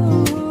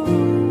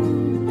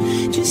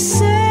 Just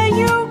say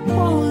you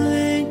won't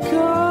let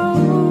go.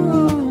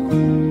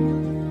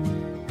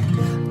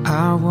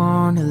 I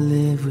wanna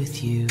live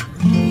with you,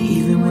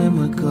 even when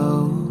we're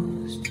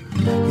ghosts.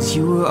 Cause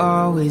you were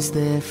always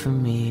there for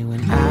me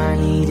when I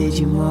needed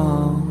you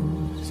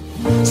most.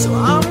 So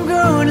I'm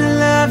gonna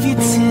love you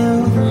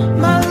till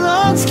my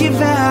lungs give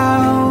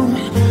out.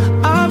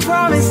 I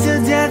promise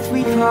till death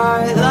we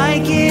part,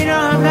 like in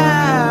our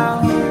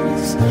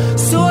vows.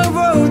 So I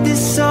wrote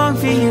this song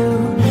for you,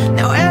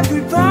 now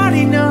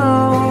everybody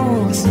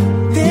knows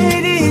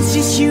that it's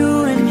just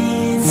you and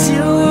me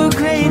until we're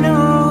great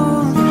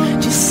old.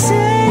 Just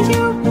say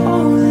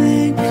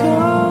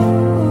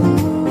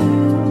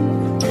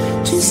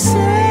Just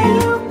say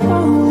you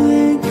won't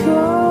let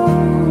go.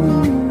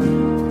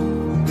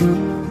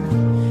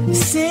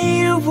 Say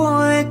you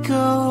won't let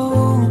go.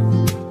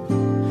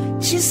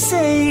 Just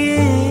say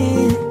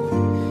it.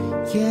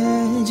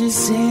 Yeah, just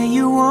say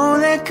you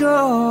won't let go.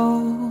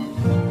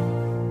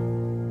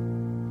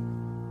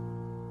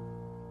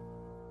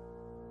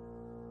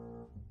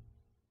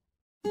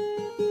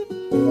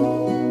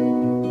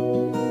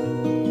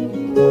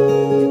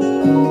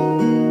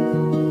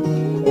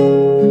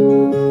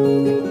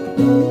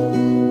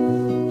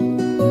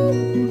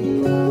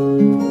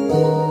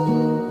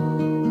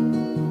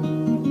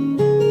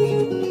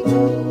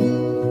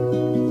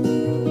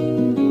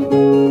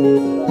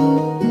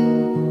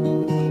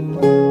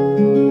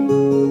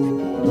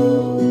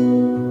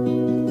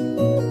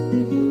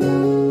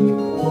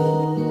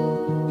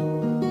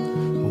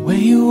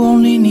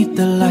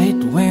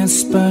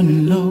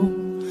 Burning low,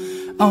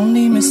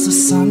 only miss the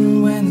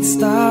sun when it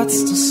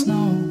starts to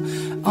snow.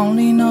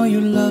 Only know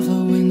you love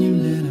her when you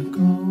let her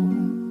go.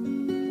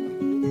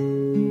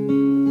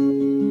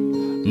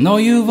 Know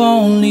you've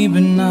only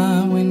been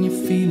high when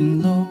you're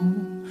feeling low.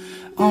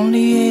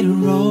 Only hate a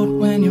road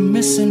when you're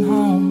missing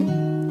home.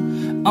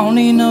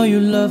 Only know you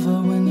love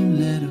her when you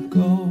let her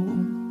go.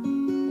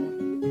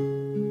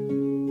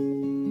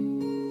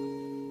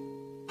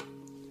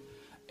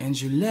 And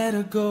you let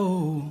her go.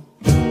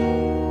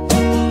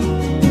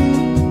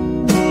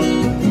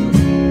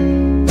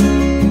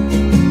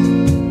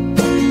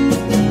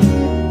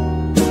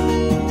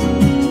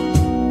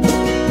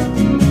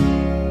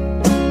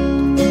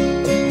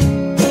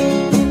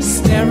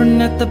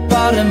 At the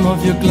bottom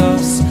of your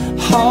glass,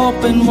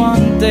 hoping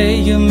one day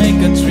you'll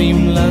make a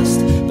dream last.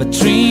 But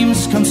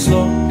dreams come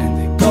slow and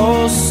they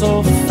go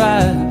so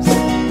fast.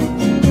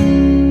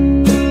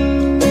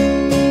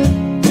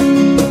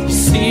 You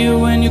see it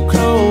when you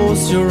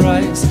close your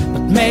eyes,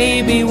 but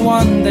maybe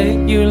one day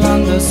you'll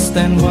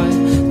understand why.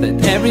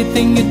 That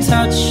everything you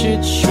touch,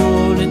 it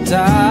surely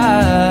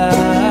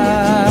dies.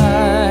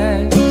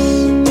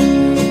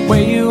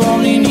 Where you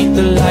only need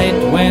the light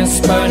when it's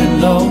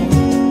burning low.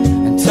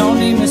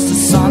 Only miss the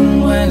sun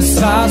when it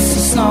starts to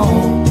snow.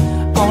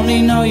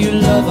 Only know you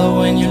love her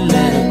when you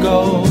let her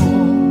go.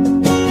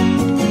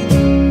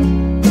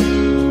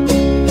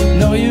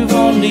 Know you've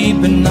only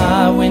been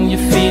high when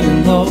you're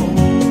feeling low.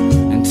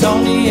 And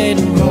only hate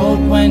the road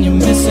when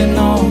you're missing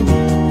home.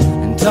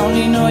 And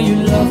only know you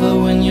love her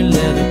when you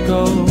let her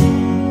go.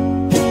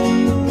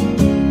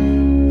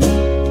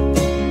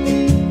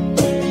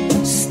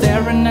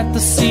 Staring at the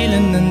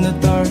ceiling in the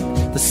dark,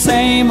 the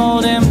same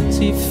old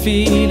empty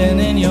feeling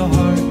in your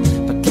heart.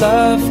 But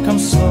love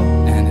comes slow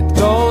and it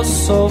goes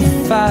so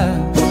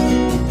fast.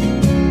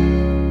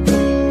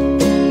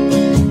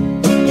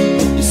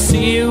 You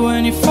see it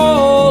when you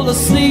fall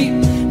asleep,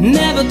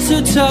 never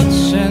to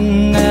touch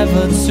and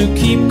never to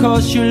keep.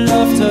 Cause you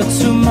loved her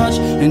too much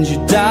and you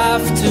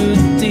dive too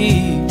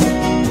deep.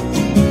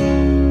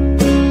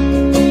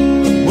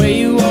 Where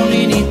you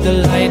only need the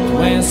light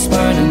when it's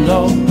burning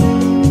low.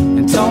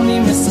 Only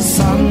miss the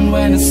sun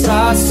when it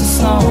starts to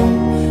snow.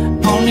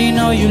 Only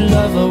know you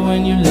love her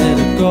when you let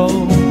her go.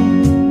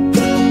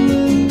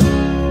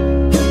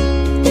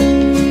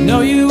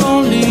 Know you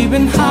only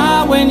been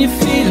high when you're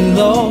feeling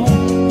low.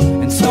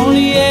 It's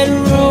only hate a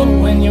road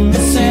when you're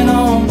missing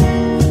home.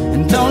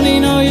 And only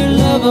know you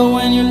love her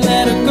when you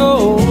let her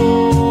go.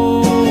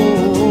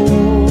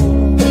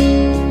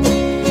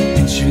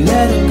 And you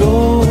let her go.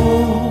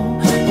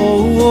 Oh,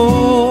 oh,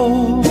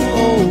 oh.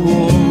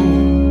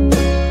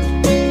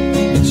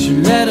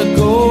 Let her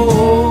go.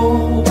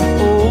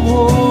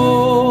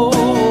 Oh,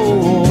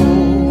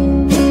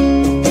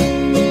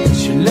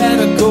 you let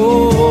her go.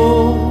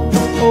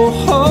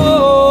 Oh,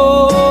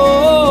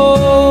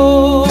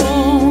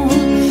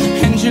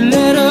 and you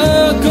let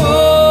her go.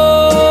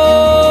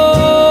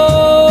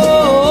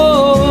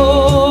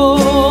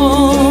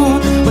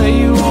 Where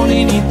you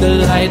only need the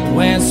light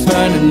when it's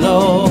burning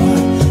low.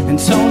 And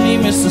only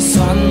miss the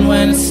sun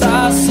when it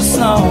starts to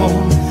snow.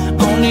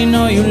 Only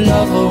know you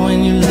love her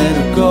when you let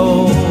her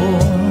go.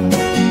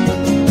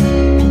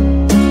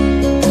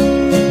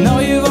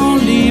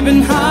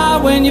 High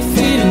when you're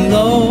feeling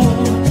low.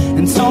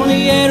 And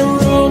only hate a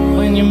road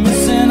when you're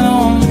missing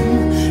home.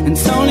 And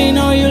only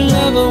know you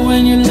love her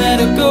when you let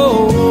her go.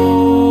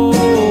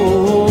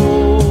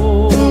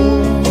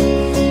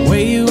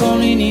 Where you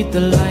only need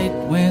the light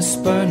when it's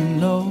burning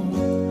low.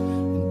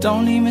 And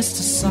only miss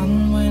the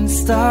sun when it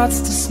starts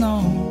to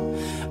snow.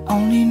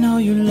 Only know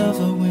you love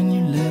her when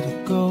you let her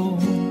go.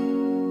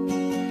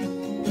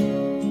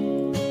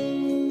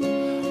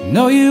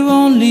 Know you've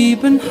only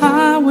been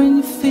high when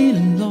you're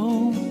feeling low.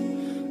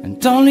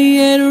 Only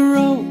hate a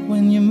road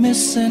when you're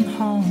missing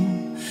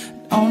home.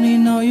 Only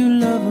know you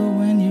love her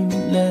when you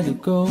let her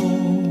go.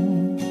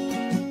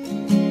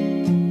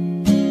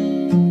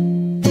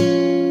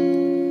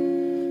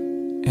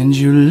 And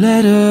you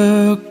let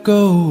her go.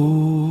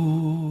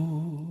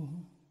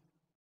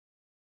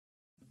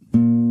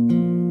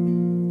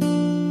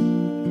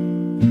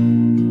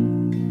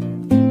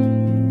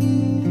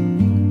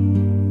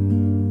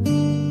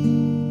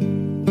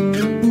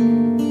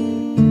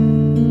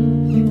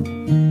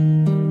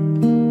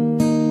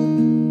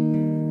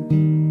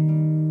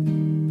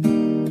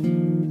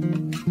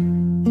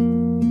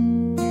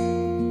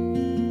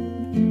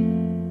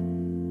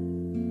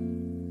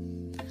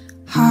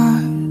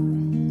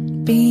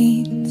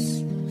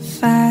 beats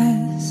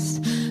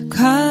fast,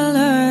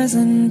 colors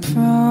and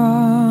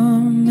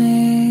promises.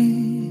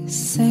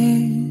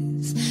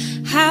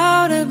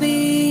 How to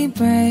be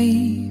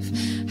brave,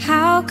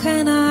 how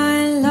can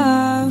I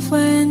love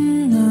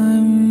when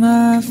I'm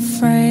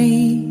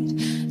afraid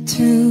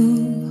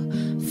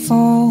to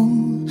fall?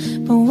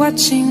 But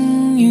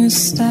watching you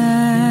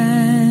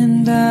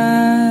stand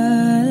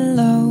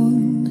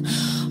alone,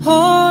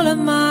 all of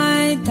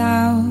my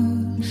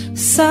doubt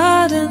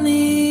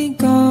suddenly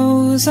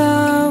goes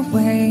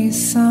away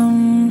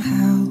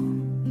somehow.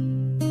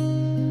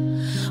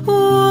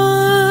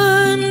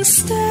 One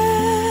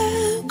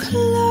step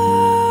closer.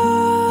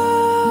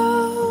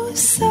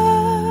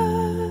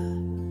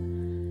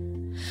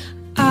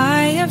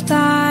 I have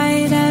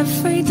died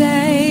every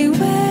day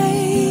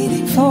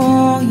waiting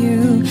for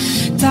you.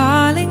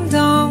 Darling,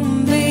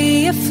 don't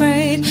be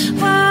afraid.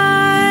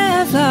 I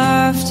have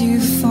loved you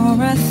for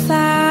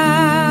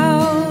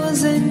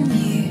 1,000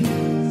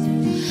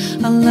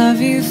 years. I'll love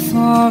you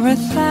for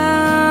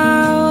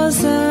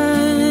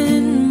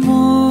 1,000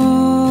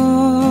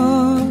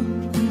 more.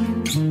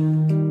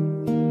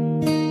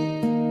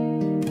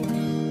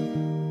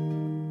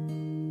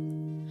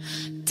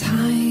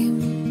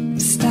 Time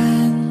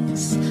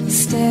stands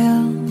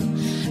still,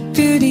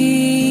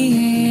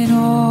 beauty in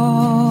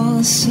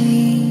all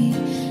she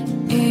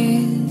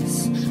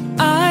is.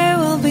 I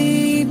will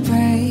be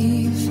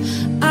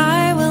brave,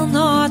 I will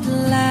not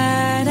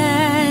let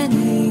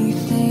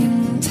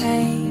anything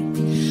take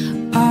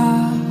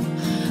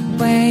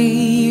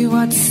away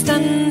what's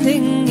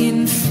standing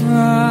in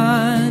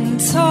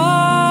front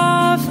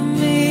of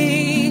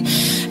me.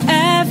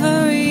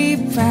 Every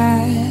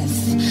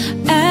breath,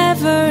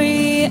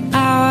 every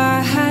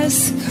hour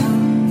has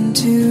come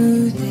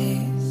to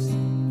this.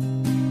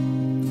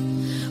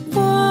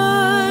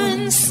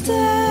 One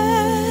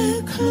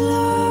step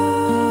closer.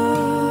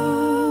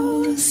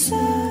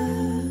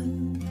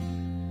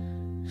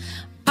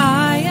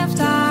 I have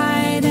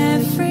died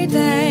every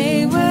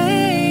day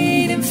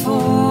waiting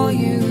for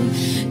you.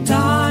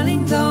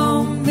 Darling,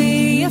 don't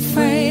be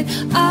afraid.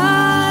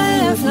 I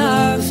have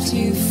loved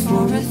you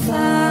for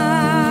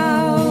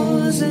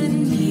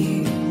 1,000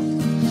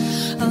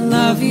 years. I'll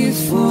love you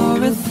for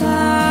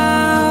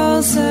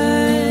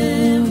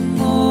 1,000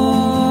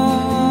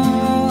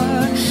 more.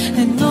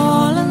 And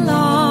all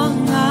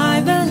along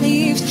I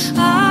believed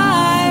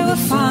I would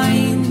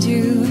find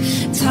you.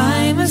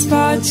 Time has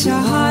brought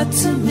your heart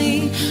to me.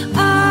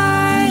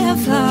 I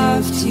have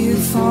loved you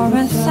for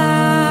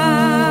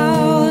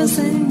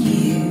 1,000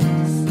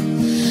 years.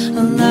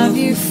 I'll love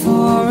you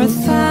for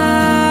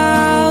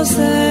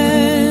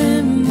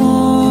 1,000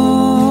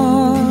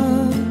 more.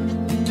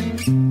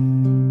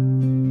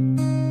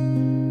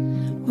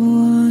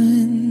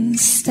 One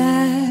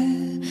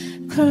step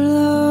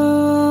closer.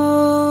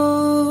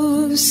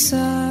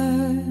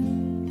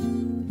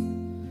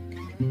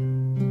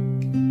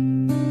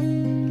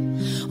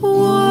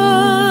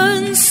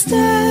 One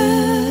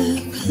step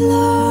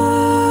closer.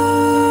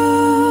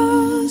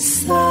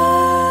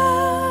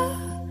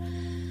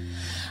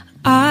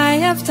 I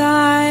have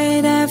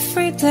died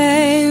every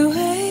day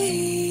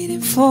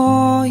waiting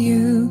for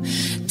you.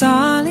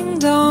 Darling,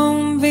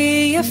 don't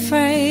be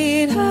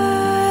afraid.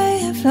 I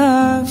have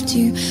loved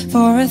you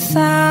for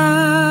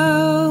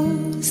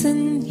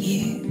 1,000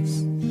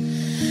 years.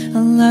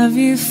 I'll love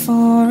you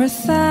for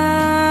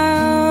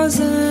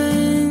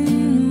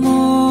 1,000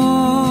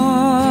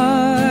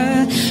 more.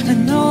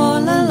 And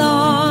all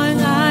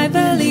along I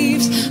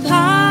believed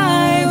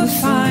I would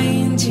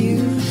find you.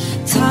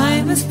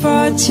 Time has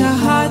brought your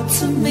heart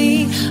to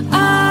me.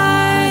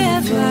 I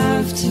have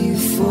loved you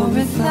for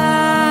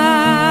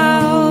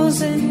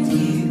 1,000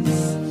 years.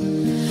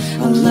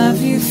 I'll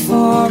love you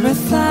for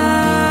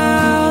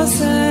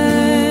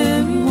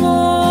 1,000 more.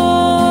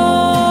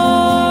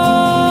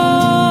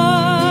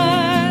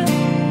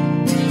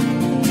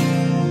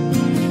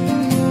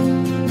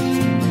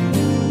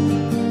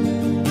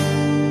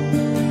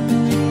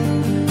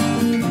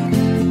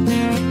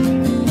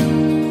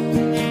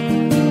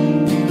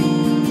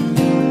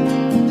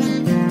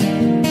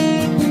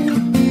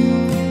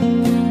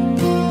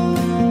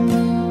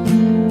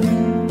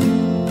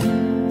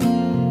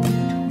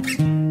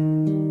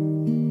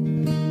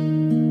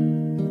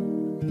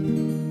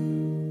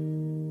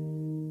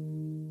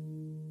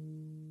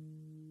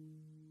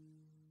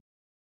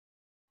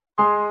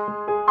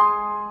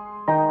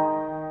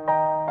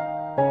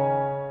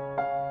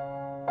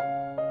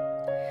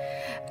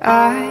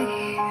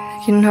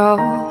 I can hold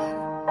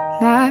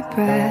my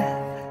breath.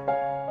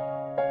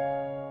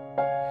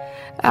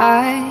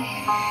 I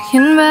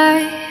can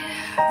bite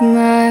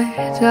my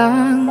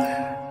tongue.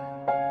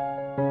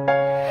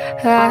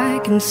 I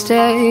can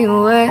stay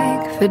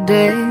awake for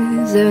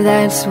days if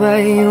that's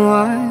what you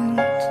want.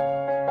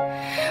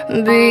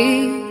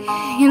 Be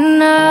your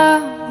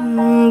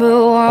number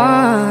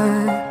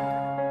one.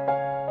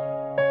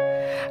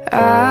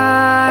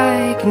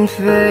 I can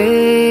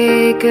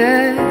fake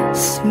a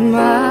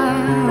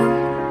smile.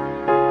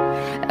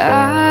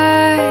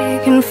 I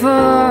can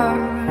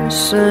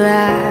force a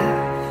laugh.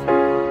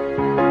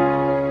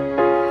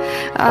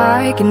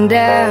 I can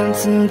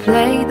dance and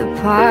play the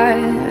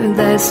part.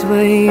 That's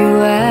what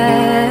you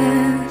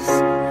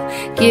ask.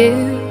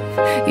 Give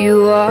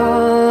you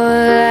all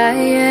I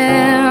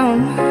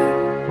am.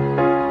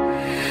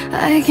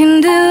 I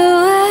can do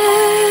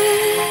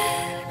it.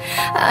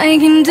 I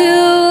can do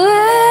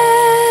it.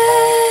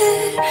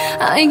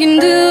 I can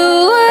do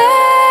it.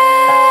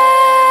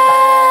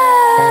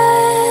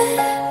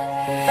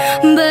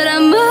 But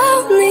I'm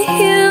only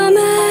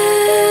human,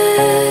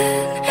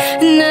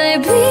 and I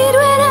bleed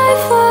when I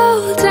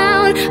fall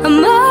down. I'm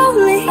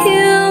only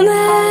human,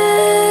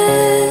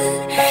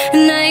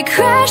 and I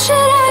crash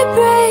and I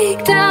break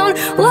down.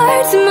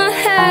 Words in my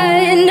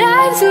head,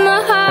 knives in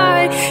my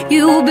heart.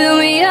 You build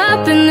me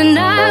up and then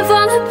I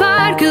fall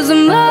apart, 'cause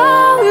I'm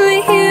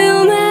only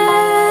human.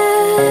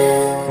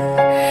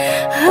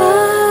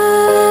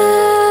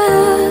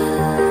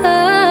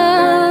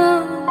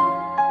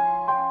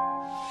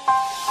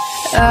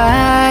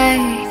 I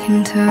can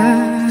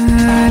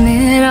turn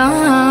it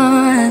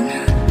on,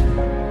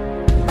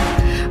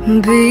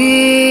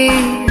 be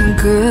a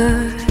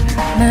good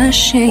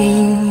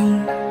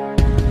machine.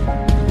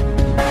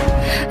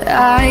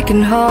 I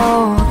can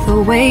hold the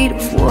weight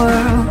of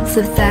worlds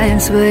if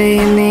that's what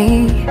you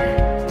need.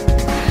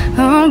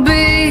 I'll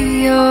be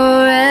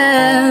your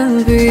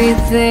everything.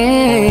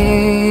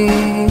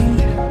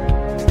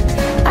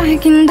 I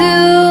can do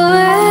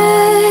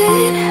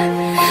it.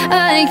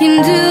 I can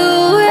do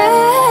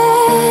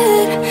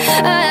it.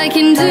 I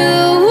can do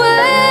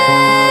it.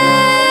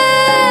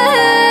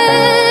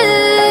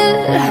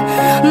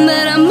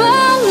 But I'm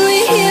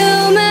only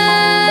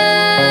human,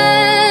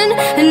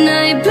 and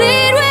I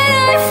bleed when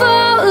I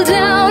fall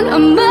down.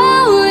 I'm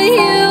only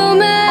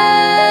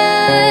human,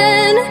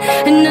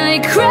 and I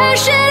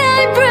crash and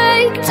I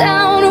break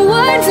down.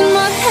 Words in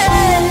my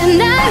head,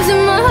 knives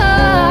in my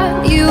heart.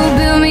 You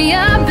build me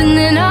up and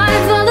then I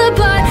fall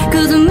apart,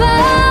 'cause I'm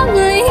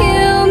only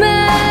human.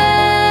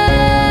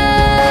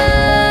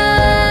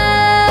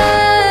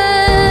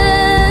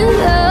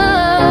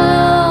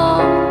 Oh.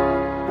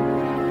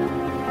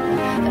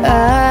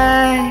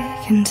 I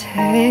can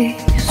take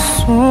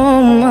so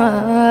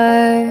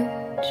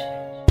much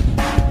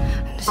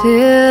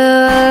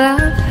till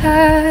I've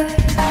had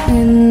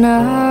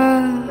enough.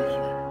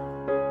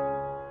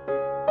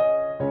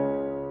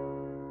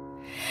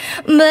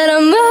 But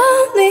I'm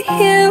only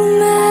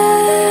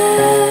human,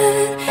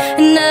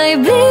 and I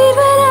bleed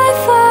when I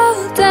fall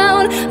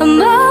down. I'm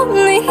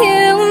only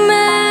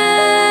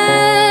human,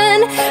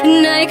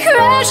 and I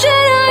crash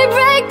and I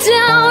break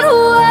down.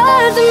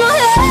 Words in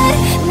my head,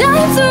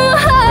 knives in my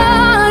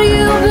heart.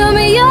 You build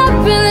me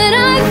up and then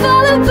I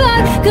fall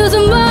apart, 'cause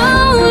I'm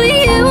only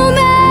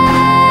human.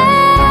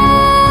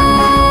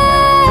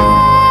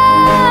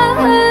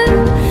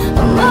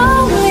 I'm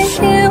only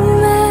human.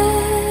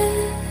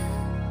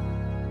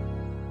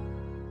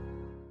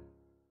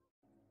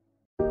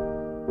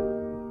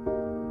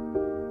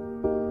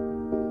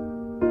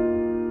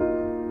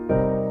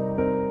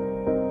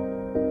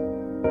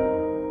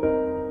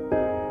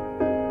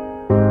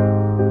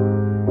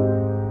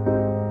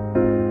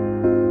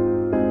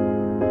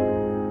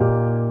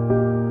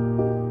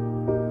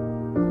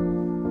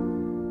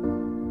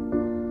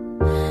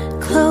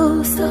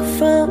 Closer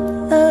from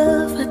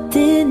love, I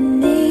didn't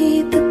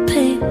need the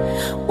pain.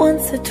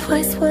 Once or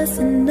twice was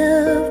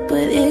enough,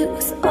 but it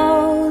was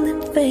all in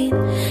vain.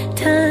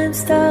 Time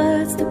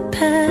starts to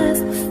pass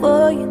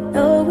before you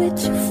know it,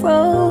 you're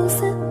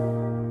frozen.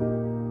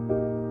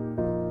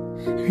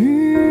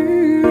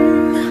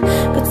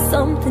 But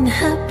something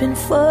happened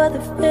for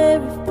the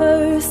very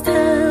first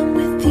time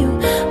with you.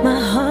 My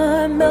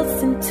heart melts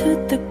into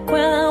the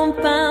ground,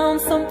 found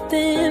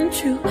something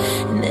true.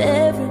 And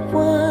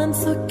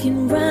everyone's looking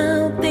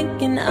round,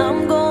 thinking I'm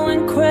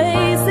going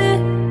crazy.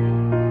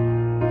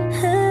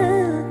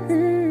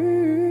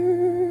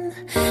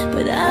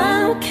 But I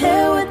don't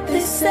care what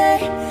they say,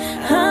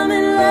 I'm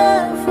in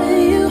love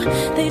with you.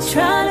 They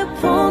try to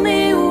pull me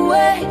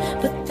away,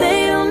 but they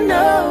don't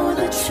know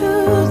the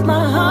truth.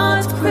 My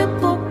heart's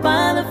crippled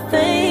by the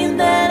vein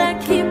that I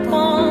keep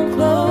on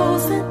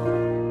closing.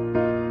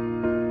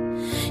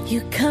 You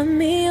cut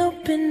me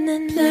open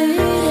and I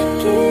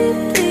keep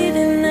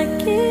bleeding, I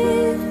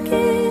keep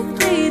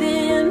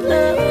bleeding,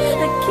 love.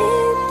 I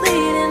keep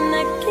bleeding,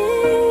 I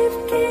keep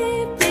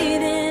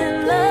bleeding,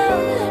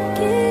 love.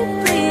 Keep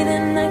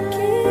bleeding, I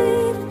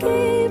keep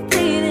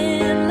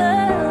bleeding,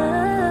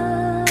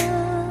 love.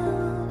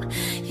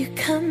 You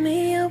cut me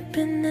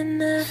open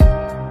and I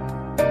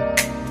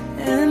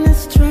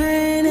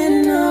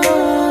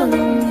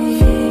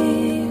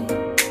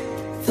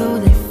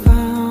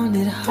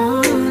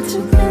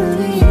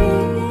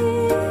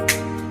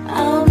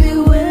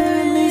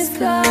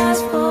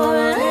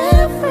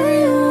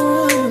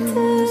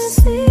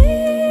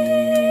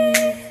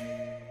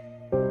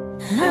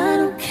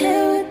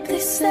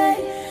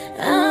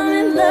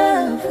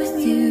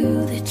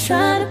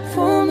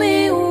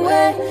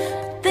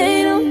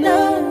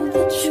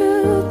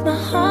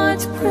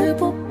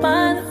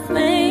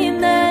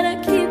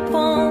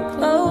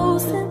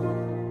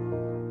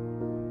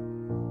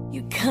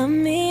cut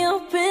me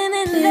open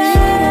and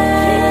down.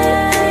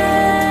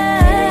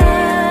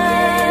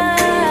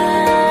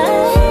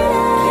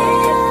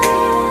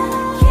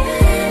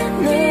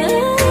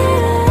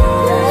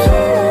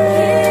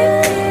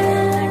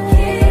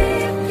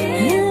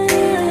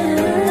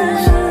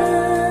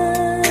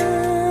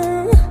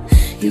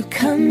 You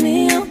cut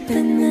me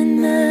open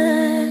and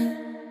down.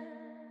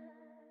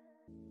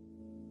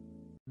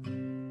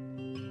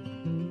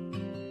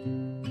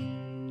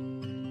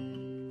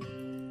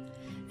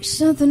 There's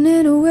something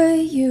in the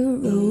way you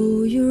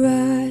roll your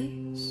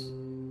eyes,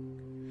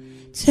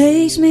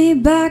 takes me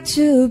back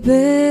to a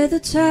better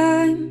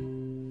time,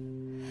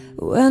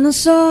 when I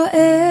saw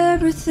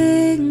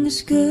everything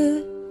is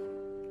good,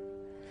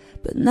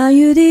 but now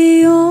you're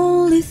the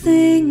only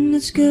thing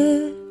that's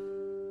good.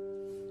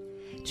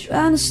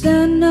 Trying to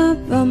stand up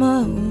on my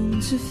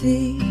own 2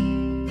 feet.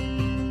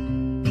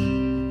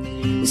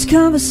 This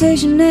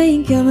conversation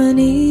ain't coming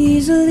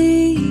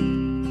easily,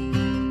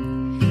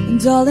 and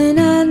darling,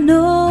 I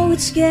know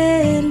it's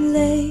getting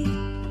late.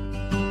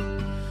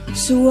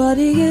 So what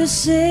do you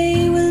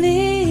say we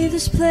leave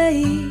this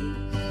place?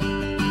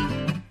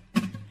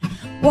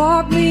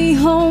 Walk me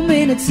home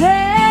in a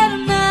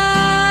tonight.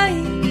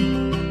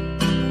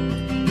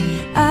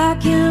 I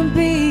can't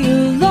be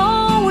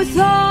alone with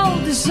all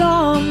this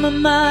on my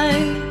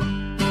mind.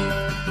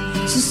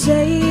 So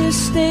say you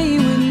stay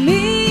with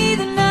me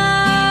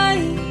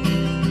tonight,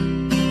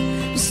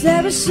 'cause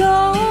there is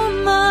so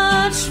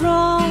much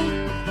wrong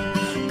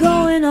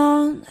going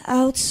on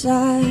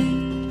outside.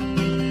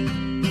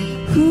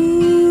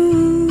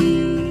 Ooh.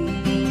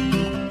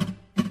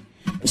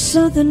 There's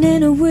something in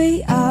the way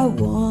I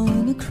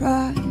wanna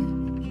cry,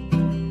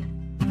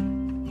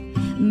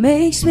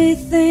 makes me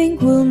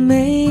think we'll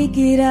make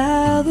it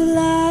out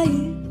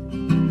alive.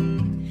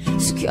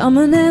 So come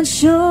on and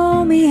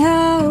show me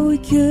how we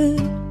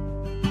could.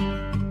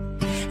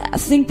 I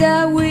think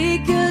that we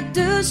could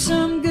do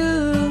some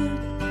good.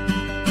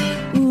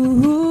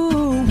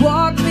 Ooh,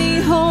 walk me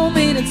home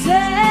in a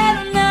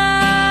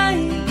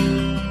tonight.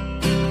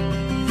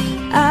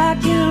 I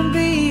can't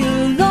be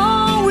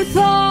alone with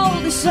all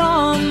this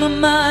on my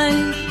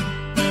mind.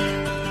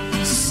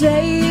 So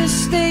say you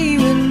stay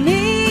with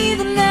me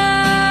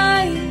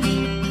tonight,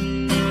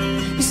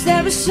 'cause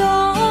there is so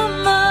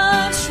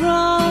much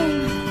wrong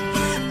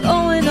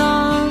going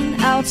on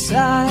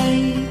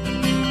outside.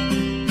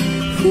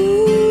 Ooh.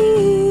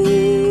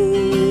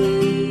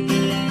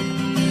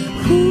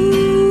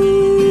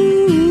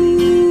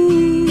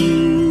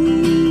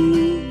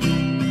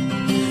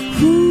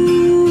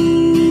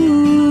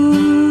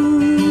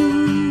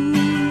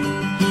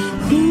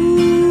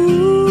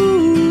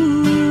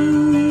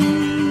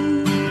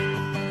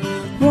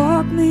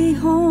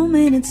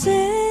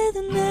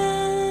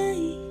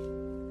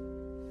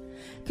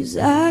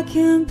 I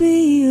can't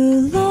be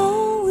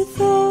alone with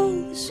all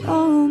this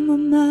on my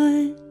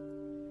mind.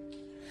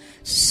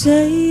 So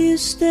say you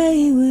stay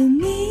with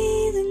me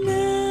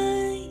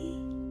tonight,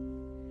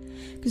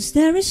 'cause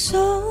there is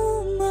so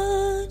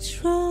much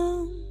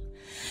wrong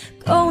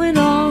going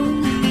on.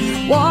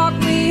 Walk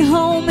me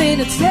home in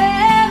a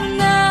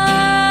tonight,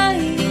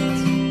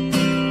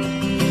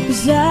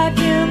 'cause I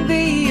can't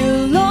be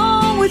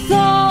alone with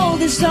all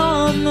this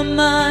on my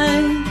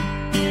mind.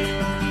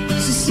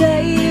 So say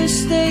you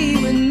stay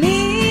with me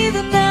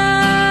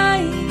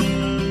tonight,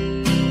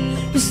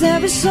 'cause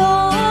there is so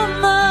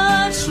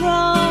much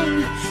wrong.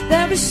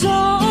 There is so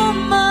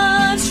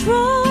much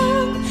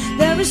wrong.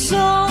 There is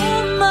so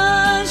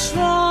much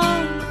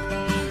wrong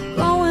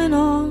going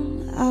on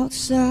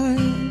outside.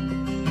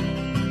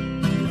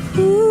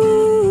 Ooh.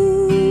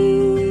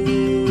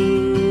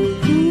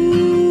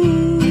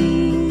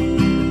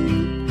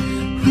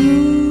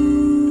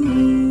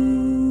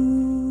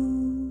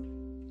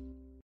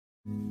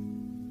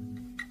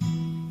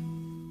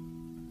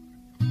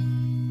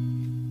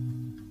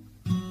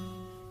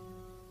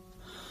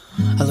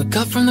 I look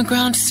up from the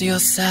ground to see your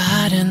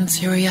sad and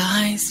teary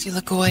eyes. You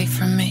look away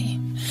from me,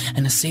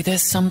 and I see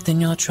there's something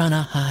you're trying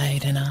to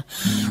hide. And I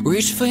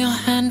reach for your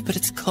hand, but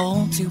it's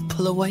cold. You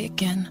pull away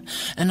again,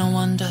 and I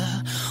wonder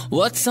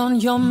what's on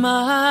your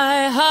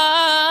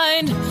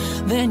mind.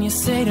 Then you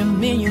say to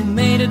me you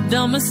made a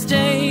dumb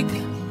mistake.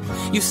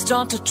 You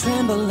start to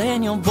tremble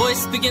and your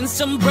voice begins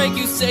to break.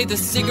 You say the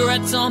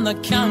cigarettes on the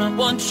counter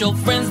want your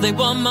friends, they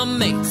want my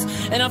mates.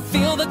 And I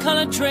feel the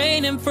color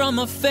draining from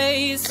my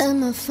face.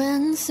 And my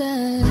friend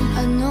said,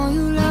 I know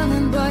you love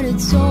him, but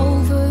it's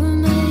over,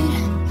 mate.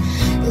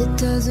 It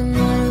doesn't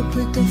matter,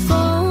 put the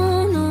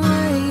phone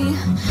away.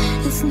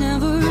 It's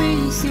never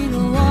easy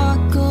to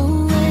walk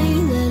away.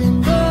 Let him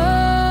go,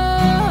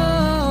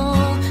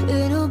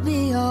 it'll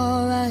be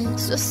alright.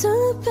 So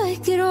send it back,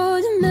 get all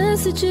the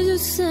messages you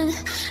sent.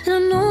 And I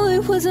know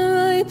it wasn't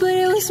right, but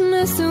it was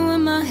messing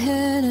with my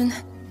head. And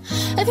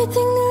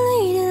everything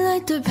deleted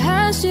like the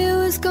past year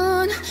was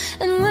gone.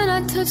 And when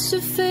I touched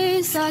your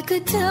face, I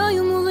could tell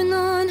you moving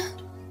on.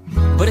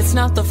 But it's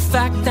not the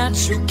fact that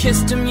you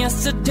kissed him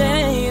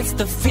yesterday. It's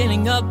the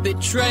feeling of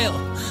betrayal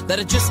that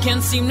I just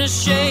can't seem to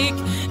shake.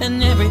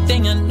 And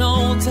everything I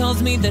know tells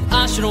tells me that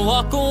I should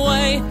walk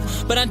away,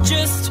 but I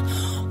just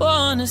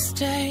wanna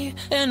stay.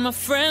 And my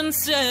friend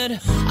said,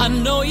 I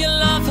know you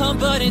love her,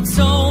 but it's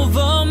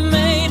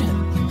overmade.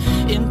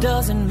 It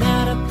doesn't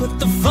matter, put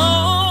the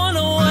phone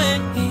away.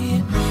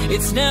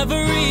 It's never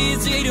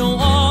easy to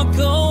walk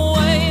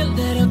away.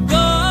 Let her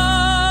go,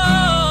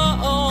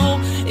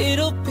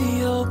 it'll be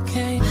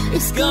okay.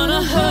 It's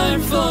gonna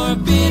hurt for a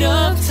bit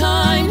of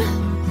time,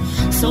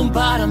 so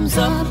bottoms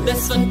up,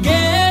 let's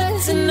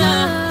forget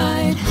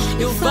tonight.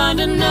 You'll find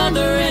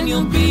another and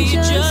you'll be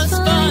just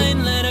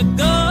fine. Let her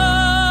go.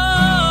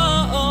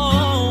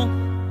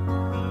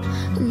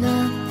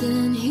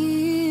 Nothing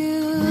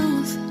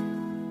heals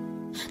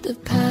the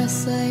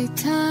past like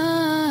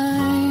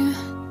time,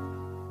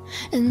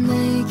 and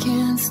they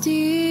can't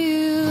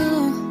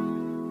steal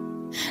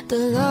the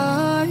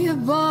love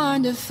you're born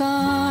to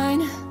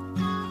find.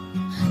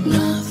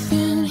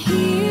 Nothing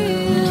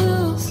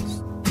heals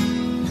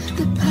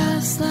the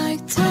past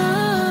like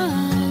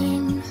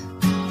time,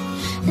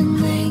 and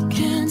they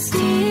can't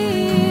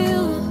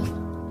steal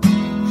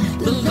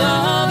the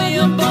love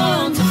you're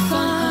born to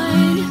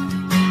find.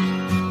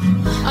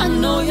 I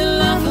know you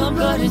love her,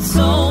 but it's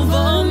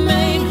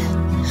overmade.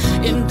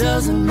 It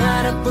doesn't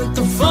matter, put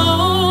the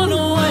phone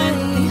away.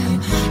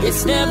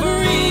 It's never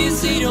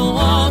easy to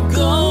walk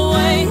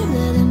away.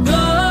 Let it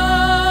go,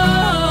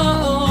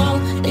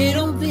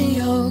 it'll be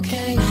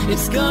okay.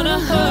 It's gonna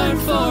hurt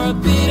for a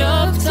bit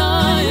of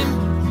time,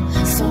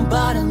 so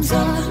bottoms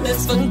up,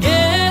 let's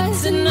forget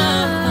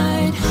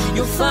tonight.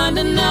 You'll find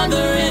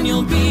another and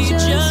you'll be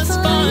just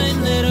fine.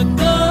 Let her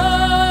go,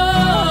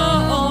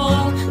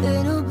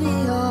 it'll be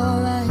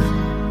alright.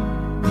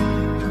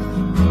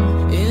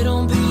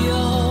 It'll be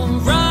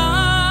alright.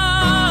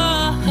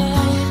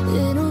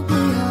 It'll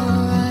be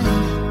alright.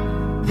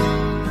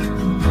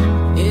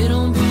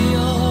 It'll be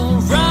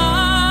alright.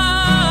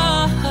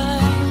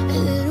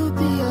 It'll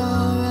be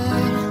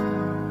alright.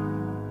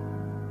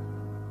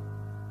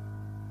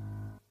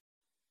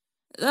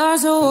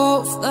 There's a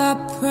wolf that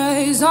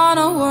preys on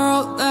a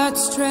world that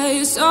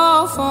strays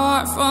so far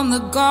from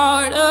the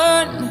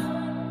garden.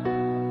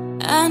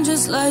 And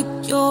just like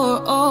your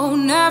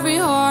own, every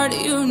heart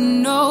you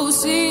know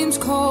seems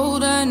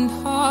cold and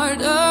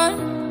hardened.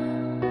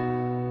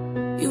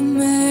 You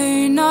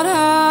may not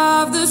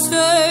have the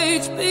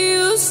stage, but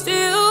you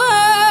still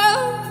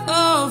have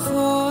a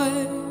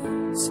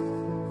voice.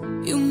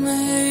 You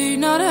may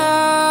not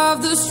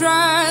have the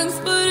strength,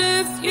 but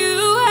if you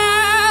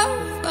have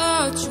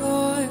a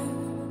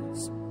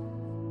choice,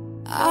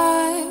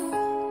 I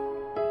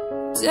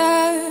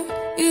dare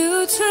you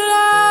to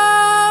love.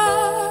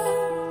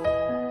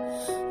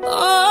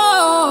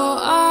 Oh,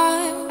 I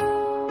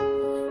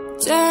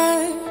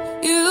dare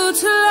you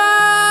to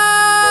love.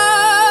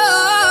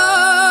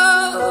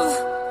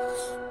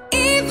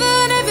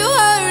 Even if you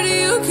hurt,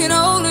 you can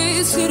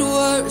always see the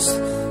worst.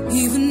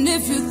 Even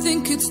if you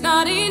think it's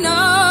not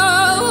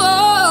enough,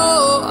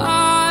 oh,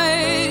 I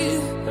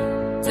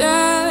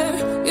dare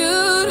you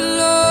to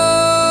love.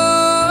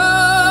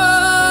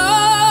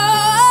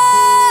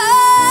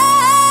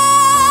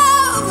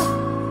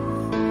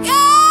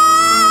 Yeah.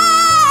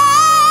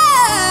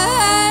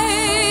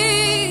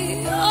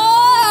 Oh,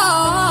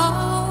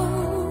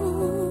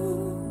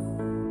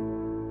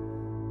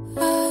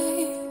 I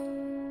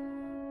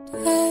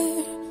dare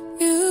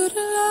you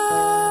to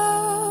love.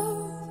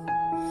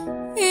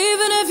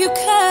 Even if you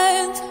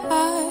can't,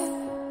 I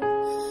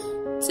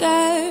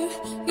dare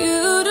you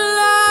to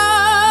love.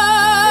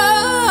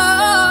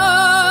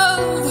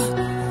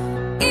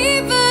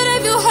 Even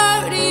if you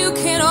hurt, you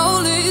can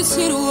only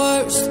see the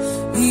worst.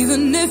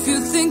 Even if you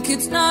think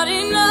it's not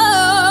enough,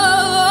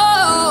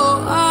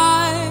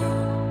 I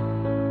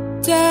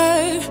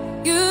dare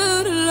you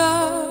to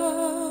love.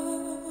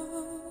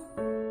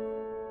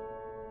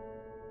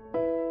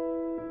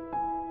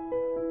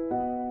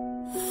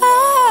 Oh.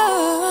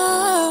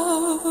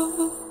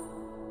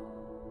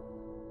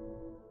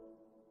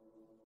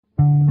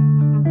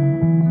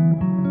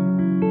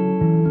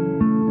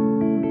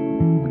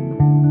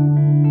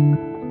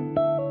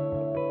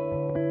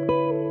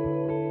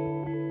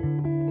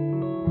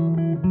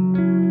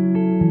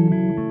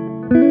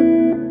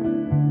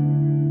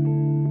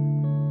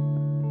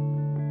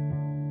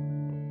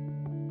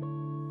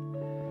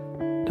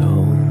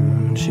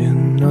 Don't you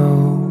know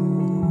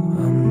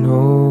I'm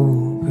no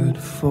good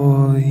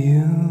for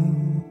you?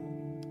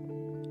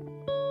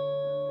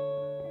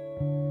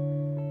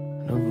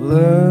 I've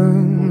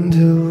learned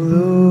to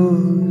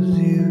lose,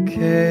 you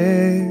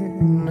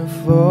can't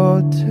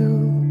afford to.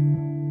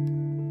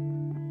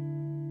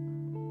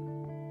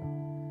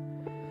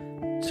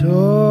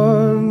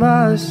 Tore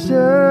my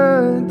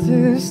shirt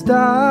to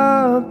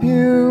stop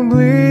you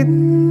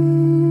bleeding,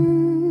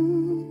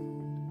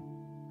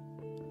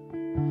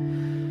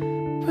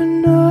 but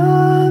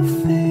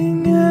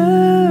nothing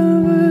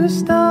ever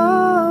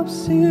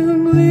stops you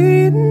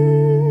bleeding.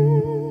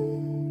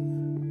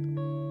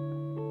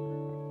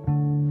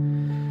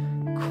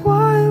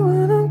 Quiet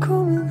when I'm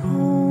coming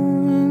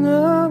home and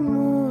I'm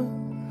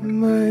on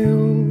my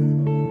own.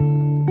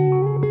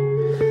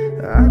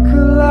 I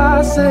could lie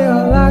I say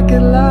I like it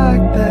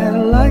like that,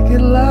 like it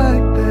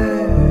like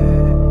that?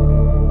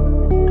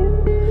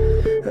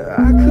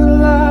 I could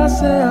lie,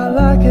 say I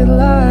like it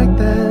like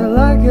that,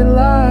 like it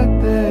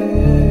like that.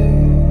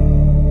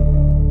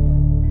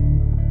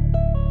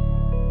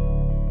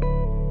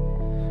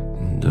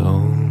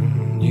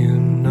 Don't you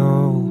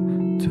know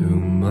too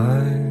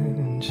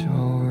much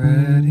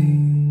already?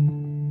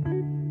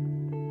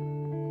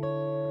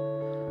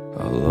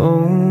 I'll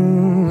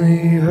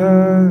only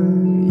hurt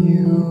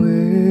you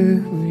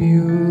if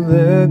you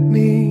let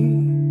me,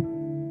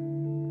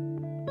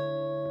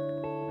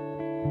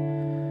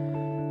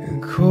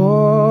 and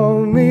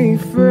call me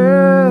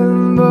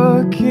friend,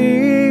 but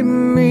keep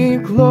me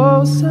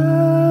closer.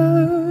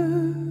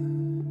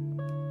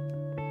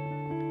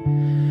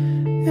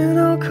 And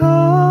I'll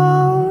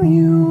call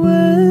you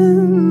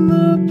when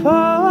the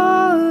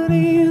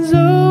party's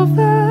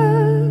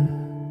over.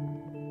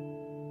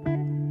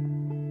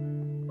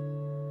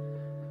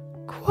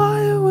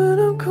 Quiet when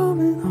I'm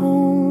coming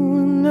home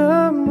and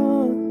I'm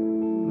on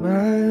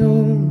my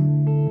own.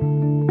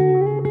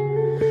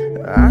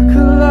 I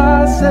could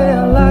lie, say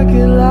I like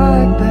it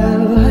like that,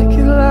 like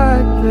it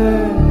like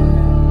that.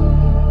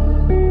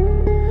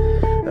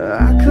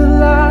 I could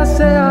lie,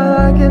 say I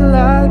like it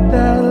like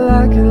that,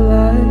 like it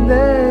like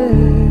that.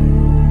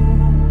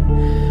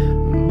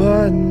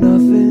 But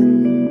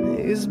nothing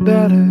is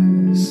better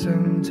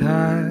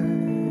sometimes.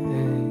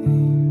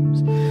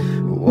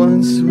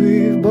 Once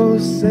we've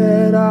both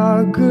said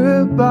our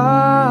goodbyes,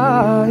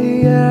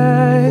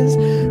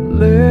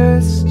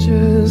 let's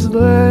just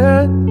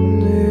let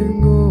it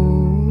go.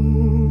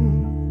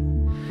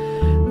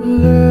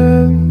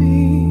 Let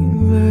me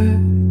let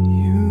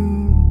you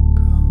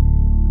go.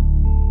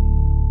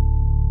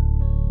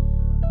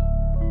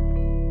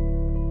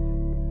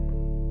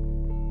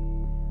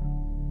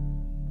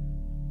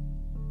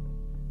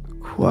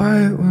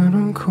 Quiet when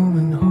I'm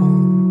coming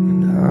home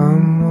and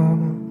I'm on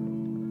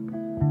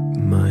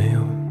my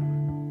own.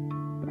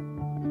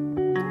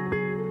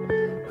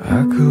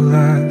 I could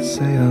lie,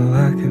 say I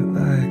like it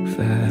like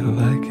that,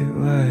 like it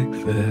like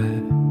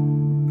that.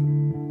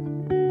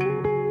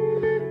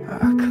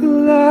 I could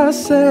lie,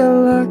 say I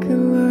like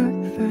it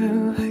like that,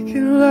 like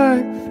it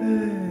like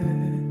that.